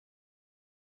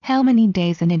 How many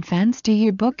days in advance do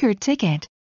you book your ticket?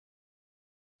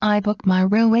 I book my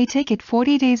railway ticket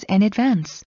 40 days in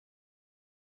advance.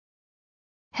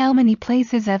 How many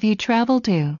places have you traveled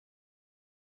to?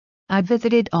 I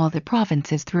visited all the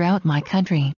provinces throughout my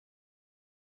country.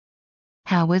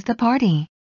 How was the party?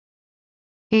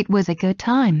 It was a good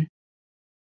time.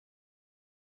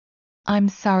 I'm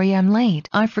sorry I'm late.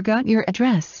 I forgot your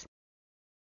address.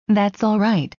 That's all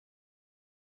right.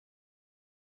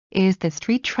 Is the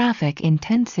street traffic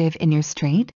intensive in your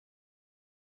street?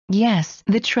 Yes,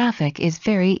 the traffic is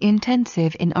very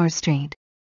intensive in our street.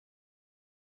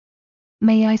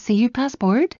 May I see your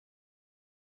passport?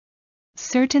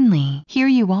 Certainly, here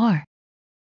you are.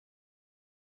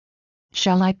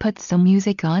 Shall I put some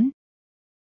music on?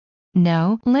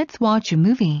 No, let's watch a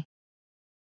movie.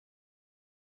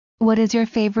 What is your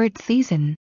favorite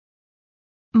season?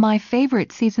 My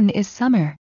favorite season is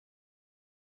summer.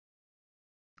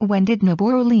 When did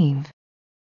Noboru leave?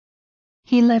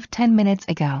 He left 10 minutes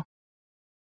ago.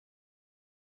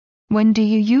 When do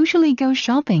you usually go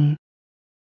shopping?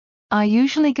 I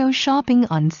usually go shopping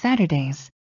on Saturdays.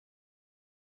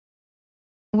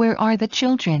 Where are the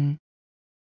children?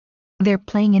 They're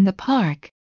playing in the park.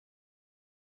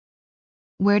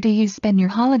 Where do you spend your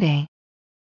holiday?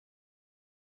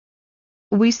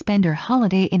 We spend our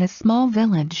holiday in a small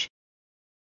village.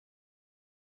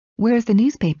 Where's the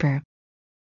newspaper?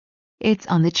 It's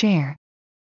on the chair.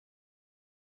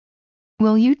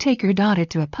 Will you take your daughter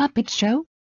to a puppet show?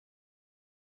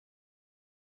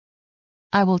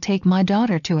 I will take my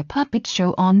daughter to a puppet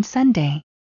show on Sunday.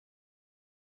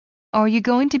 Are you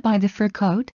going to buy the fur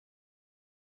coat?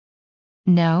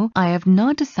 No, I have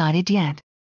not decided yet.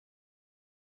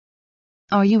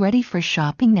 Are you ready for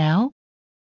shopping now?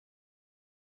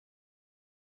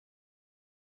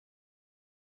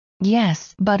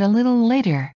 Yes, but a little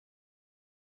later.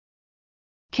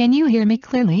 Can you hear me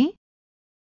clearly?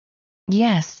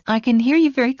 Yes, I can hear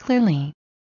you very clearly.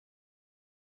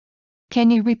 Can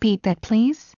you repeat that,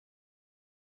 please?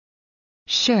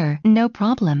 Sure, no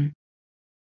problem.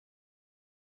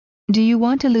 Do you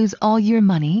want to lose all your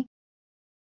money?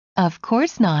 Of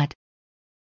course not.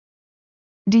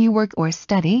 Do you work or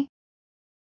study?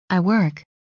 I work.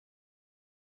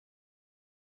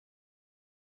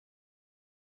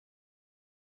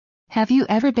 Have you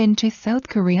ever been to South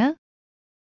Korea?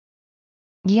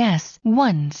 Yes,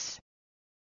 once.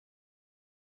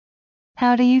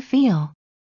 How do you feel?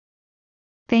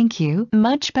 Thank you,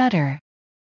 much better.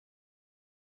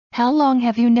 How long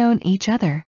have you known each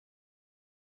other?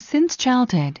 Since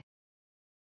childhood.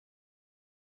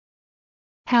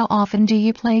 How often do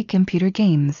you play computer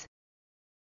games?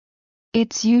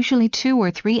 It's usually 2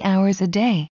 or 3 hours a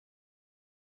day.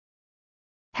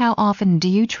 How often do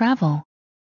you travel?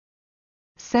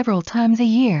 Several times a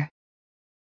year.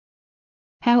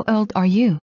 How old are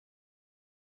you?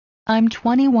 I'm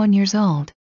 21 years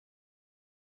old.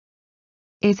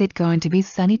 Is it going to be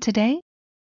sunny today?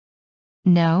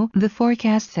 No, the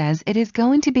forecast says it is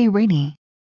going to be rainy.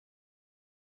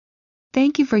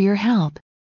 Thank you for your help.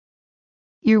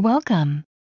 You're welcome.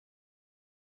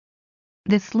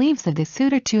 The sleeves of the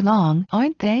suit are too long,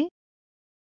 aren't they?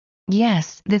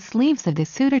 Yes, the sleeves of the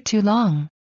suit are too long.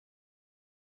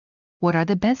 What are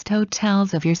the best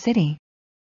hotels of your city?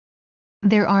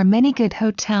 There are many good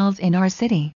hotels in our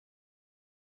city.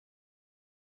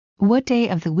 What day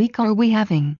of the week are we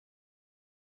having?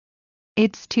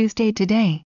 It's Tuesday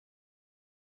today.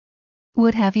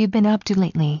 What have you been up to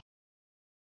lately?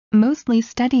 Mostly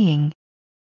studying.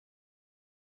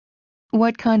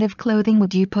 What kind of clothing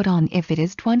would you put on if it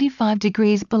is 25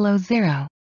 degrees below zero?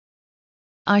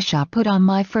 I shall put on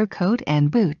my fur coat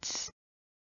and boots.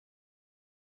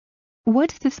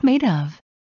 What's this made of?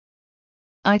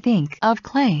 I think of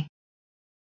clay.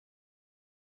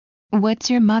 What's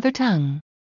your mother tongue?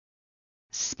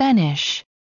 Spanish.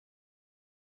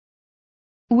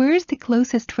 Where's the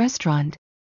closest restaurant?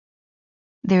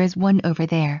 There is one over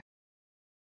there.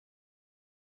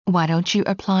 Why don't you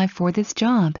apply for this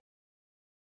job?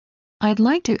 I'd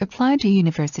like to apply to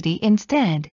university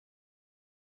instead.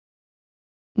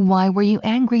 Why were you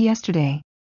angry yesterday?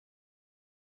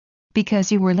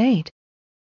 Because you were late.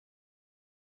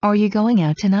 Are you going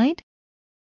out tonight?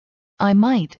 I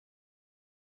might.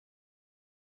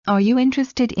 Are you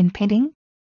interested in painting?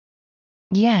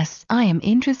 Yes, I am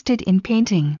interested in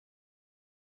painting.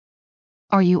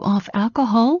 Are you off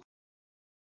alcohol?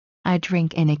 I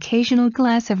drink an occasional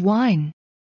glass of wine.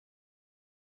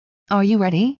 Are you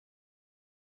ready?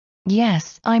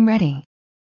 Yes, I'm ready.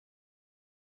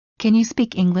 Can you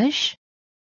speak English?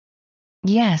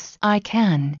 Yes, I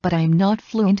can, but I'm not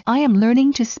fluent. I am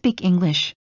learning to speak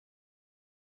English.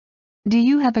 Do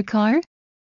you have a car?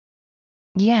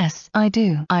 Yes, I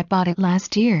do. I bought it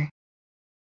last year.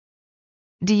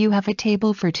 Do you have a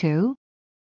table for two?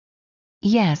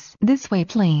 Yes, this way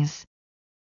please.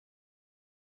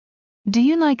 Do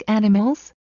you like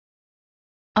animals?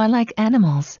 I like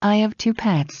animals. I have 2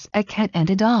 pets, a cat and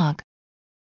a dog.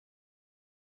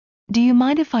 Do you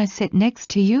mind if I sit next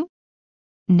to you?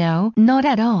 No, not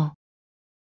at all.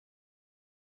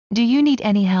 Do you need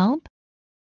any help?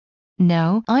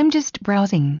 No, I'm just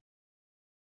browsing.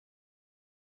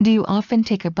 Do you often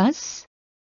take a bus?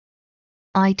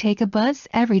 I take a bus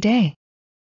every day.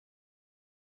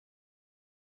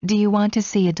 Do you want to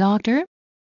see a doctor?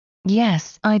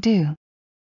 Yes, I do.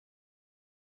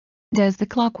 Does the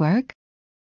clock work?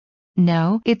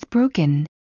 No, it's broken.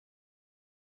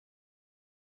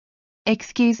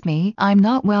 Excuse me, I'm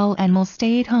not well and will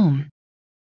stay at home.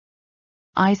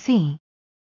 I see.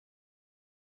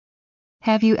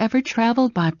 Have you ever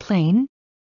traveled by plane?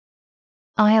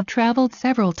 I have traveled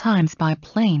several times by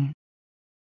plane.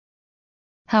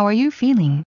 How are you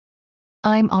feeling?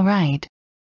 I'm all right.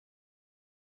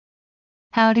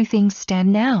 How do things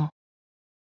stand now?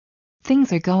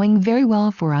 Things are going very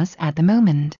well for us at the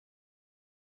moment.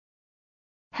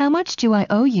 How much do I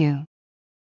owe you?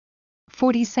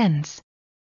 40 cents.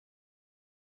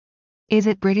 Is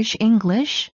it British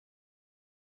English?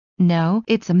 No,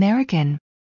 it's American.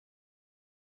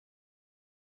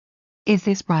 Is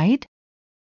this right?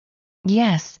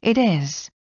 Yes, it is.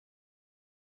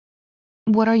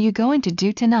 What are you going to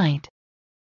do tonight?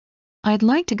 I'd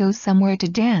like to go somewhere to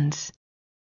dance.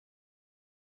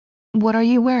 What are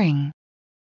you wearing?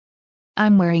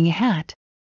 I'm wearing a hat.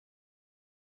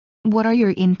 What are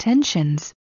your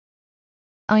intentions?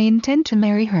 I intend to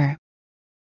marry her.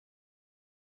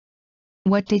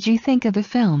 What did you think of the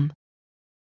film?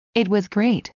 It was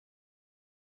great.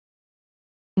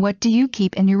 What do you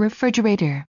keep in your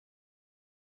refrigerator?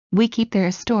 We keep there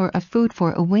a store of food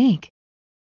for a week.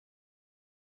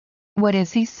 What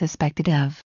is he suspected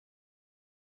of?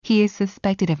 He is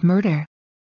suspected of murder.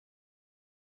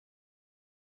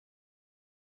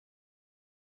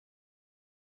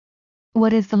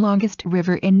 What is the longest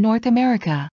river in North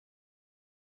America?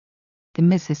 The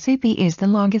Mississippi is the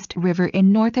longest river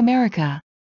in North America.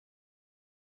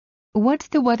 What's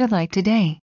the weather like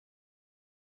today?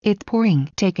 It's pouring.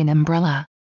 Take an umbrella.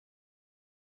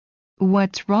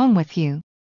 What's wrong with you?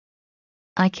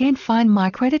 I can't find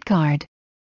my credit card.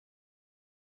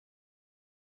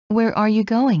 Where are you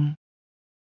going?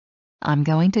 I'm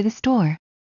going to the store.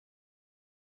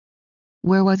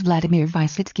 Where was Vladimir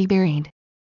Vysotsky buried?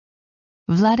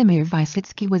 Vladimir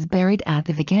Vysitsky was buried at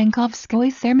the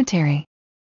Vagankovskoye Cemetery.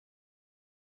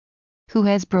 Who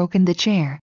has broken the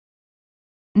chair?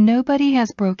 Nobody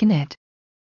has broken it.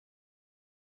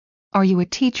 Are you a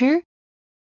teacher?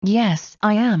 Yes,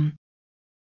 I am.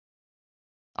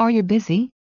 Are you busy?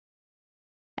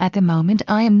 At the moment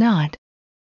I am not.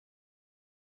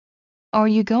 Are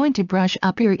you going to brush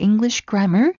up your English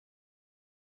grammar?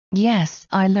 Yes,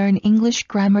 I learn English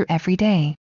grammar every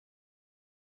day.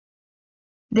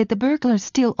 Did the burglar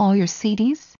steal all your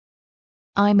CDs?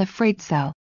 I'm afraid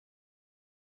so.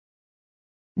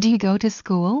 Do you go to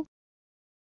school?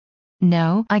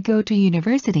 No, I go to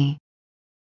university.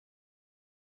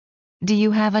 Do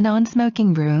you have a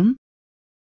non-smoking room?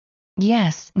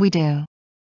 Yes, we do.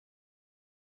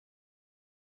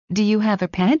 Do you have a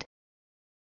pet?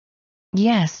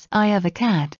 Yes, I have a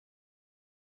cat.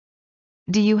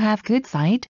 Do you have good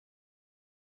sight?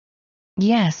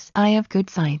 Yes, I have good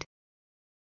sight.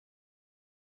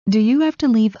 Do you have to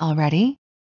leave already?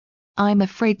 I'm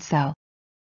afraid so.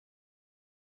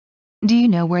 Do you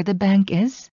know where the bank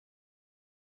is?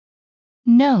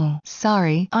 No,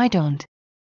 sorry, I don't.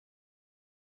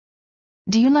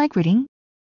 Do you like reading?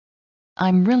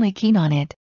 I'm really keen on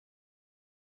it.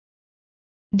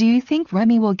 Do you think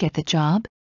Remy will get the job?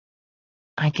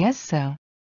 I guess so.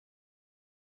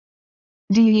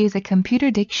 Do you use a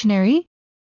computer dictionary?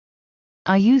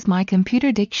 I use my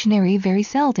computer dictionary very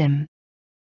seldom.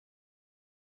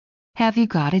 Have you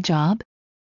got a job?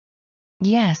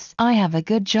 Yes, I have a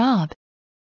good job.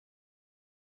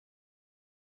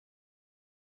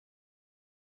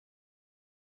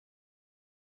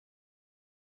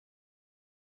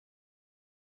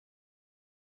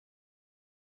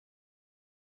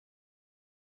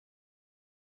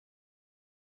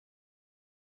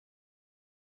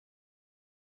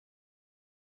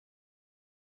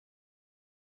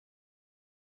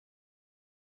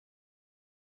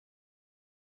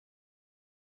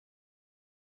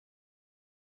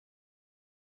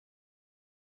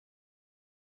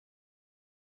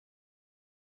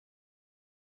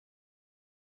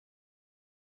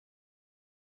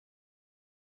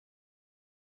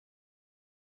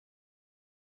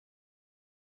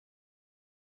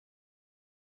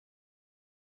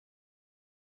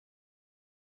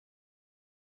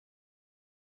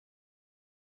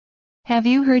 Have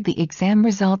you heard the exam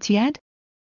results yet?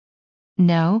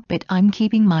 No, but I'm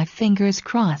keeping my fingers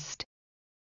crossed.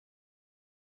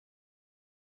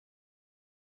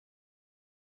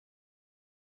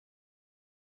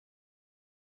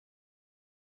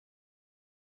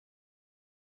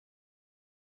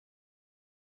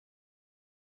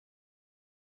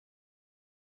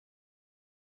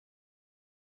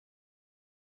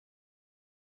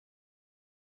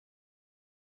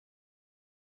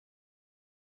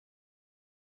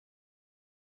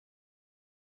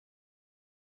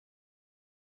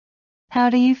 How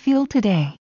do you feel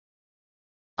today?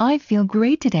 I feel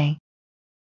great today.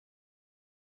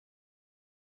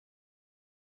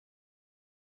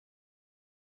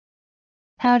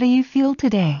 How do you feel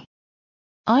today?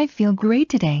 I feel great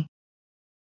today.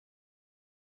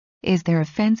 Is there a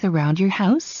fence around your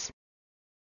house?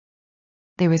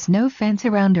 There is no fence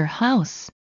around our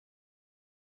house.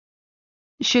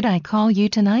 Should I call you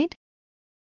tonight?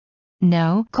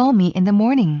 No, call me in the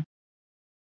morning.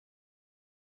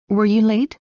 Were you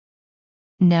late?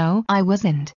 No, I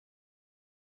wasn't.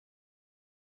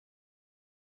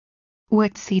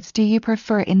 What seats do you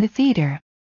prefer in the theater?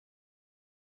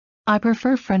 I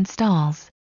prefer front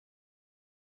stalls.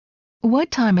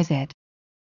 What time is it?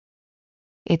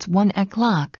 It's 1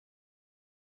 o'clock.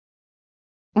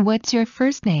 What's your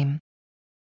first name?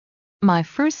 My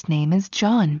first name is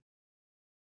John.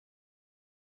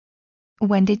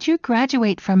 When did you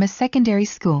graduate from a secondary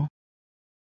school?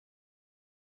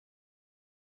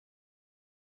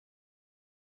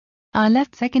 I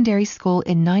left secondary school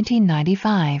in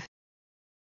 1995.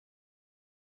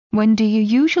 When do you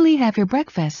usually have your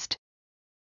breakfast?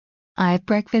 I have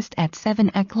breakfast at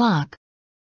 7 o'clock.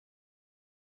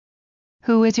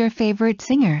 Who is your favorite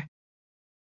singer?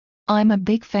 I'm a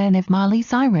big fan of Miley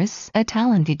Cyrus, a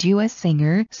talented US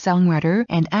singer, songwriter,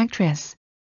 and actress.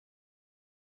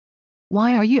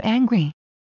 Why are you angry?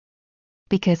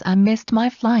 Because I missed my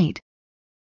flight.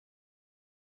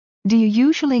 Do you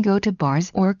usually go to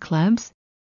bars or clubs?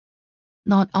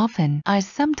 Not often. I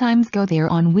sometimes go there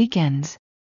on weekends.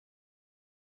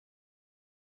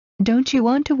 Don't you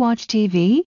want to watch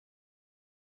TV?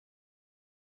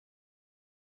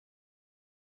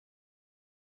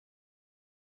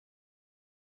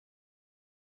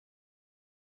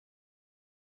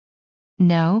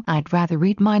 No, I'd rather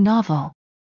read my novel.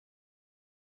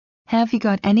 Have you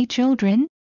got any children?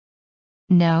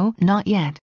 No, not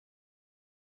yet.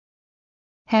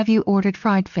 Have you ordered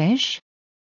fried fish?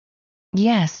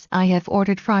 Yes, I have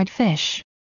ordered fried fish.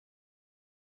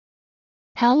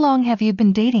 How long have you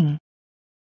been dating?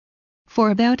 For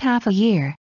about half a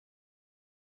year.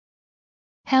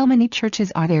 How many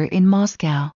churches are there in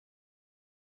Moscow?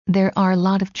 There are a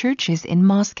lot of churches in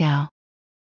Moscow.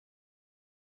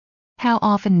 How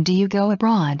often do you go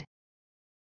abroad?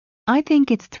 I think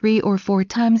it's 3 or 4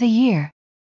 times a year.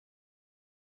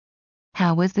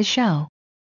 How was the show?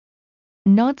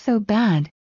 Not so bad.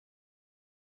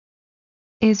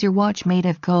 Is your watch made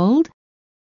of gold?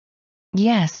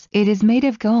 Yes, it is made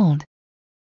of gold.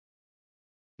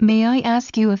 May I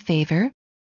ask you a favor?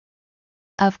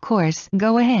 Of course,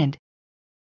 go ahead.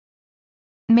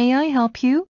 May I help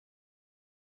you?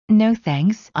 No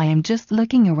thanks, I am just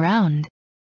looking around.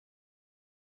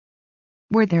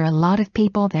 Were there a lot of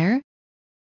people there?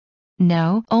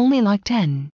 No, only like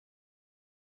 10.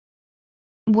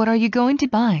 What are you going to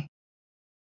buy?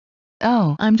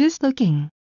 Oh, I'm just looking.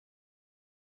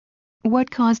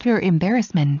 What caused her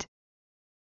embarrassment?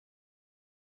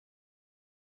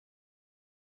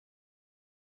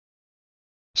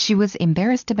 She was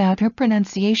embarrassed about her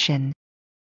pronunciation.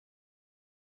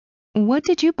 What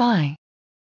did you buy?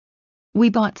 We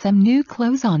bought some new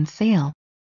clothes on sale.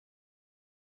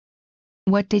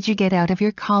 What did you get out of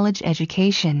your college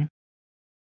education?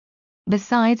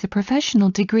 Besides a professional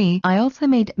degree, I also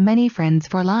made many friends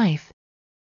for life.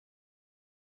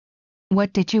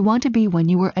 What did you want to be when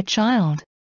you were a child?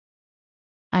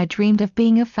 I dreamed of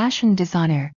being a fashion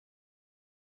designer.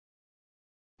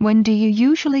 When do you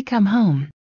usually come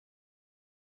home?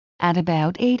 At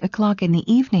about 8 o'clock in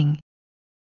the evening.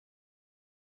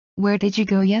 Where did you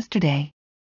go yesterday?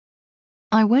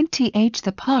 I went to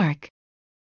the park.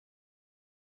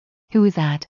 Who is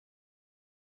that?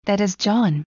 That is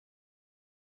John.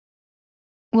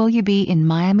 Will you be in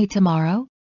Miami tomorrow?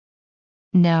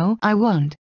 No, I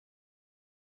won't.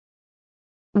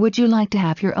 Would you like to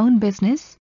have your own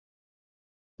business?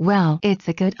 Well, it's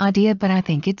a good idea, but I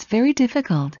think it's very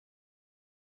difficult.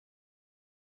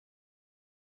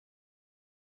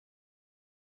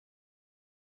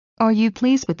 Are you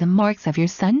pleased with the marks of your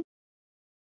son?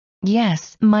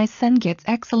 Yes, my son gets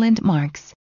excellent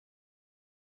marks.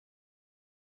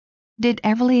 Did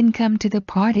Evelyn come to the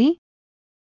party?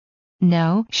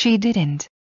 No, she didn't.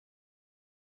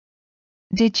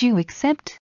 Did you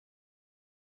accept?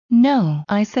 No,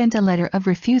 I sent a letter of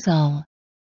refusal.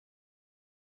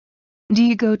 Do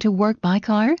you go to work by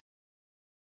car?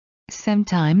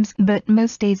 Sometimes, but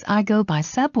most days I go by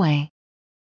subway.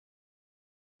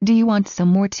 Do you want some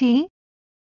more tea?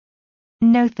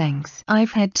 No thanks,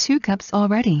 I've had 2 cups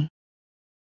already.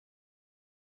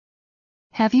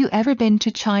 Have you ever been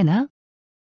to China?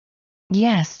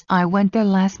 Yes, I went there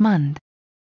last month.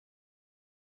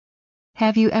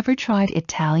 Have you ever tried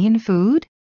Italian food?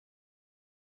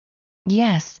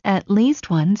 Yes, at least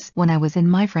once when I was in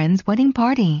my friend's wedding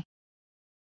party.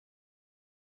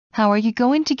 How are you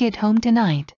going to get home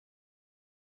tonight?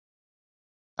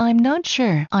 I'm not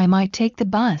sure, I might take the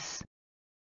bus.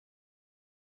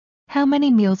 How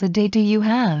many meals a day do you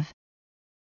have?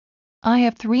 I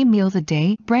have 3 meals a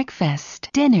day, breakfast,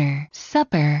 dinner,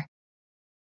 supper.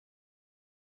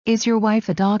 Is your wife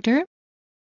a doctor?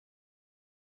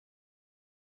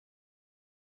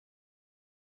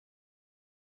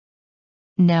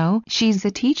 No, she's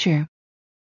a teacher.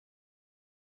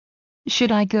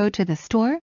 Should I go to the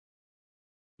store?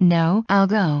 No, I'll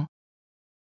go.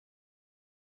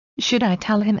 Should I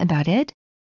tell him about it?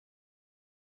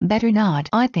 Better not,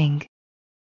 I think.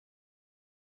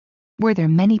 Were there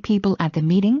many people at the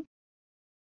meeting?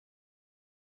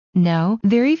 No,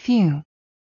 very few.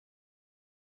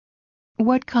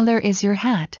 What color is your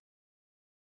hat?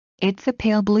 It's a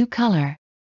pale blue color.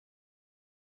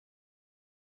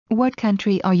 What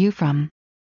country are you from?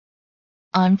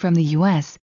 I'm from the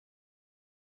US.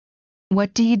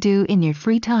 What do you do in your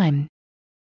free time?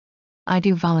 I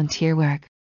do volunteer work.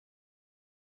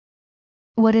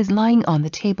 What is lying on the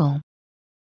table?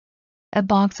 A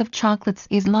box of chocolates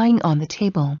is lying on the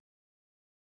table.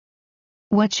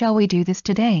 What shall we do this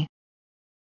today?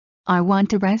 I want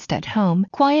to rest at home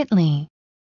quietly.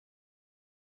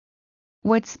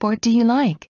 What sport do you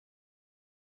like?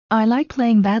 I like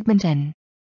playing badminton.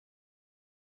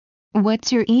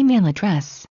 What's your email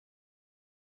address?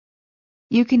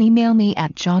 You can email me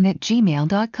at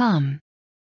john@gmail.com.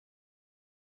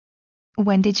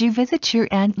 When did you visit your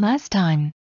aunt last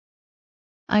time?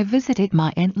 I visited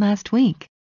my aunt last week.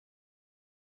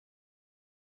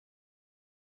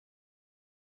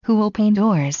 Who will paint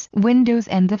doors, windows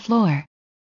and the floor?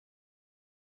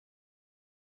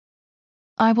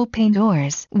 I will paint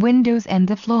doors, windows and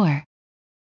the floor.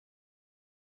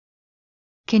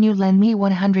 Can you lend me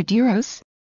 100 euros?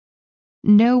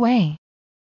 No way.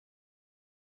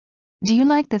 Do you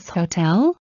like this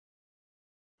hotel?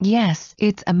 Yes,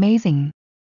 it's amazing.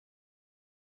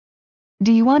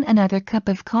 Do you want another cup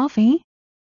of coffee?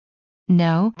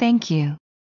 No, thank you.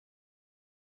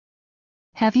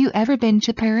 Have you ever been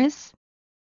to Paris?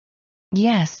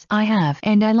 Yes, I have,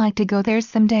 and I'd like to go there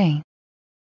someday.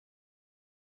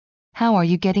 How are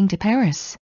you getting to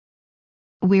Paris?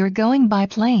 We're going by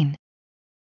plane.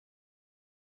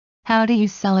 How do you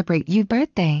celebrate your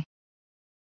birthday?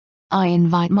 I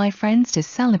invite my friends to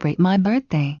celebrate my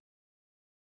birthday.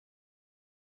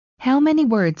 How many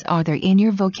words are there in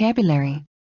your vocabulary?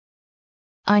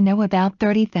 I know about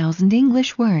 30,000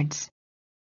 English words.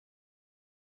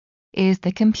 Is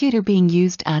the computer being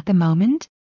used at the moment?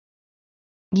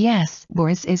 Yes,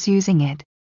 Boris is using it.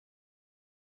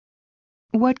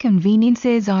 What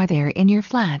conveniences are there in your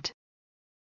flat?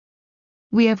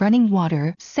 We have running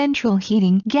water, central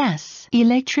heating, gas,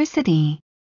 electricity.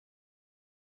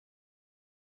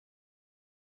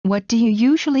 What do you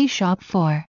usually shop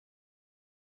for?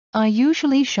 I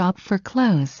usually shop for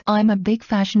clothes. I'm a big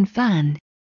fashion fan.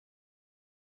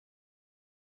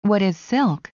 What is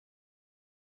silk?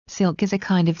 Silk is a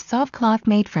kind of soft cloth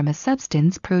made from a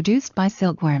substance produced by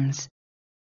silkworms.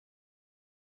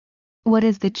 What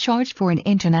is the charge for an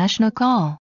international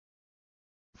call?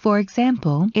 For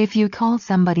example, if you call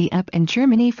somebody up in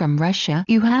Germany from Russia,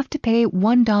 you have to pay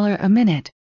 $1 a minute.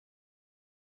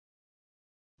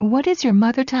 What is your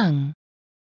mother tongue?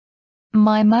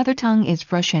 My mother tongue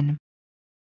is Russian.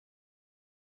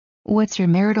 What's your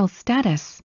marital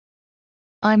status?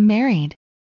 I'm married.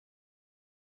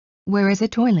 Where is a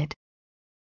toilet?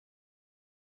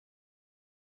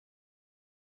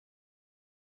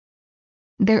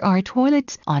 There are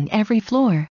toilets on every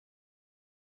floor.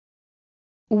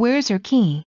 Where's your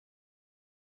key?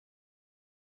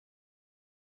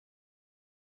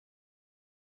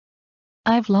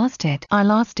 I've lost it. I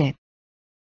lost it.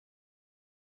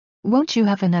 Won't you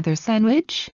have another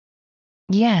sandwich?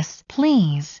 Yes,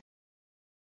 please.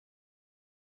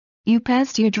 You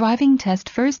passed your driving test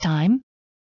first time?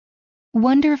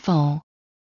 Wonderful.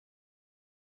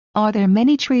 Are there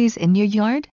many trees in your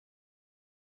yard?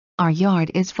 Our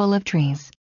yard is full of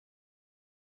trees.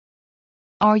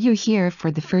 Are you here for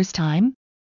the first time?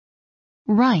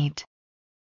 Right.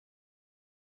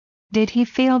 Did he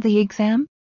fail the exam?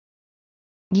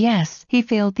 Yes, he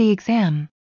failed the exam.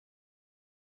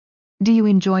 Do you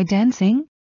enjoy dancing?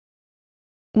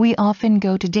 We often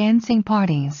go to dancing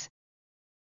parties.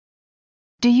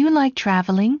 Do you like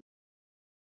traveling?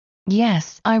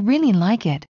 Yes, I really like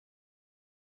it.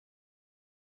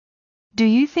 Do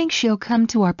you think she'll come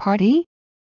to our party?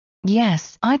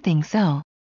 Yes, I think so.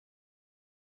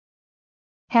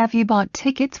 Have you bought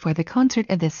tickets for the concert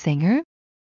of this singer?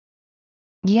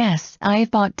 Yes,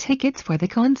 I've bought tickets for the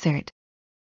concert.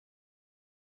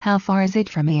 How far is it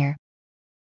from here?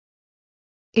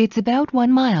 It's about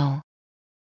 1 mile.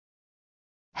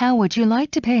 How would you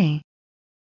like to pay?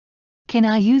 Can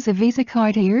I use a Visa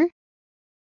card here?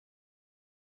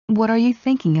 What are you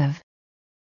thinking of?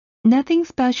 Nothing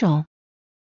special.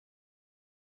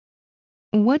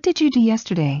 What did you do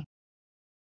yesterday?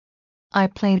 I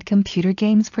played computer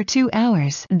games for 2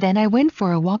 hours, then I went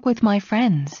for a walk with my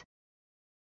friends.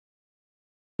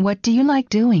 What do you like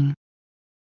doing?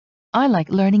 I like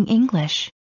learning English.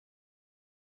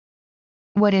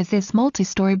 What is this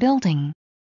multi-story building?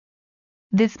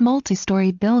 This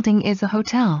multi-story building is a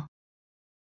hotel.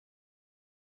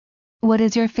 What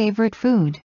is your favorite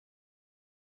food?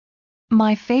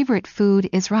 My favorite food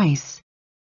is rice.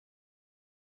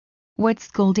 What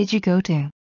school did you go to?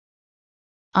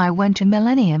 I went to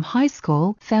Millennium High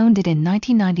School, founded in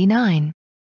 1999.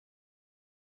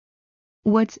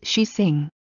 What's she sing?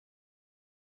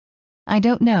 I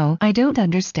don't know, I don't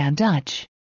understand Dutch.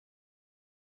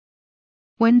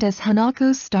 When does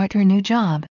Hanako start her new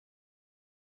job?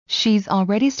 She's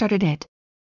already started it.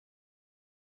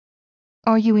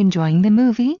 Are you enjoying the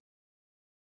movie?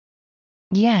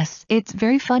 Yes, it's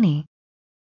very funny.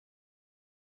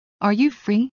 Are you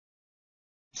free?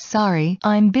 Sorry,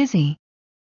 I'm busy.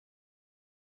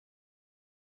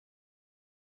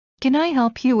 Can I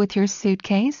help you with your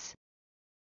suitcase?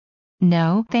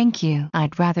 No, thank you.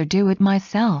 I'd rather do it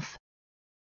myself.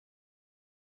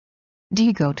 Do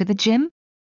you go to the gym?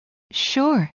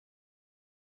 Sure.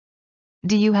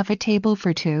 Do you have a table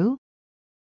for two?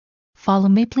 Follow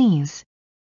me, please.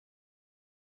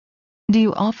 Do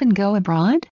you often go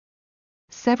abroad?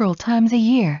 Several times a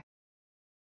year.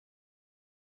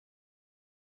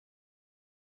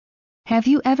 Have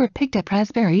you ever picked up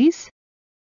raspberries?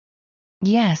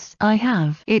 Yes, I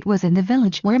have. It was in the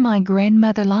village where my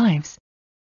grandmother lives.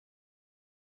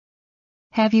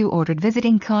 Have you ordered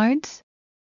visiting cards?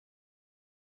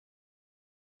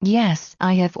 Yes,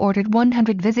 I have ordered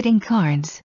 100 visiting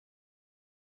cards.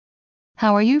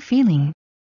 How are you feeling?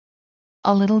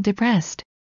 A little depressed.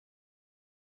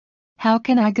 How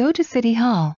can I go to City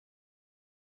Hall?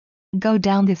 Go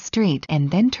down the street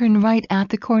and then turn right at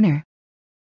the corner.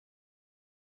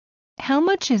 How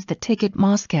much is the ticket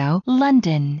Moscow,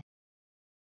 London?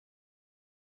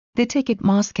 The ticket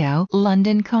Moscow,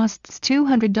 London costs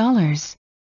 $200.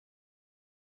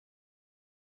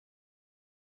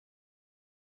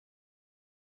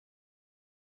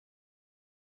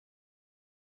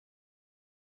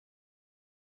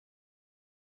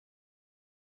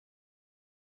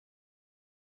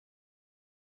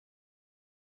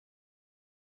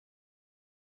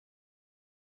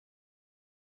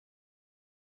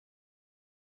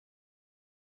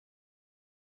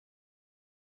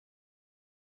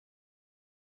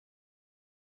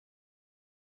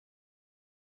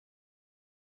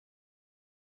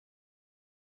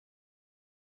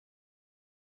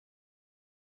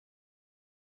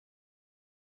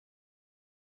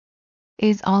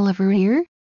 Is Oliver here?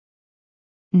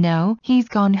 No, he's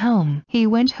gone home. He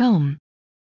went home.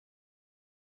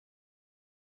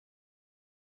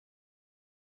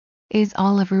 Is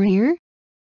Oliver here?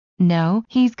 No,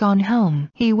 he's gone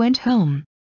home. He went home.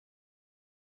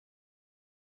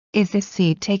 Is this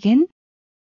seat taken?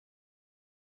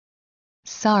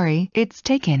 Sorry, it's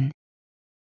taken.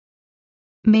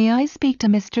 May I speak to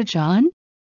Mr. John?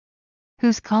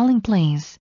 Who's calling,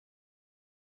 please?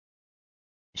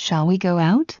 Shall we go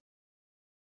out?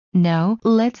 No,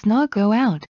 let's not go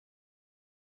out.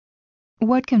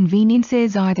 What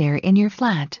conveniences are there in your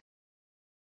flat?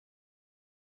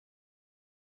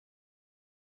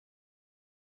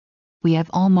 We have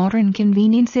all modern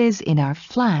conveniences in our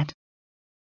flat.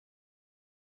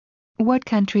 What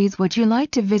countries would you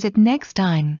like to visit next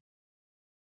time?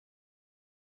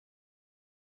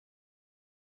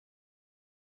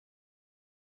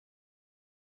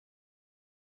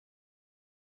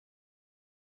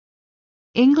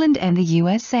 England and the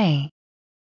USA.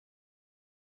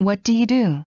 What do you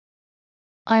do?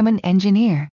 I'm an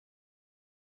engineer.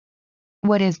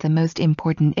 What is the most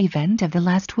important event of the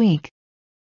last week?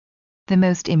 The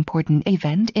most important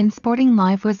event in sporting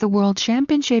life was the World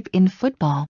Championship in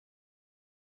football.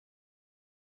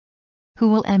 Who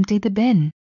will empty the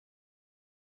bin?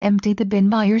 Empty the bin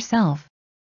by yourself.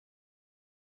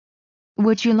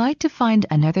 Would you like to find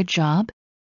another job?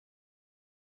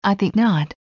 I think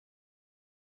not.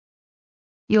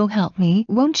 You'll help me,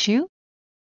 won't you?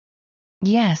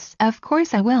 Yes, of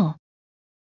course I will.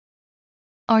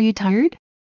 Are you tired?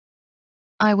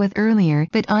 I was earlier,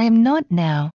 but I am not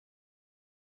now.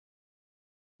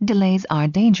 Delays are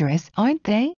dangerous, aren't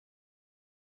they?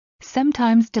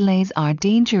 Sometimes delays are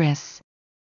dangerous.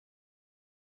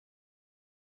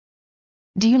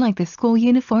 Do you like the school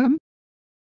uniform?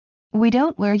 We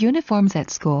don't wear uniforms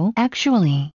at school,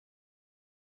 actually.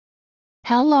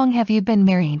 How long have you been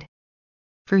married?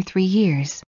 For 3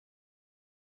 years.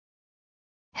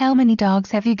 How many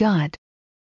dogs have you got?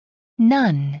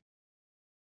 None.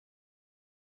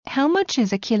 How much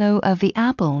is a kilo of the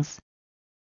apples?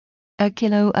 A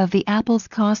kilo of the apples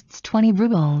costs 20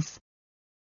 rubles.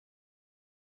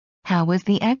 How was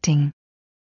the acting?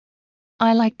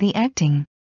 I like the acting.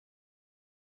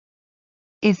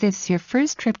 Is this your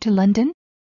first trip to London?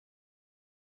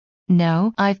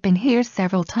 No, I've been here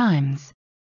several times.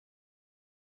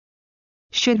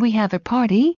 Should we have a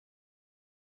party?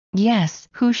 Yes,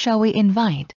 who shall we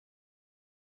invite?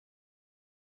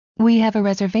 We have a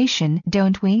reservation,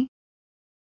 don't we?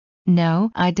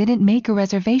 No, I didn't make a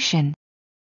reservation.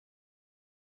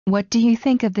 What do you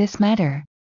think of this matter?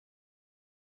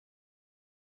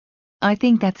 I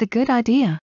think that's a good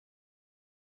idea.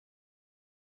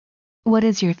 What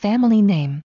is your family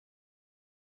name?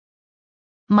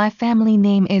 My family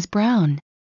name is Brown.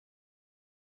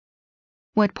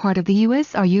 What part of the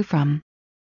U.S. are you from?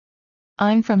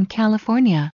 I'm from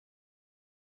California.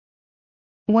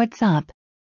 What's up?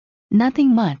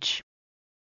 Nothing much.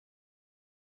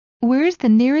 Where's the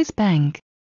nearest bank?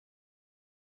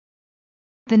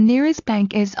 The nearest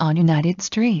bank is on United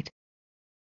Street.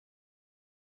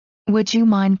 Would you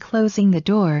mind closing the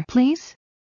door, please?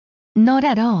 Not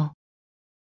at all.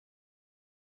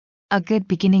 A good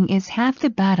beginning is half the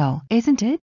battle, isn't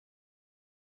it?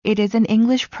 It is an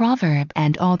English proverb,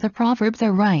 and all the proverbs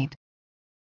are right.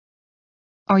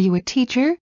 Are you a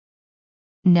teacher?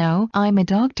 No, I'm a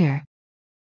doctor.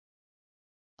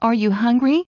 Are you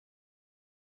hungry?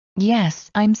 Yes,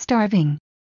 I'm starving.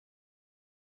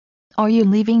 Are you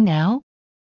leaving now?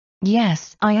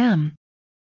 Yes, I am.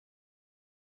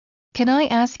 Can I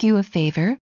ask you a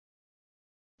favor?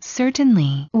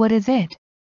 Certainly. What is it?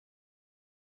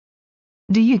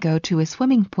 Do you go to a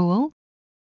swimming pool?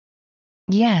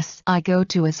 Yes, I go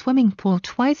to a swimming pool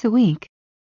twice a week.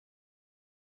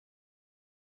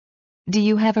 Do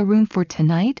you have a room for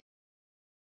tonight?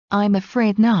 I'm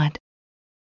afraid not.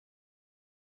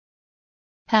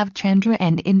 Have Chandra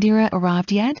and Indira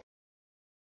arrived yet?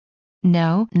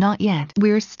 No, not yet.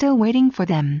 We're still waiting for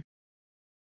them.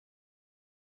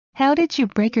 How did you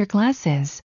break your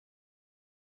glasses?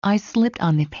 I slipped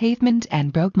on the pavement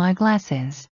and broke my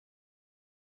glasses.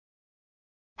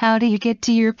 How do you get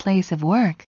to your place of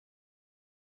work?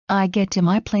 I get to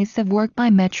my place of work by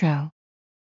metro.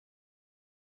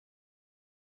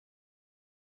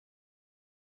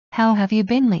 How have you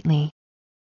been lately?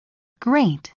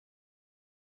 Great.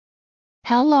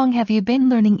 How long have you been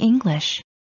learning English?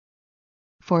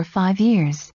 For 5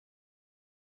 years.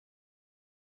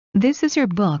 This is your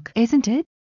book, isn't it?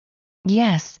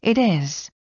 Yes, it is.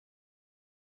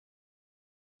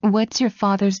 What's your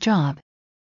father's job?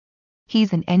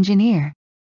 He's an engineer.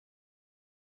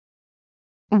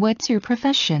 What's your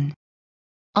profession?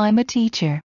 I'm a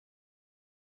teacher.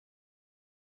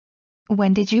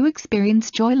 When did you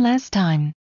experience joy last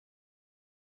time?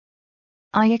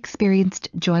 I experienced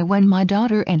joy when my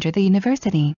daughter entered the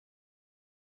university.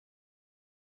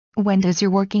 When does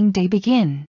your working day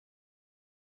begin?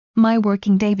 My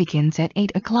working day begins at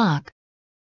 8 o'clock.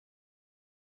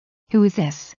 Who is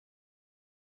this?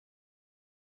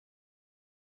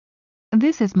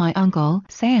 This is my uncle,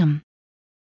 Sam.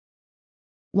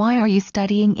 Why are you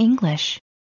studying English?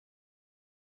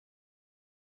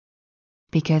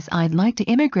 Because I'd like to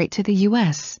immigrate to the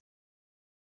US.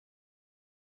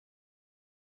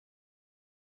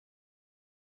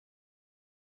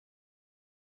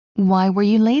 Why were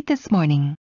you late this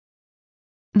morning?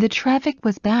 The traffic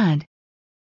was bad.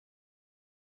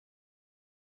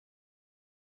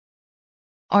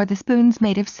 Are the spoons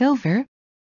made of silver?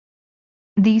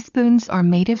 These spoons are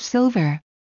made of silver.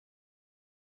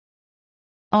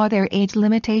 Are there age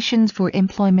limitations for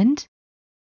employment?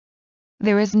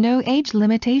 There is no age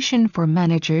limitation for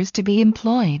managers to be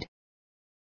employed.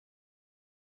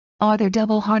 Are there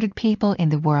double-hearted people in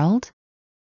the world?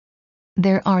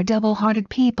 There are double-hearted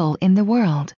people in the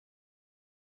world.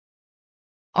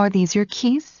 Are these your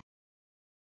keys?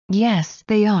 Yes,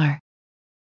 they are.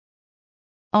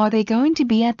 Are they going to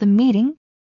be at the meeting?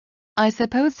 I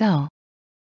suppose so.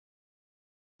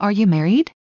 Are you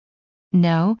married?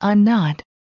 No, I'm not.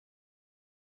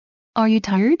 Are you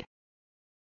tired?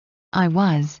 I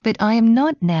was, but I am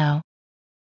not now.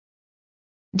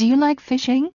 Do you like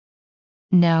fishing?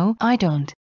 No, I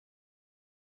don't.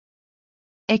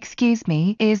 Excuse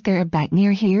me, is there a bank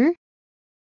near here?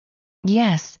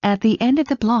 Yes, at the end of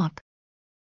the block.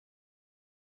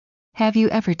 Have you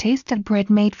ever tasted bread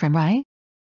made from rye?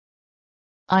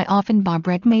 I often buy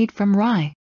bread made from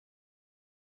rye.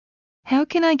 How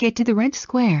can I get to the Red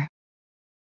Square?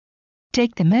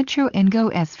 Take the metro and go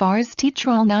as far as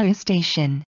Titralnaya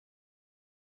station.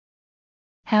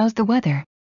 How's the weather?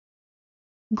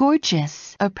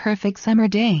 Gorgeous, a perfect summer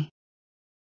day.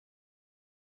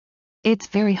 It's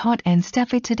very hot and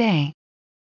stuffy today.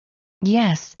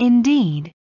 Yes,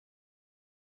 indeed.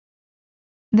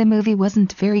 The movie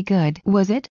wasn't very good, was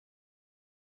it?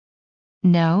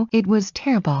 No, it was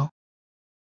terrible.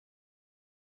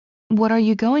 What are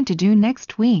you going to do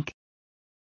next week?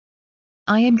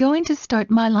 I am going to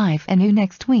start my life anew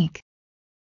next week.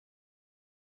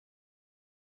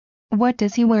 What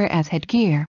does he wear as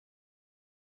headgear?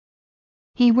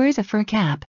 He wears a fur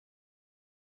cap.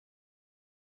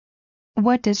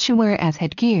 What does she wear as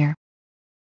headgear?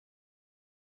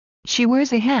 She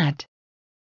wears a hat.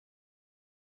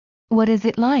 What is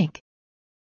it like?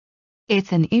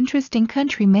 It's an interesting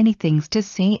country, many things to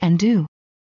see and do.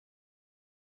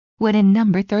 What in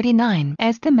number 39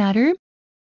 is the matter?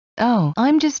 Oh,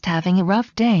 I'm just having a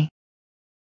rough day.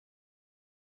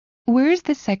 Where's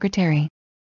the secretary?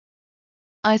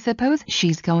 I suppose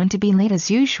she's going to be late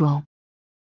as usual.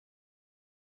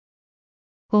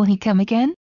 Will he come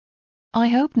again? I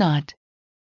hope not.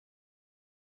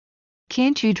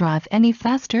 Can't you drive any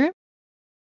faster?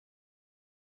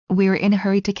 We're in a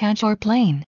hurry to catch our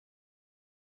plane.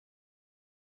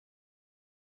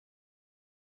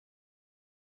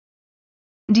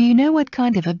 Do you know what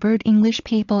kind of a bird English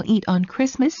people eat on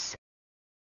Christmas?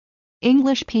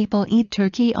 English people eat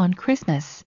turkey on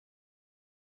Christmas.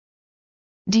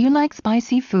 Do you like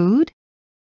spicy food?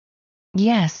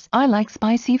 Yes, I like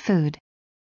spicy food.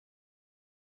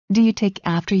 Do you take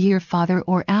after your father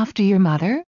or after your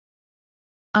mother?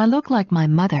 I look like my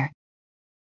mother.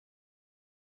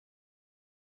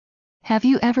 Have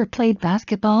you ever played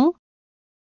basketball?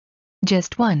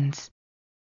 Just once.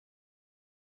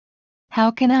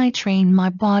 How can I train my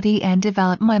body and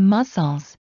develop my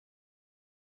muscles?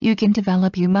 You can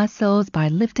develop your muscles by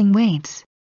lifting weights.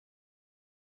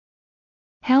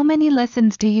 How many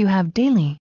lessons do you have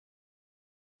daily?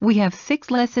 We have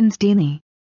 6 lessons daily.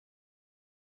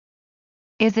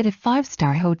 Is it a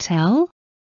 5-star hotel?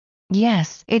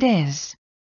 Yes, it is.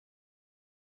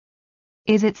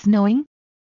 Is it snowing?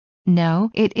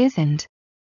 No, it isn't.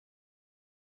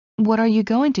 What are you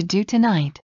going to do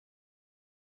tonight?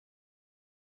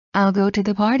 I'll go to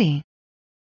the party.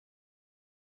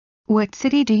 What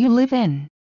city do you live in?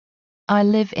 I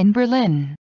live in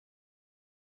Berlin.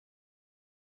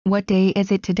 What day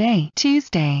is it today?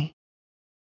 Tuesday.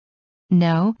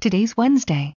 No, today's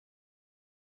Wednesday.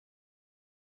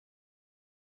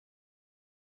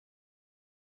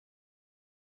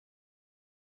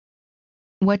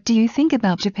 What do you think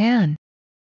about Japan?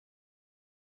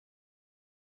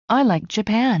 I like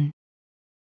Japan.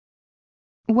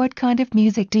 What kind of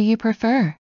music do you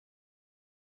prefer?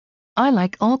 I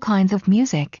like all kinds of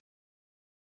music.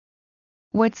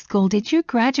 What school did you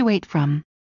graduate from?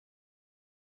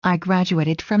 I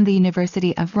graduated from the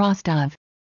University of Rostov.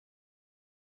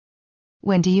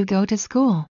 When do you go to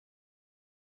school?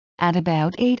 At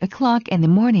about 8 o'clock in the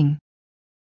morning.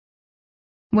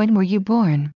 When were you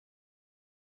born?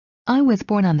 I was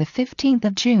born on the 15th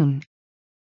of June.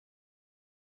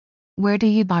 Where do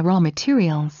you buy raw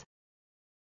materials?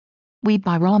 We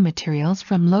buy raw materials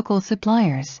from local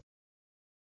suppliers.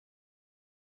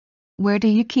 Where do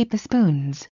you keep the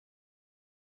spoons?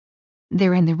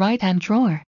 They're in the right-hand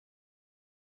drawer.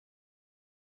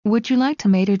 Would you like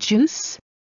tomato juice?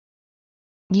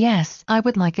 Yes, I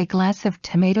would like a glass of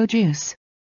tomato juice.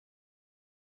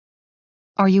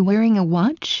 Are you wearing a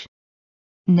watch?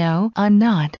 No, I'm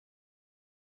not.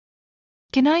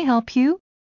 Can I help you?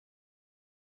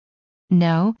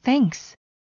 No, thanks.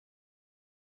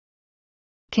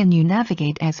 Can you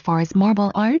navigate as far as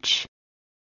Marble Arch?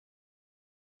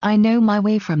 I know my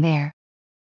way from there.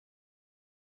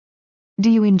 Do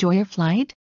you enjoy a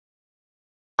flight?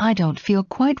 I don't feel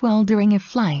quite well during a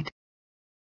flight.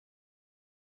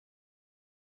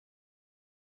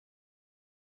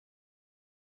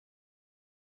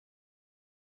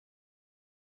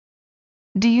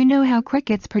 Do you know how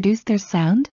crickets produce their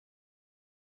sound?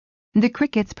 The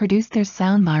crickets produce their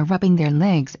sound by rubbing their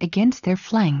legs against their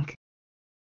flank.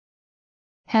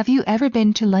 Have you ever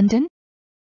been to London?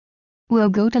 We'll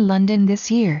go to London this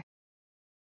year.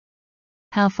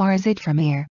 How far is it from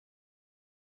here?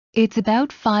 It's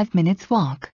about 5 minutes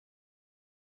walk.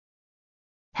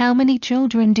 How many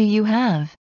children do you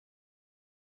have?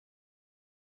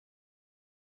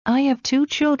 I have 2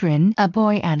 children, a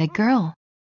boy and a girl.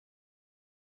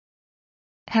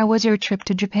 How was your trip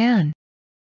to Japan?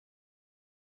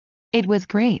 It was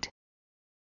great.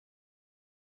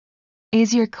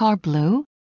 Is your car blue?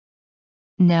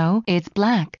 No, it's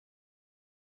black.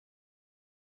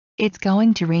 It's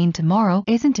going to rain tomorrow,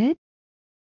 isn't it?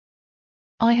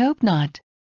 I hope not.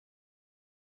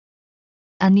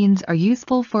 Onions are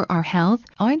useful for our health,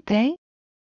 aren't they?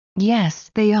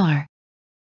 Yes, they are.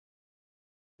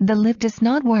 The lift does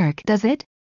not work, does it?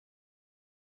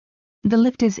 The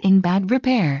lift is in bad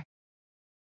repair.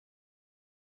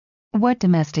 What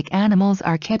domestic animals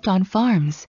are kept on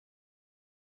farms?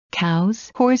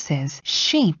 Cows, horses,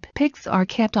 sheep, pigs are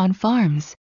kept on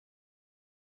farms.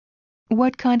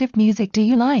 What kind of music do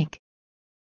you like?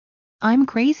 I'm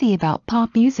crazy about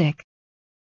pop music.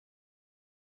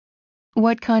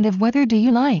 What kind of weather do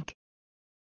you like?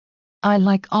 I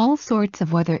like all sorts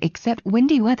of weather except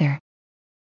windy weather.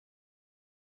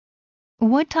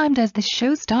 What time does the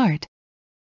show start?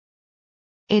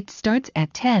 It starts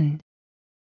at 10.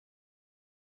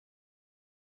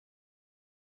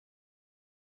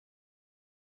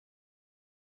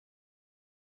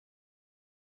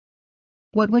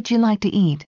 What would you like to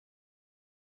eat?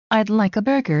 I'd like a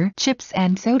burger, chips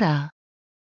and soda.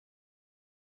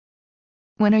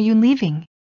 When are you leaving?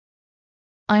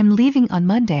 I'm leaving on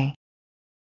Monday.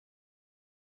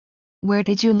 Where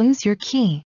did you lose your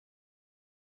key?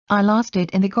 I lost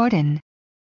it in the garden.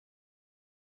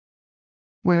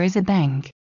 Where is a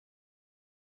bank?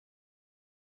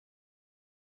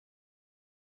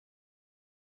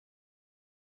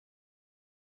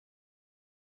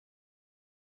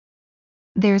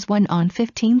 There's one on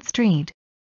 15th Street.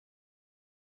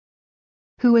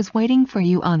 Who is waiting for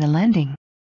you on the landing?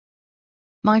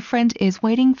 My friend is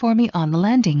waiting for me on the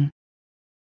landing.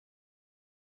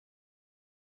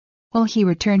 Will he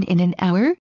return in an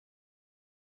hour?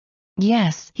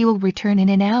 Yes, he will return in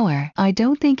an hour. I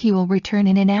don't think he will return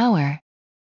in an hour.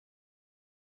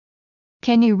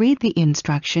 Can you read the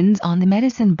instructions on the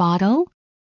medicine bottle?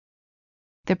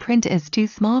 The print is too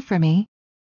small for me.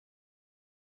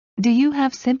 Do you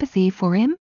have sympathy for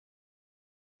him?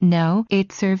 No,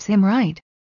 it serves him right.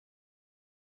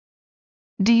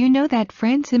 Do you know that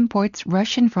France imports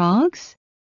Russian frogs?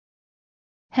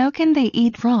 How can they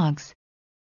eat frogs?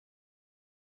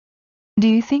 Do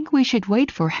you think we should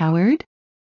wait for Howard?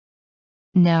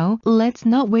 No, let's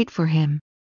not wait for him.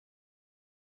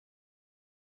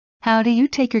 How do you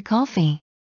take your coffee?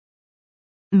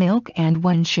 Milk and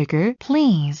 1 sugar,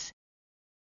 please.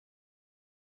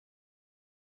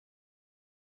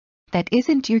 That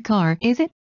isn't your car, is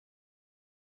it?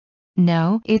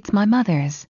 No, it's my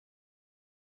mother's.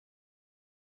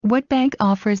 What bank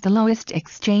offers the lowest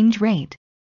exchange rate?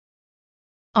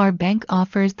 Our bank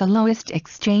offers the lowest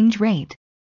exchange rate.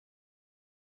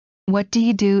 What do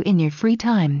you do in your free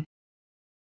time?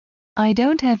 I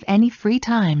don't have any free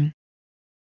time.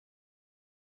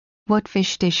 What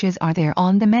fish dishes are there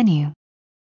on the menu?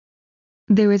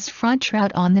 There is fried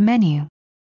trout on the menu.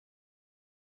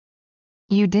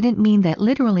 You didn't mean that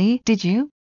literally, did you?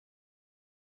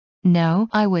 No,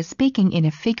 I was speaking in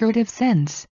a figurative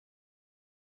sense.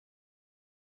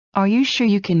 Are you sure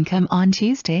you can come on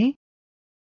Tuesday?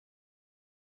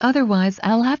 Otherwise,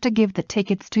 I'll have to give the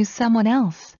tickets to someone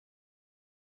else.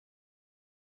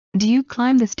 Do you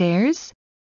climb the stairs?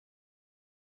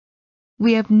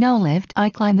 We have no lift. I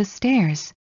climb the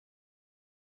stairs.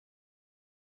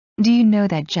 Do you know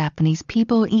that Japanese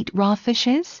people eat raw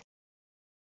fishes?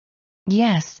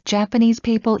 Yes, Japanese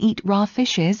people eat raw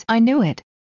fishes. I knew it.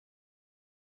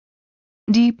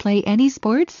 Do you play any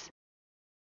sports?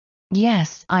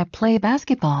 Yes, I play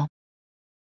basketball.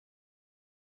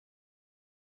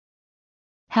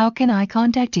 How can I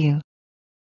contact you?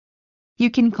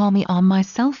 You can call me on my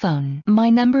cell phone. My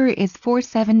number is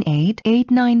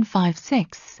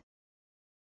 478-8956.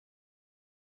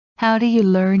 How do you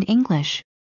learn English?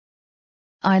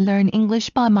 I learn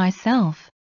English by myself.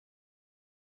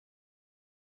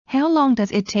 How long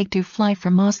does it take to fly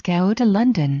from Moscow to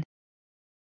London?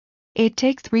 It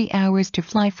takes 3 hours to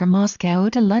fly from Moscow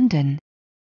to London.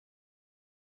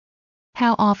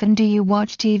 How often do you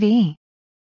watch TV?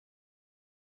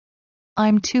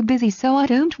 I'm too busy, so I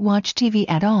don't watch TV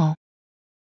at all.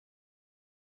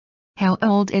 How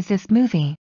old is this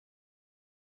movie?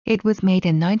 It was made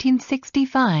in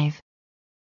 1965.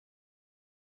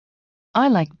 I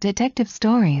like detective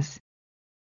stories.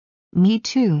 Me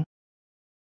too.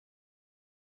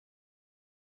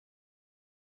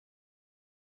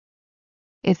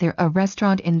 Is there a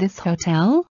restaurant in this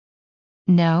hotel?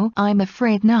 No, I'm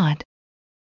afraid not.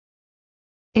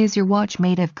 Is your watch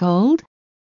made of gold?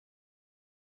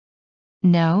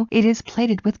 No, it is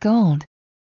plated with gold.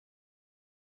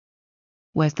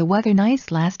 Was the weather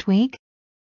nice last week?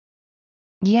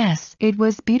 Yes, it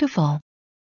was beautiful.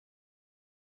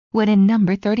 What in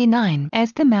number 39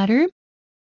 is the matter?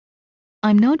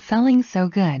 I'm not feeling so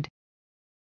good.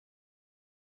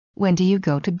 When do you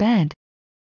go to bed?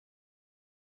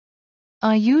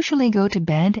 I usually go to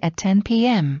bed at 10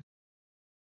 p.m.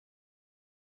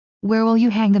 Where will you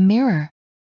hang the mirror?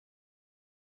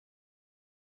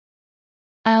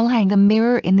 I'll hang the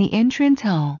mirror in the entrance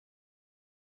hall.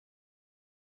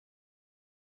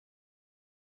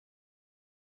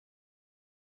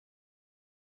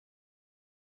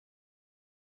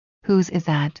 Whose is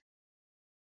that?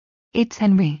 It's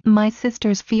Henry, my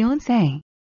sister's fiancé.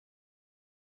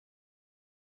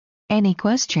 Any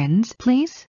questions,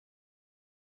 please?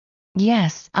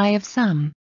 Yes, I have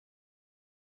some.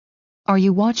 Are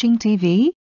you watching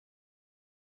TV?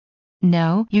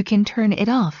 No, you can turn it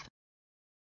off.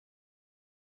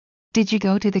 Did you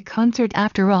go to the concert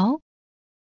after all?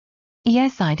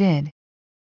 Yes, I did.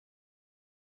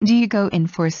 Do you go in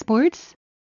for sports?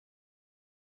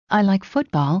 I like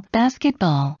football,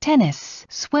 basketball, tennis,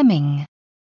 swimming.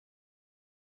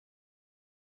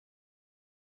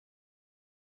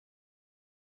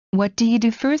 What do you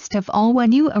do first of all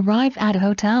when you arrive at a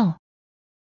hotel?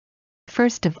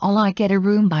 First of all, I get a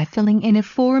room by filling in a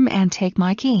form and take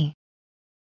my key.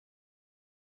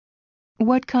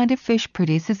 What kind of fish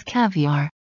produces caviar?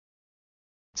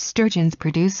 Sturgeons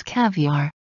produce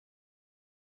caviar.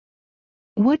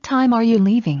 What time are you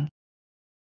leaving?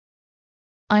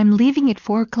 I'm leaving at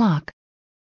 4 o'clock.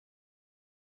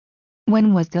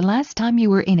 When was the last time you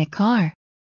were in a car?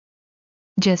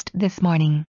 Just this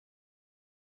morning.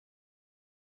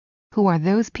 Who are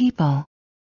those people?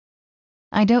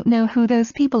 I don't know who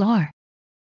those people are.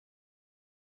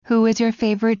 Who is your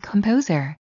favorite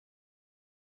composer?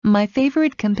 My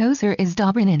favorite composer is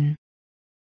Dobrynin.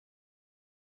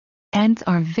 Ants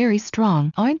are very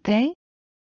strong, aren't they?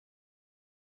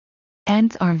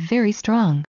 Ants are very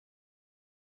strong.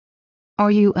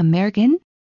 Are you American?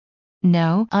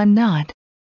 No, I'm not.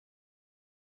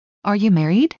 Are you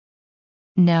married?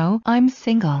 No, I'm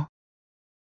single.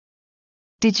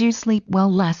 Did you sleep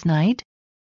well last night?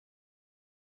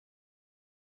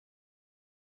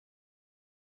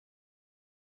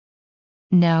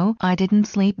 No, I didn't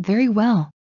sleep very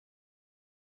well.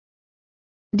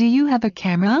 Do you have a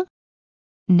camera?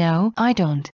 No, I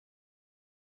don't.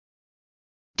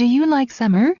 Do you like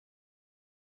summer?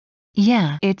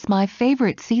 Yeah, it's my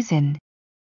favorite season.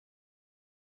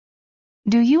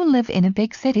 Do you live in a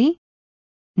big city?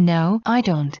 No, I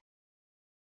don't.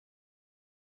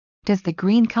 Does the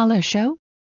green color show?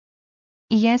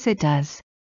 Yes, it does.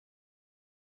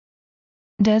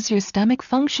 Does your stomach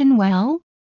function well?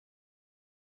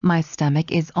 My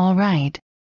stomach is all right.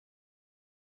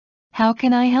 How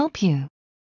can I help you?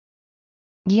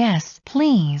 Yes,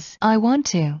 please, I want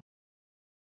to.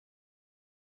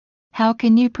 How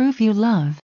can you prove you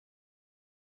love?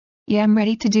 Yeah, I'm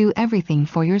ready to do everything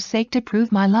for your sake to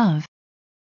prove my love.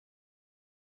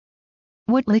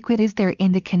 What liquid is there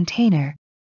in the container?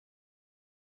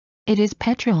 It is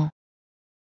petrol.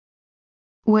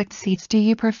 What seats do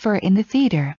you prefer in the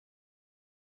theater?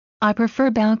 I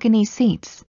prefer balcony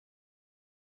seats.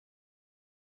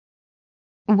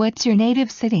 What's your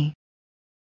native city?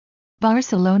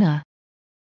 Barcelona.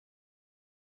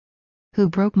 Who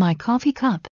broke my coffee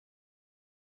cup?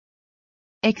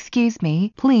 Excuse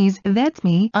me, please, that's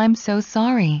me, I'm so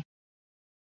sorry.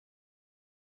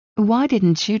 Why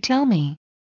didn't you tell me?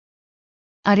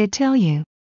 I did tell you.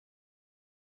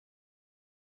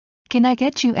 Can I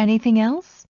get you anything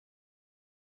else?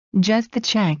 Just the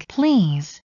check,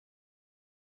 please.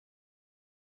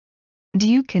 Do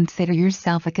you consider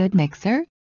yourself a good mixer?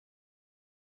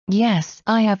 Yes,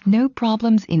 I have no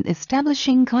problems in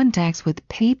establishing contacts with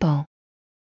people.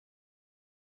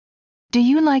 Do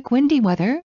you like windy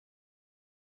weather?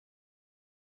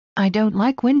 I don't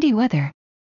like windy weather.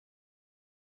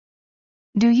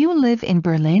 Do you live in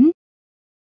Berlin?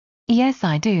 Yes,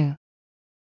 I do.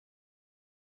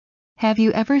 Have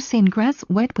you ever seen grass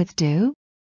wet with dew?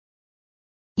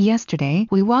 Yesterday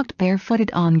we walked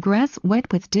barefooted on grass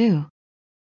wet with dew.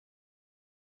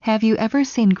 Have you ever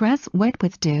seen grass wet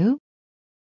with dew?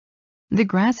 The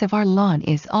grass of our lawn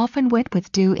is often wet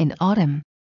with dew in autumn.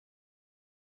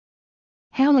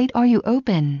 How late are you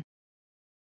open?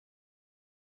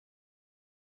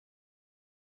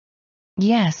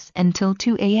 Yes, until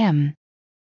 2 a.m.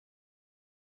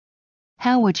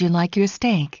 How would you like your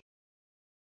steak?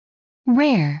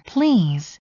 Rare,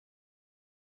 please.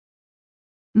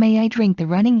 May I drink the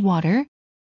running water?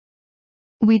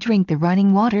 We drink the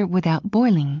running water without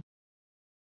boiling.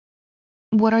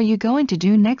 What are you going to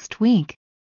do next week?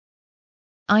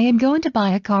 I am going to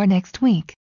buy a car next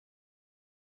week.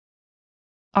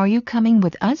 Are you coming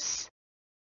with us?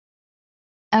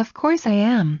 Of course I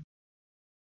am.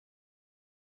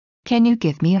 Can you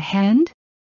give me a hand?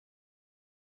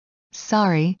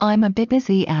 Sorry, I'm a bit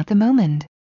busy at the moment.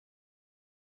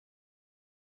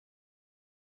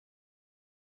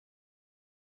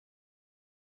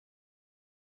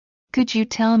 Could you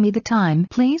tell me the time,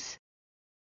 please?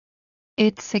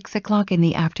 It's 6 o'clock in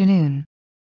the afternoon.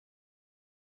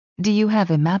 Do you have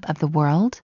a map of the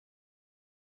world?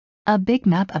 A big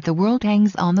map of the world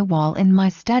hangs on the wall in my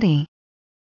study.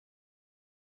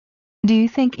 Do you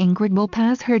think Ingrid will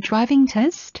pass her driving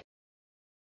test?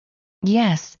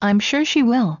 Yes, I'm sure she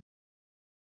will.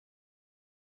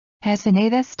 Has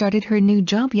Aneta started her new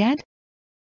job yet?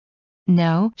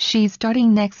 No, she's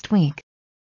starting next week.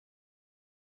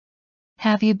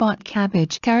 Have you bought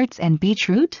cabbage, carrots and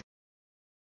beetroot?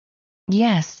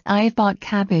 Yes, I've bought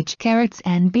cabbage, carrots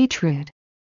and beetroot.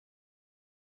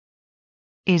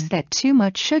 Is that too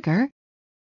much sugar?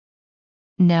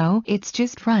 No, it's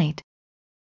just right.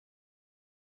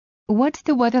 What's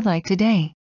the weather like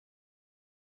today?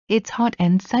 It's hot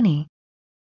and sunny.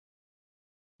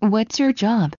 What's your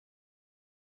job?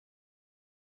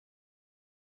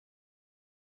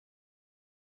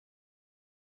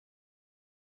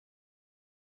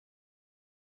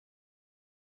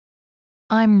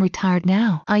 I'm retired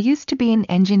now. I used to be an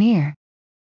engineer.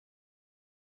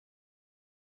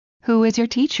 Who is your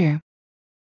teacher?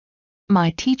 My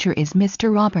teacher is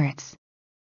Mr. Roberts.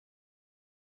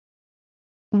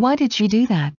 Why did you do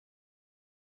that?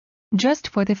 Just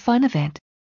for the fun of it.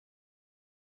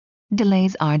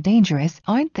 Delays are dangerous,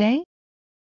 aren't they?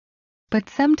 But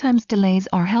sometimes delays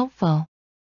are helpful.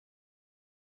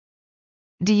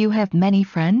 Do you have many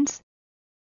friends?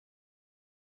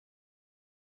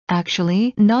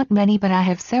 Actually, not many, but I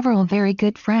have several very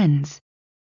good friends.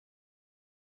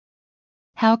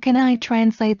 How can I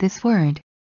translate this word?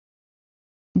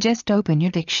 Just open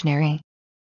your dictionary.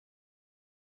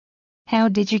 How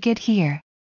did you get here?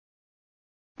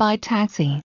 By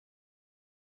taxi.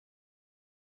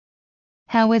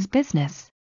 How is business?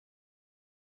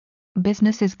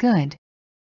 Business is good.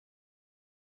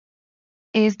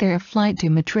 Is there a flight to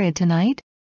Madrid tonight?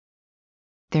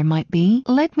 There might be.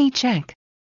 Let me check.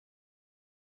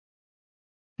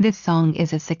 This song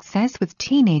is a success with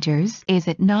teenagers, is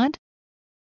it not?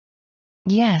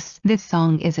 Yes, this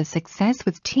song is a success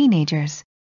with teenagers.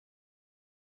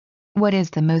 What is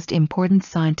the most important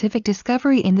scientific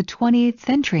discovery in the 20th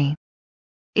century?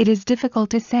 It is difficult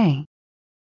to say.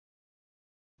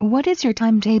 What is your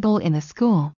timetable in the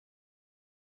school?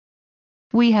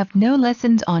 We have no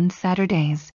lessons on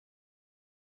Saturdays.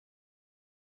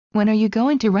 When are you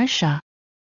going to Russia?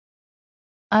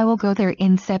 I will go there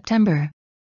in September.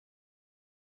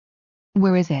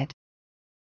 Where is it?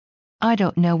 I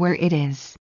don't know where it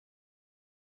is.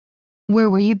 Where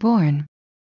were you born?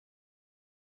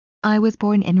 I was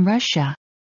born in Russia.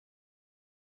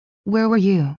 Where were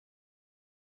you?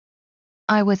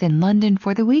 I was in London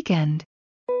for the weekend.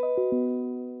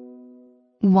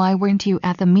 Why weren't you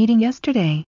at the meeting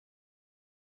yesterday?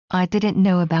 I didn't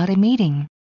know about a meeting.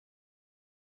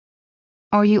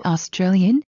 Are you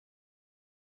Australian?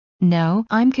 No,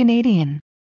 I'm Canadian.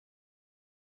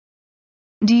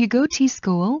 Do you go to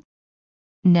school?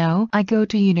 No, I go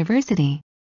to university.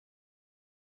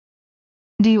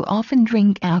 Do you often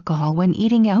drink alcohol when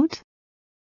eating out?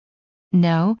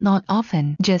 No, not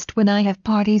often, just when I have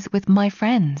parties with my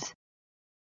friends.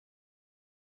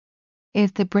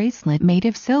 Is the bracelet made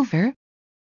of silver?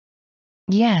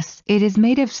 Yes, it is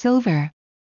made of silver.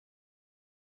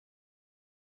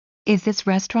 Is this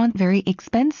restaurant very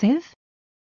expensive?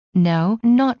 No,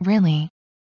 not really.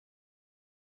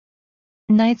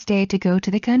 Nice day to go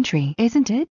to the country, isn't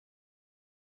it?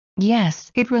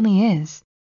 Yes, it really is.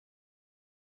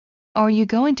 Are you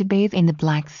going to bathe in the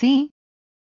Black Sea?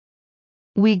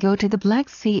 We go to the Black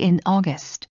Sea in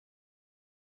August.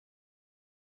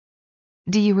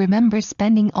 Do you remember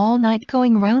spending all night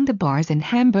going round the bars in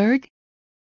Hamburg?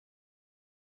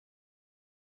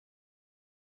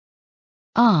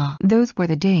 Ah, those were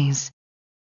the days.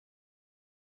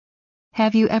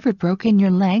 Have you ever broken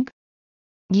your leg?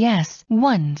 Yes,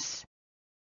 once.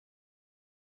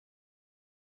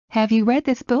 Have you read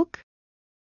this book?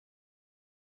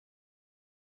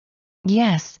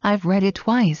 Yes, I've read it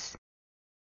twice.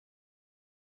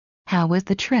 How was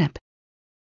the trip?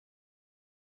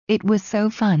 It was so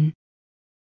fun.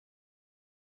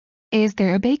 Is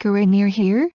there a bakery near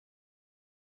here?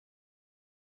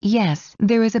 Yes,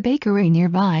 there is a bakery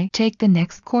nearby. Take the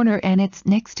next corner and it's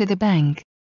next to the bank.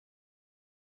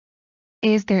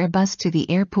 Is there a bus to the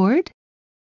airport?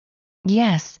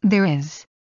 Yes, there is.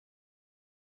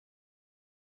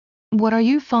 What are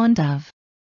you fond of?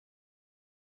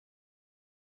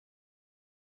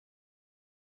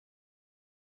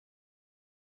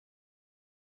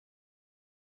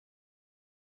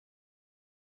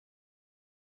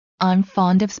 I'm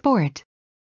fond of sport.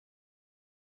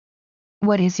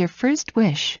 What is your first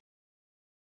wish?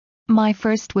 My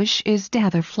first wish is to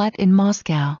have a flat in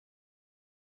Moscow.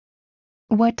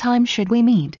 What time should we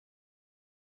meet?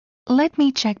 Let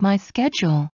me check my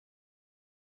schedule.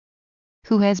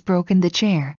 Who has broken the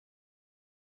chair?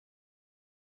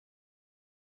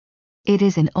 It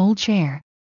is an old chair.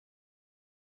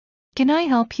 Can I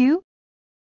help you?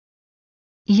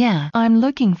 Yeah, I'm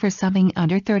looking for something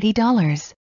under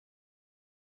 $30.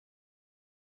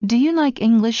 Do you like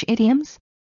English idioms?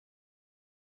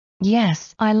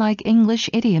 Yes, I like English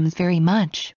idioms very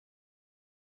much.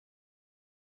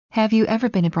 Have you ever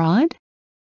been abroad?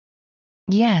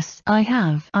 Yes, I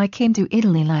have. I came to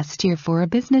Italy last year for a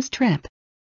business trip.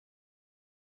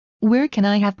 Where can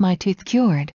I have my tooth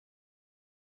cured?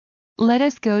 Let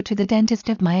us go to the dentist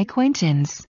of my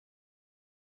acquaintance.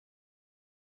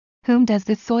 Whom does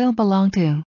the soil belong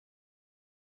to?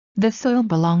 The soil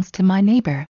belongs to my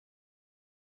neighbor.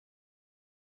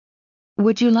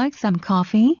 Would you like some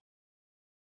coffee?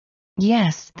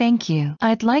 Yes, thank you.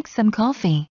 I'd like some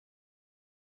coffee.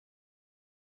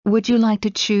 Would you like to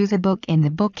choose a book in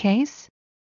the bookcase?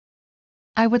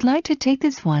 I would like to take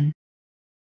this one.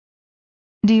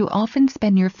 Do you often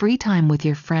spend your free time with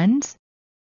your friends?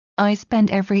 I spend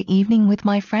every evening with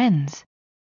my friends.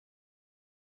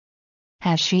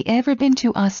 Has she ever been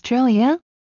to Australia?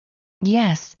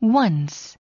 Yes,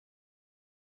 once.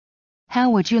 How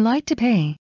would you like to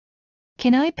pay?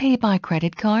 Can I pay by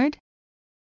credit card?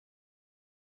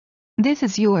 This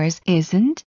is yours,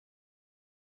 isn't?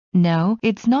 No,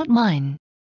 it's not mine.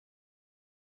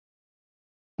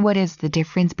 What is the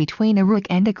difference between a rook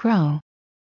and a crow?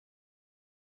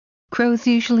 Crows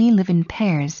usually live in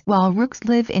pairs, while rooks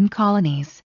live in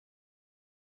colonies.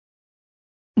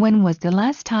 When was the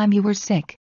last time you were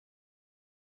sick?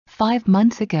 5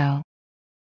 months ago.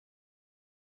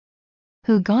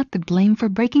 Who got the blame for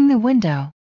breaking the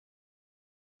window?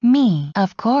 Me,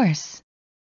 of course.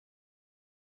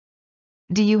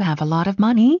 Do you have a lot of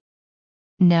money?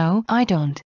 No, I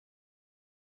don't.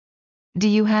 Do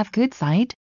you have good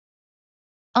sight?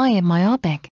 I am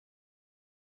myopic.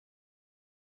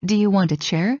 Do you want a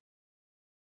chair?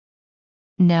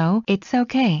 No, it's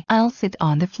okay, I'll sit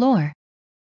on the floor.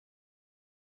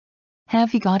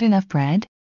 Have you got enough bread?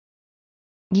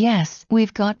 Yes,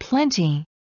 we've got plenty.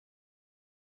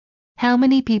 How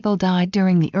many people died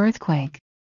during the earthquake?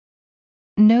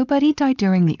 Nobody died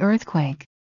during the earthquake.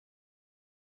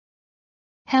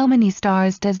 How many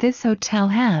stars does this hotel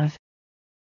have?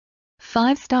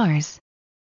 5 stars.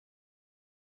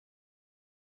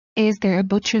 Is there a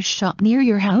butcher's shop near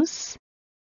your house?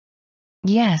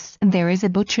 Yes, there is a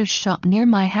butcher's shop near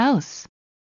my house.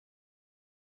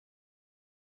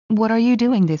 What are you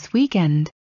doing this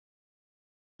weekend?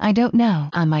 I don't know,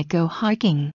 I might go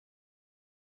hiking.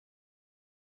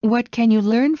 What can you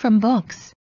learn from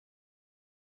books?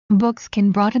 Books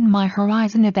can broaden my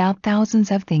horizon about thousands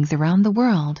of things around the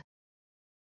world.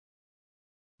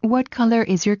 What color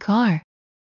is your car?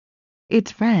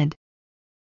 It's red.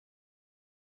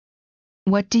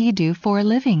 What do you do for a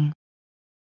living?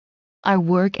 I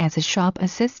work as a shop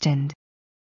assistant.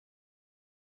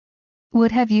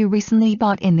 What have you recently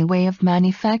bought in the way of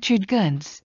manufactured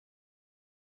goods?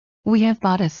 We have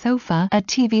bought a sofa, a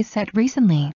TV set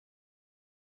recently.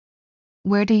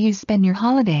 Where do you spend your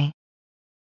holiday?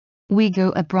 We go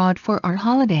abroad for our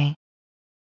holiday.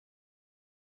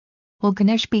 Will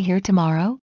Ganesh be here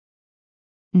tomorrow?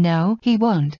 No, he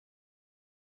won't.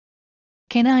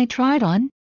 Can I try it on?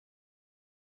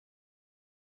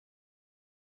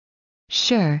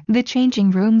 Sure, the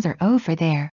changing rooms are over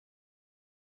there.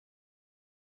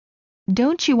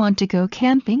 Don't you want to go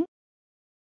camping?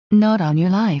 Not on your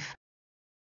life.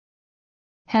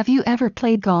 Have you ever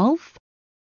played golf?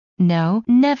 No,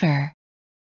 never.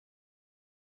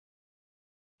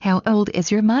 How old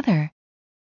is your mother?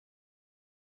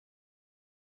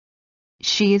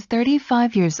 She is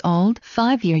 35 years old,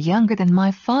 5 years younger than my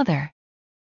father.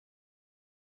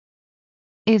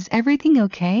 Is everything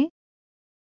okay?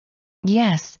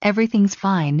 Yes, everything's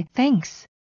fine, thanks.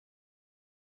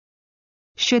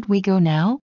 Should we go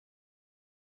now?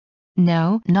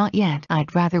 No, not yet.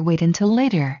 I'd rather wait until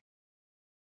later.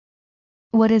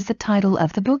 What is the title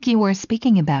of the book you are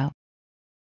speaking about?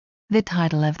 The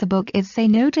title of the book is Say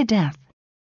No to Death.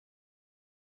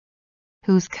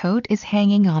 Whose coat is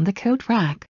hanging on the coat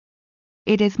rack?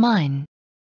 It is mine.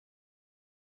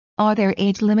 Are there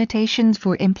age limitations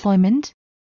for employment?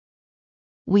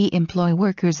 We employ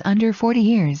workers under 40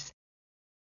 years.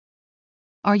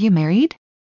 Are you married?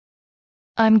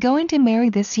 I'm going to marry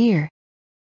this year.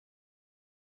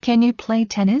 Can you play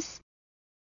tennis?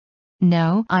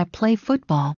 No, I play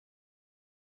football.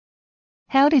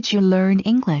 How did you learn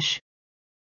English?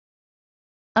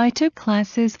 I took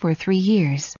classes for 3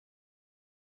 years.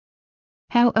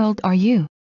 How old are you?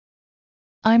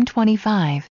 I'm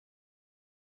 25.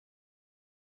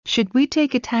 Should we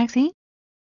take a taxi?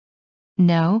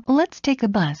 No, let's take a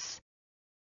bus.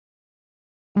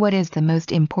 What is the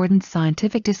most important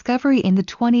scientific discovery in the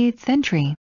 20th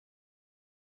century?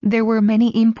 There were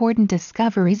many important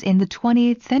discoveries in the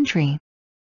 20th century.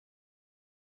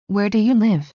 Where do you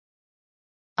live?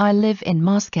 I live in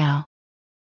Moscow.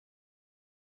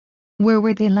 Where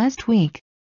were they last week?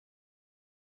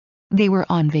 They were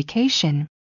on vacation.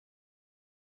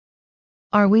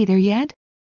 Are we there yet?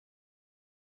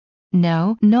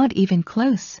 No, not even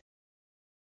close.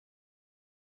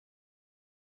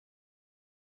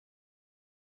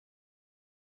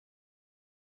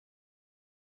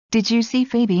 Did you see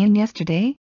Fabian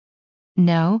yesterday?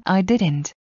 No, I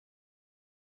didn't.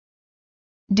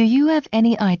 Do you have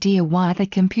any idea why the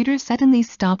computer suddenly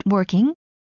stopped working?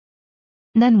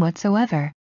 None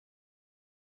whatsoever.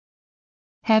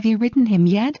 Have you written him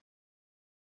yet?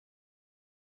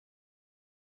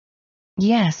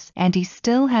 Yes, and he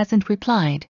still hasn't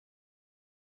replied.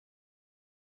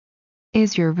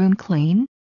 Is your room clean?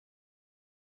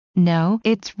 No,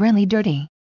 it's really dirty.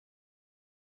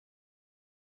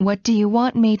 What do you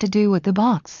want me to do with the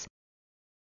box?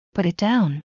 Put it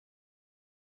down.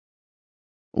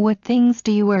 What things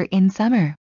do you wear in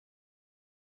summer?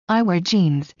 I wear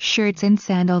jeans, shirts and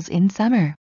sandals in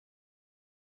summer.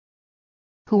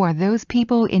 Who are those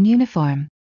people in uniform?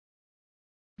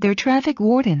 They're traffic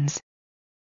wardens.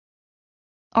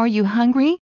 Are you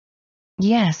hungry?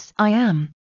 Yes, I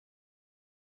am.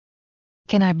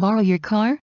 Can I borrow your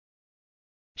car?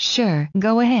 Sure,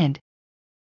 go ahead.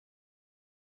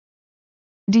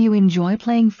 Do you enjoy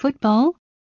playing football?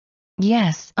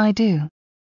 Yes, I do.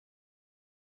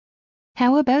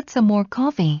 How about some more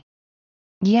coffee?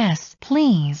 Yes,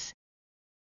 please.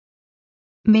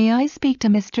 May I speak to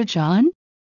Mr. John?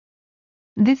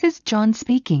 This is John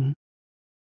speaking.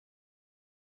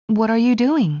 What are you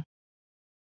doing?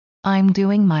 I'm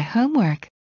doing my homework.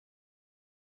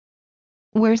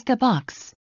 Where's the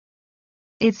box?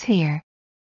 It's here.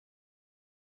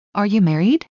 Are you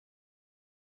married?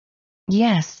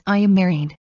 Yes, I am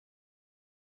married.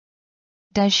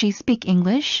 Does she speak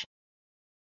English?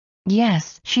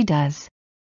 Yes, she does.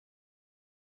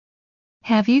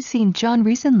 Have you seen John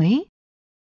recently?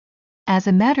 As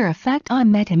a matter of fact, I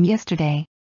met him yesterday.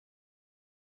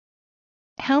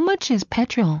 How much is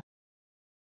petrol?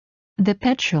 The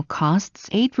petrol costs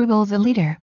 8 rubles a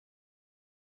liter.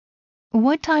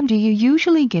 What time do you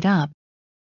usually get up?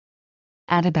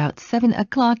 At about 7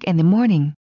 o'clock in the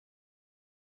morning.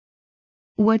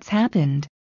 What's happened?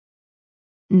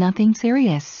 Nothing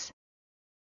serious.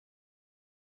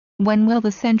 When will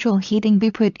the central heating be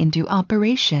put into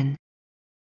operation?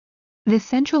 The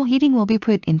central heating will be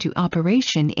put into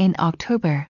operation in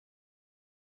October.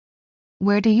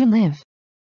 Where do you live?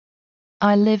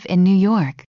 I live in New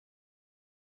York.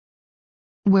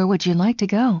 Where would you like to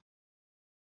go?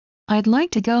 I'd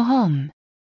like to go home.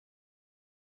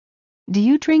 Do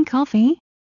you drink coffee?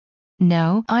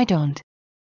 No, I don't.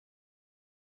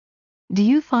 Do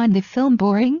you find the film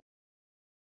boring?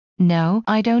 No,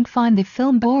 I don't find the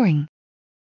film boring.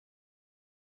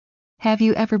 Have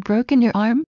you ever broken your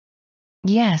arm?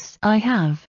 Yes, I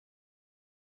have.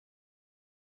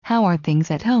 How are things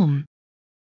at home?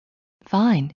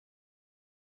 Fine.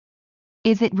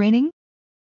 Is it raining?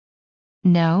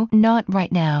 No, not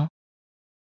right now.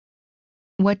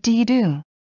 What do you do?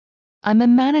 I'm a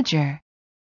manager.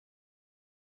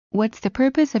 What's the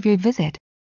purpose of your visit?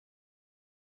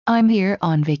 I'm here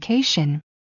on vacation.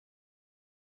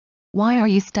 Why are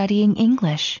you studying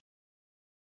English?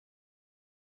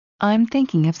 I'm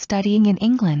thinking of studying in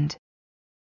England.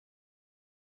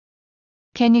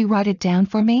 Can you write it down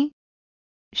for me?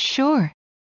 Sure.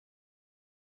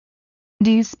 Do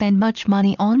you spend much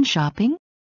money on shopping?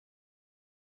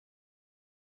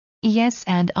 Yes,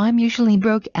 and I'm usually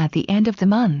broke at the end of the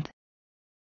month.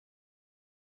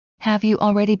 Have you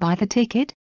already bought the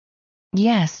ticket?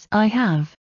 Yes, I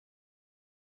have.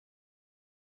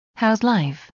 How's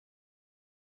life?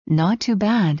 Not too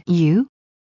bad. You?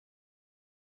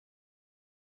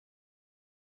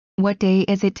 What day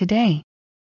is it today?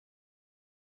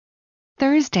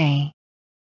 Thursday.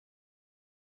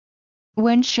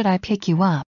 When should I pick you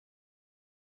up?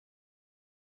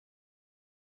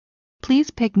 Please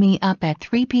pick me up at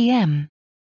 3 p.m.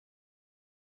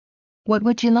 What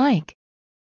would you like?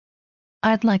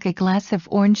 I'd like a glass of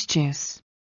orange juice.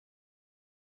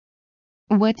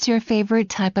 What's your favorite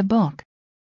type of book?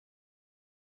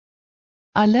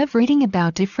 I love reading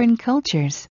about different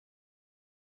cultures.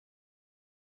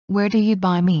 Where do you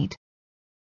buy meat?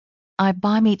 I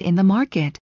buy meat in the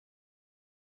market.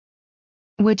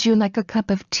 Would you like a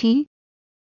cup of tea?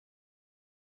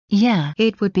 Yeah,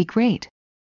 it would be great.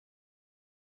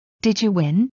 Did you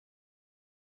win?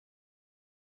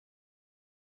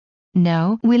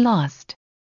 No, we lost.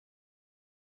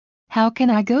 How can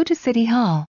I go to City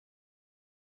Hall?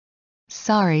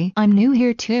 Sorry, I'm new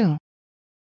here too.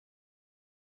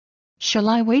 Shall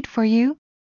I wait for you?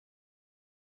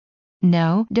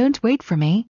 No, don't wait for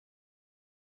me.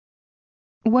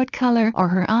 What color are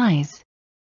her eyes?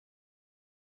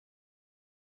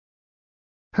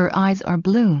 Her eyes are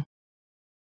blue.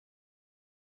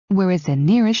 Where is the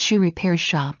nearest shoe repair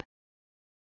shop?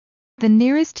 The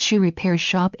nearest shoe repair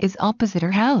shop is opposite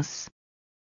her house.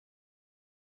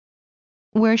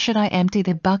 Where should I empty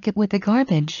the bucket with the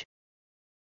garbage?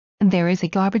 There is a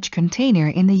garbage container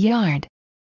in the yard.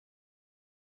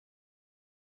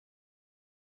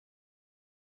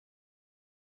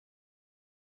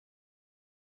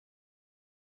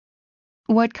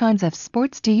 What kinds of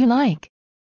sports do you like?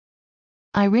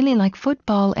 I really like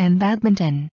football and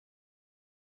badminton.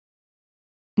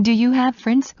 Do you have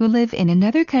friends who live in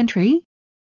another country?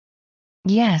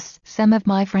 Yes, some of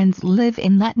my friends live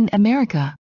in Latin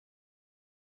America.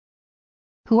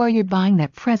 Who are you buying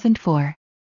that present for?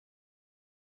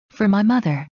 For my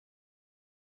mother.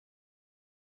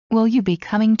 Will you be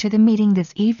coming to the meeting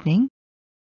this evening?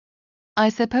 I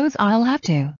suppose I'll have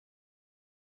to.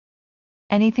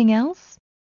 Anything else?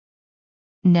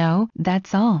 No,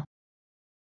 that's all.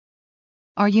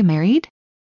 Are you married?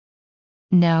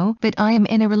 No, but I am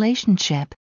in a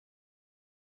relationship.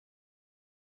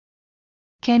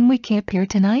 Can we camp here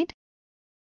tonight?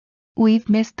 We've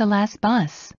missed the last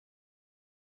bus.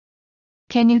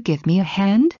 Can you give me a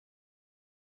hand?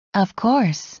 Of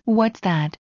course. What's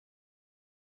that?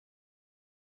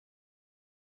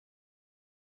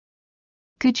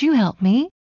 Could you help me?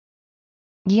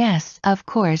 Yes, of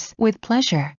course, with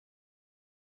pleasure.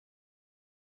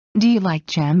 Do you like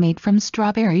jam made from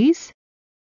strawberries?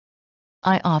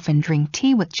 I often drink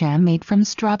tea with jam made from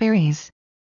strawberries.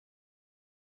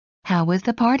 How was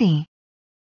the party?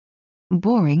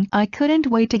 Boring. I couldn't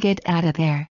wait to get out of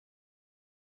there.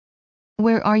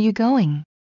 Where are you going?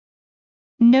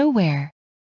 Nowhere.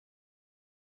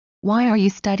 Why are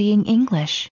you studying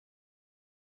English?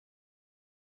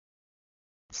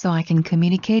 So I can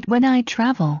communicate when I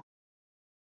travel.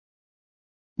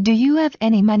 Do you have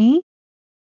any money?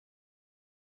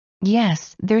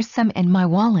 Yes, there's some in my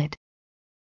wallet.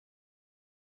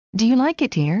 Do you like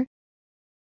it here?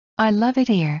 I love it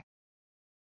here.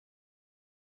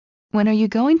 When are you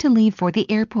going to leave for the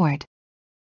airport?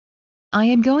 I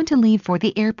am going to leave for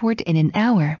the airport in an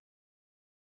hour.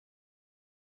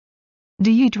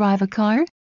 Do you drive a car?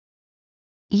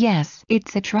 Yes,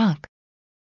 it's a truck.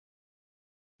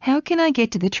 How can I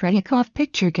get to the Tretyakov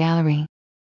Picture Gallery?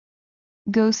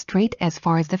 Go straight as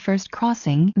far as the first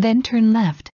crossing, then turn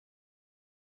left.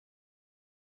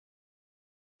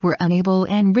 Were Unable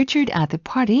and Richard at the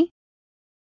party?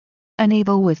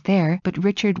 Unable was there, but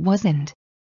Richard wasn't.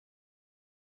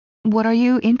 What are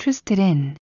you interested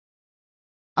in?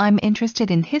 I'm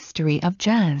interested in history of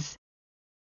jazz.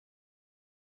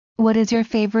 What is your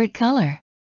favorite color?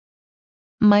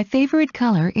 My favorite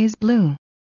color is blue.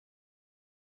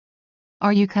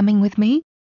 Are you coming with me?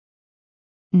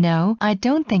 No, I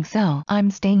don't think so. I'm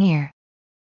staying here.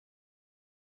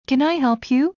 Can I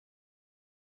help you?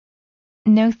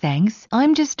 No thanks,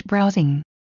 I'm just browsing.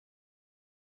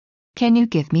 Can you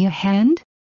give me a hand?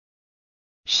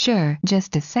 Sure,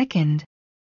 just a second.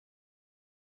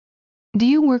 Do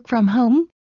you work from home?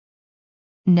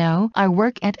 No, I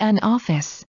work at an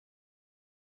office.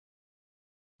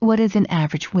 What is an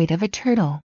average weight of a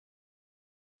turtle?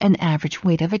 An average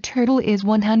weight of a turtle is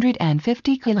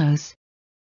 150 kilos.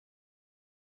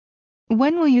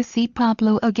 When will you see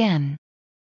Pablo again?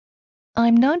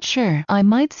 I'm not sure. I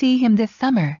might see him this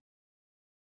summer.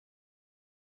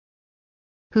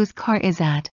 Whose car is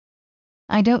that?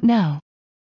 I don't know.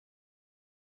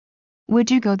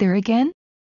 Would you go there again?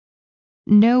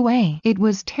 No way, it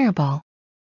was terrible.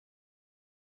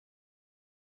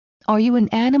 Are you an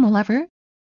animal lover?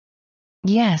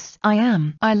 Yes, I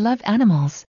am. I love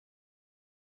animals.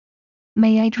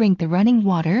 May I drink the running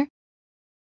water?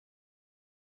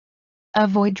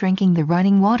 Avoid drinking the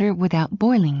running water without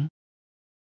boiling.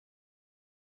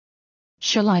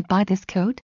 Shall I buy this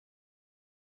coat?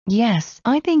 Yes,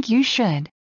 I think you should.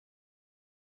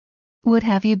 What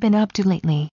have you been up to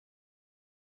lately?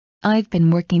 I've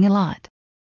been working a lot.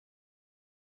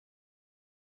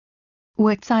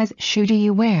 What size shoe do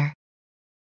you wear?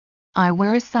 I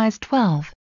wear a size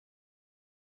 12.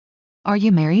 Are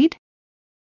you married?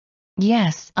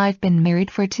 Yes, I've been married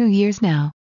for 2 years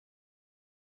now.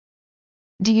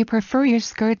 Do you prefer your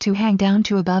skirt to hang down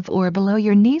to above or below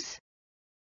your knees?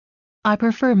 I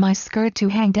prefer my skirt to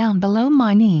hang down below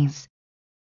my knees.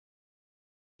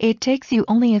 It takes you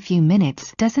only a few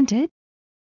minutes, doesn't it?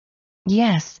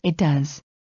 Yes, it does.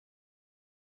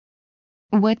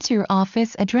 What's your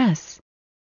office address?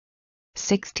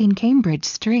 16 Cambridge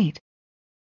Street.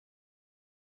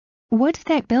 What's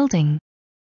that building?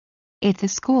 It's a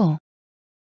school.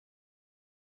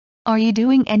 Are you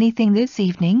doing anything this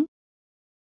evening?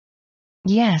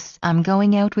 Yes, I'm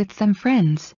going out with some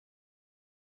friends.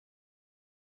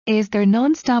 Is there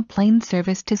non-stop plane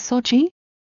service to Sochi?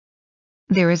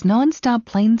 There is non-stop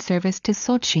plane service to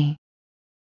Sochi.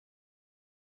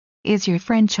 Is your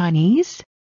friend Chinese?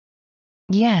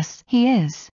 Yes, he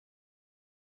is.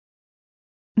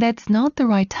 That's not the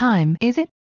right time, is it?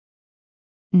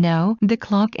 No, the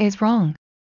clock is wrong.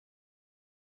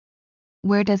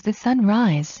 Where does the sun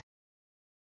rise?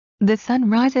 The sun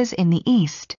rises in the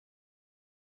east.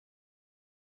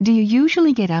 Do you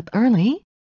usually get up early?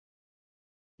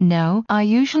 No, I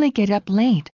usually get up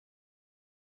late.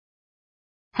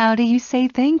 How do you say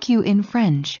thank you in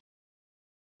French?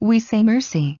 We say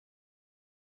merci.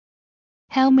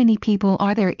 How many people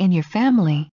are there in your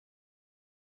family?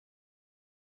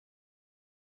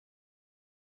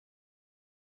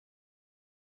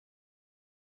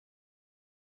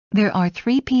 There are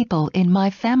 3 people in my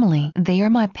family. They are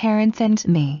my parents and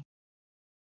me.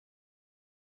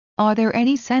 Are there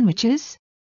any sandwiches?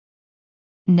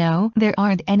 No, there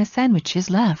aren't any sandwiches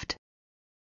left.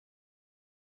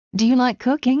 Do you like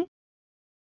cooking?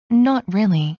 Not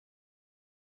really.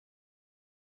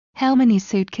 How many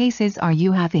suitcases are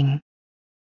you having?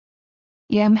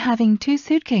 Yeah, I'm having 2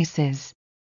 suitcases.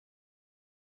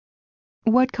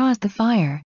 What caused the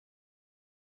fire?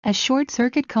 A short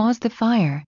circuit caused the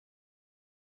fire.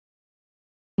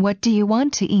 What do you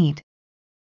want to eat?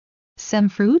 Some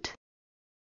fruit?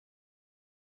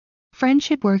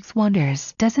 Friendship works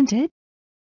wonders, doesn't it?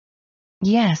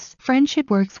 Yes, friendship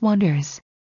works wonders.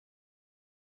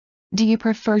 Do you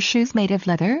prefer shoes made of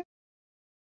leather?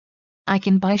 I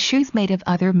can buy shoes made of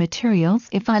other materials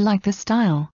if I like the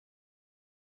style.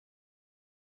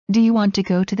 Do you want to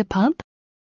go to the pub?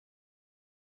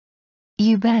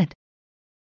 You bet.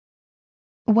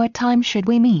 What time should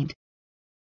we meet?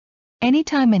 Any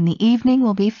time in the evening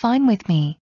will be fine with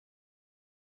me.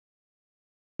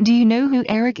 Do you know who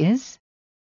Eric is?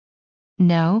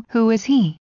 No, who is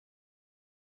he?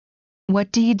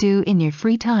 What do you do in your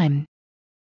free time?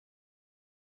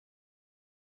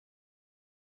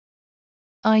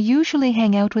 I usually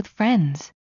hang out with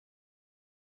friends.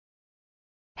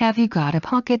 Have you got a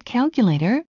pocket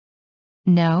calculator?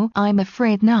 No, I'm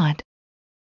afraid not.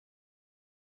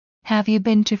 Have you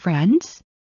been to France?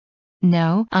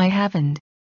 No, I haven't.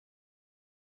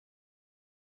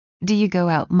 Do you go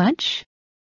out much?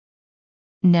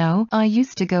 No, I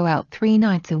used to go out 3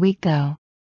 nights a week though.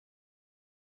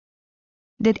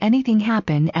 Did anything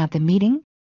happen at the meeting?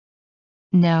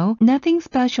 No, nothing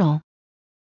special.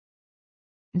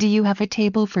 Do you have a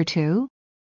table for 2?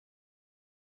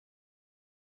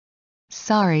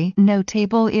 Sorry, no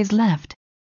table is left.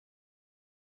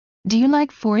 Do you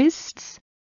like forests?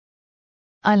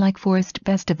 I like forest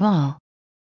best of all.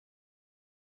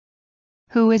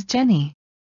 Who is Jenny?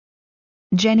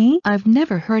 Jenny? I've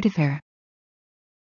never heard of her.